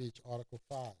Palm Beach, Article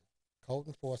 5, Code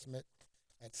Enforcement,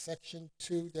 at Section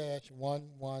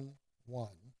 2-111,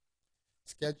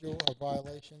 Schedule of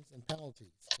Violations and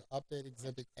Penalties, to update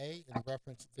Exhibit A in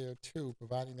reference thereto,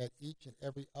 providing that each and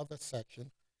every other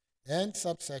section and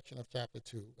subsection of Chapter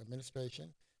 2,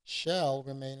 Administration, shall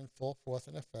remain in full force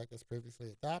and effect as previously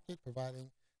adopted,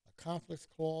 providing a conflicts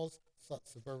clause,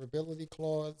 severability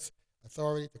clause,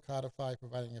 authority to codify,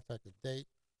 providing effective date,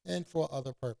 and for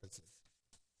other purposes.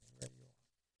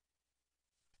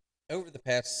 Over the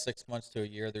past 6 months to a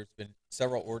year, there's been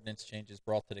several ordinance changes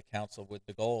brought to the council with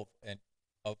the goal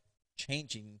of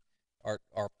changing our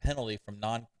penalty from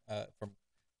from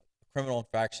criminal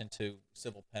infraction to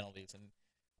civil penalties, and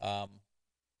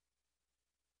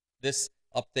this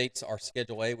updates our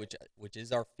Schedule A, which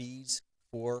is our fees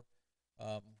for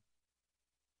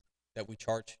that we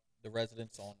charge the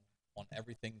residents on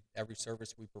everything, every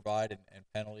service we provide, and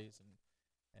penalties,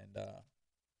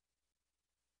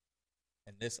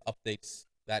 and this updates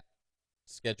that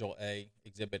Schedule A,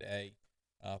 Exhibit A,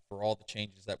 for all the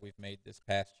changes that we've made this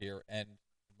past year and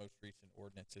the most recent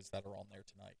ordinances that are on there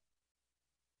tonight.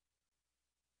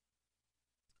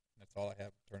 That's all I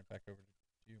have. Turn it back over to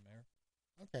you, Mayor.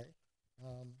 Okay. Do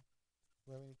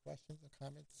you have any questions or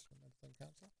comments from members of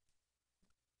council?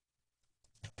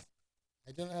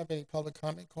 I don't have any public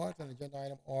comment cards on agenda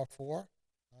item R4.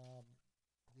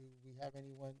 Do we have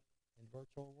anyone in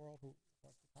virtual world who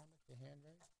wants to comment? Their hand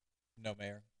raised? No,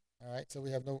 Mayor. All right, so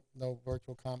we have no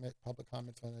virtual public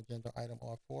comments on agenda item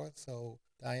R4. So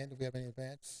Diane, do we have any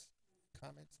advance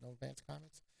comments? No advance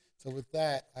comments? So with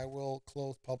that, I will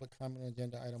close public comment on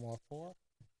agenda item R4.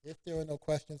 If there are no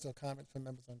questions or comments from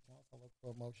members on council, I'll look for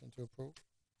a motion to approve.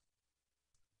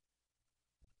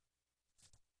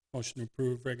 Motion to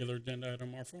approve regular agenda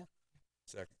item R4.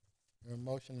 Second. We have a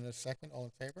motion and a second. All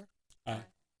in favor? Aye.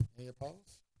 Any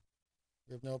opposed?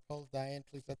 We have no opposed. Diane,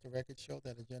 please let the record show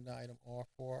that agenda item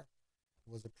R4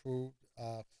 was approved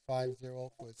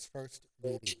 5-0 for its first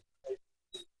reading.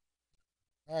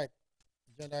 All right.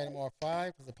 Agenda item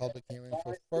R5 is a public hearing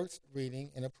for first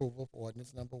reading and approval of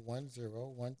ordinance number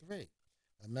 1013,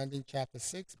 amending Chapter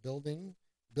 6,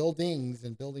 Buildings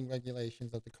and Building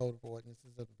Regulations of the Code of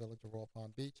Ordinances of the Village of Royal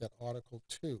Palm Beach at Article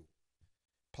 2,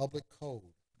 Public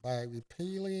Code, by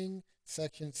repealing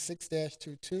Section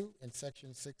 6-22 and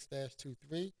Section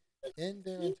 6-23 in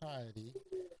their entirety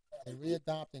and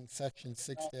readopting Section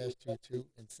 6-22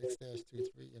 and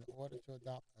 6-23 in order to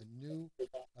adopt new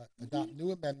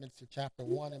amendments to Chapter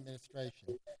 1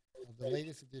 Administration of the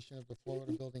latest edition of the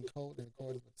Florida Building Code in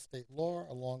accordance with state law,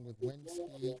 along with wind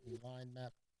speed and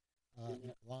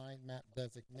line map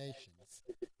designations.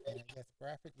 And I guess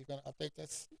Bradford, you're going to update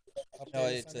this? No,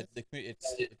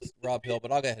 it's Rob Hill,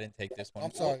 but I'll go ahead and take this one.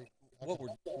 I'm sorry.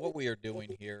 What we are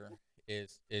doing here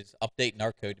is updating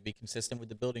our code to be consistent with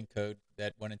the building code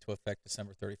that went into effect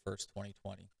December 31st,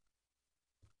 2020.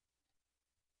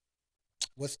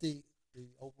 What's the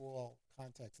overall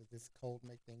context? Does this code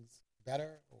make things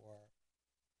better or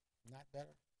not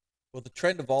better? Well, the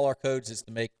trend of all our codes is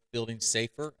to make buildings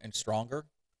safer and stronger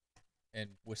and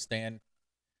withstand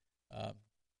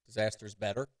disasters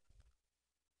better.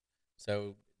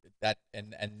 So that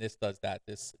and this does that.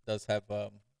 This does have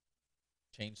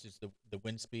changes the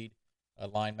wind speed,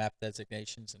 line map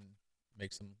designations, and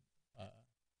makes them.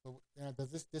 So,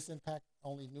 does this impact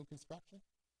only new construction?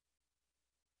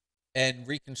 And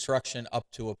reconstruction up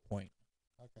to a point.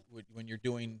 Okay. When you're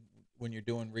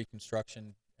doing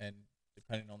reconstruction, and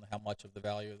depending on how much of the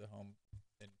value of the home,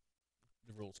 then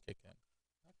the rules kick in.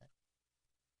 Okay.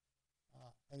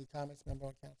 Any comments, member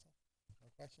of council? No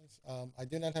questions? I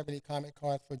do not have any comment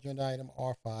cards for agenda item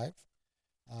R5.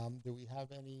 Do we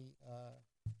have any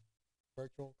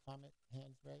virtual comment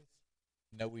hands raised?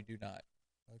 No, we do not.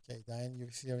 Okay, Diane, you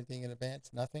see everything in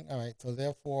advance? Nothing? All right, so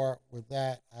therefore, with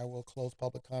that, I will close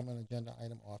public comment on agenda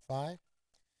item R5.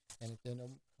 And if there are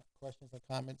no questions or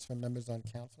comments from members on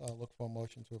council, I'll look for a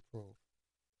motion to approve.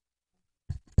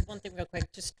 One thing real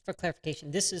quick, just for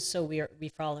clarification, this is so we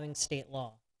following state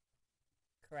law,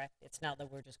 correct? It's not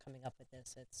that we're just coming up with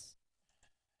this, it's...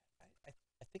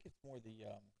 I think it's more the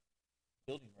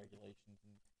building regulations.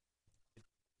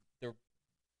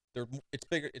 It's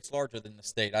bigger. It's larger than the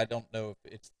state. I don't know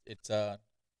if it's the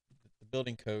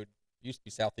building code used to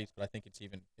be Southeast, but I think it's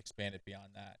even expanded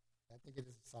beyond that. I think it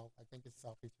is South. I think it's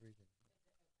Southeast region.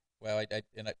 Well, I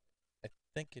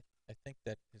think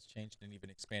that has changed and even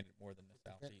expanded more than the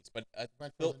Southeast. But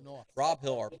north. Rob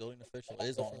Hill, our building official,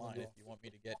 is online.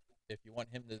 If you want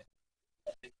him to.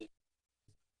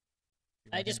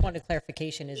 I just wanted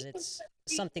clarification, is it's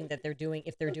something that they're doing,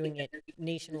 if they're doing it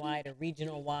nationwide or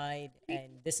regional wide,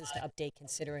 and this is to update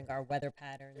considering our weather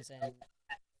patterns and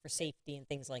for safety and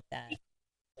things like that.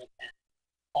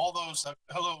 All those,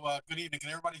 hello, good evening. Can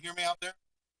everybody hear me out there?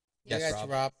 Yes,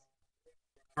 Rob.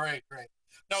 Great.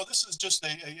 No, this is just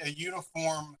a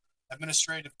uniform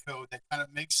administrative code that kind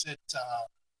of makes it,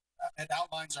 it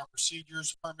outlines our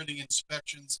procedures, permitting,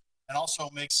 inspections, and also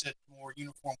makes it more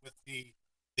uniform with the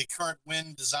current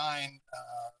wind design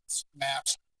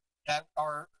maps that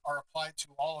are applied to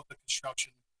all of the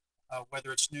construction,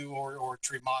 whether it's new or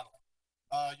tree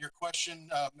modeling. Your question,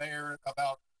 Mayor,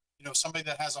 about somebody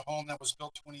that has a home that was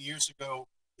built 20 years ago,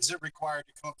 is it required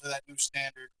to come up to that new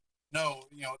standard? No,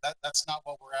 that's not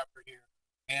what we're after here.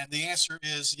 And the answer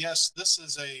is yes. This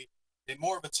is a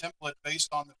more of a template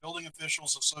based on the Building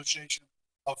Officials Association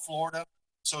of Florida.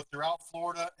 So throughout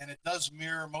Florida, and it does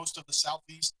mirror most of the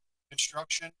Southeast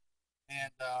construction,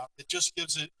 and it just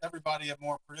gives everybody a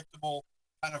more predictable,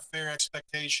 kind of fair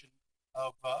expectation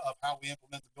of how we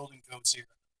implement the building codes here.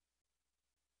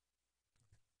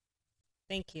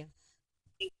 Thank you.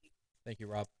 Thank you,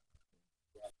 Rob.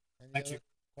 Thank you.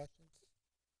 Questions?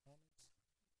 Comments?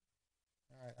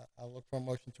 All right, I'll look for a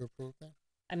motion to approve then.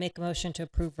 I make a motion to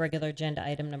approve regular agenda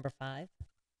item number 5.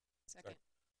 Second.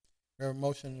 We have a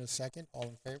motion and a second. All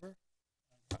in favor?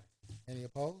 Any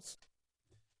opposed?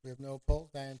 We have no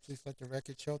opposed. Diane, please let the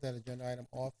record show that agenda item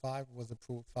R5 was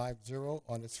approved 5-0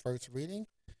 on its first reading.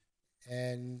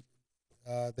 And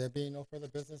there being no further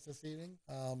business this evening,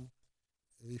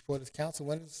 before this council,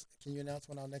 can you announce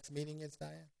when our next meeting is,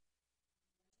 Diane?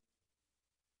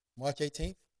 March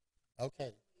 18th?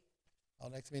 Okay. Our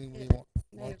next meeting will be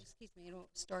Mayor, excuse me, it'll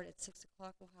start at 6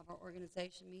 o'clock. We'll have our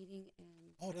organization meeting and...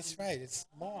 Oh, that's right. It's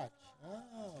March.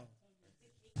 Oh.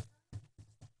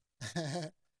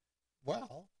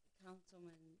 Well.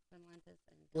 Councilman Fuentes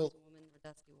and We'll- Councilwoman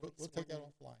Radusky will be We'll take that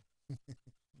sworn in. offline.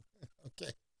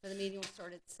 Okay. So the meeting will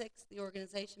start at 6, the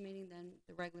organization meeting, then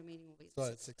the regular meeting will be at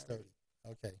Start at 6:30.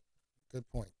 Okay. Good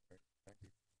point.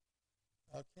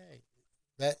 Okay.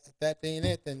 That being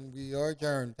it, then we are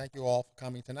adjourned. Thank you all for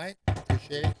coming tonight.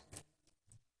 Appreciate it.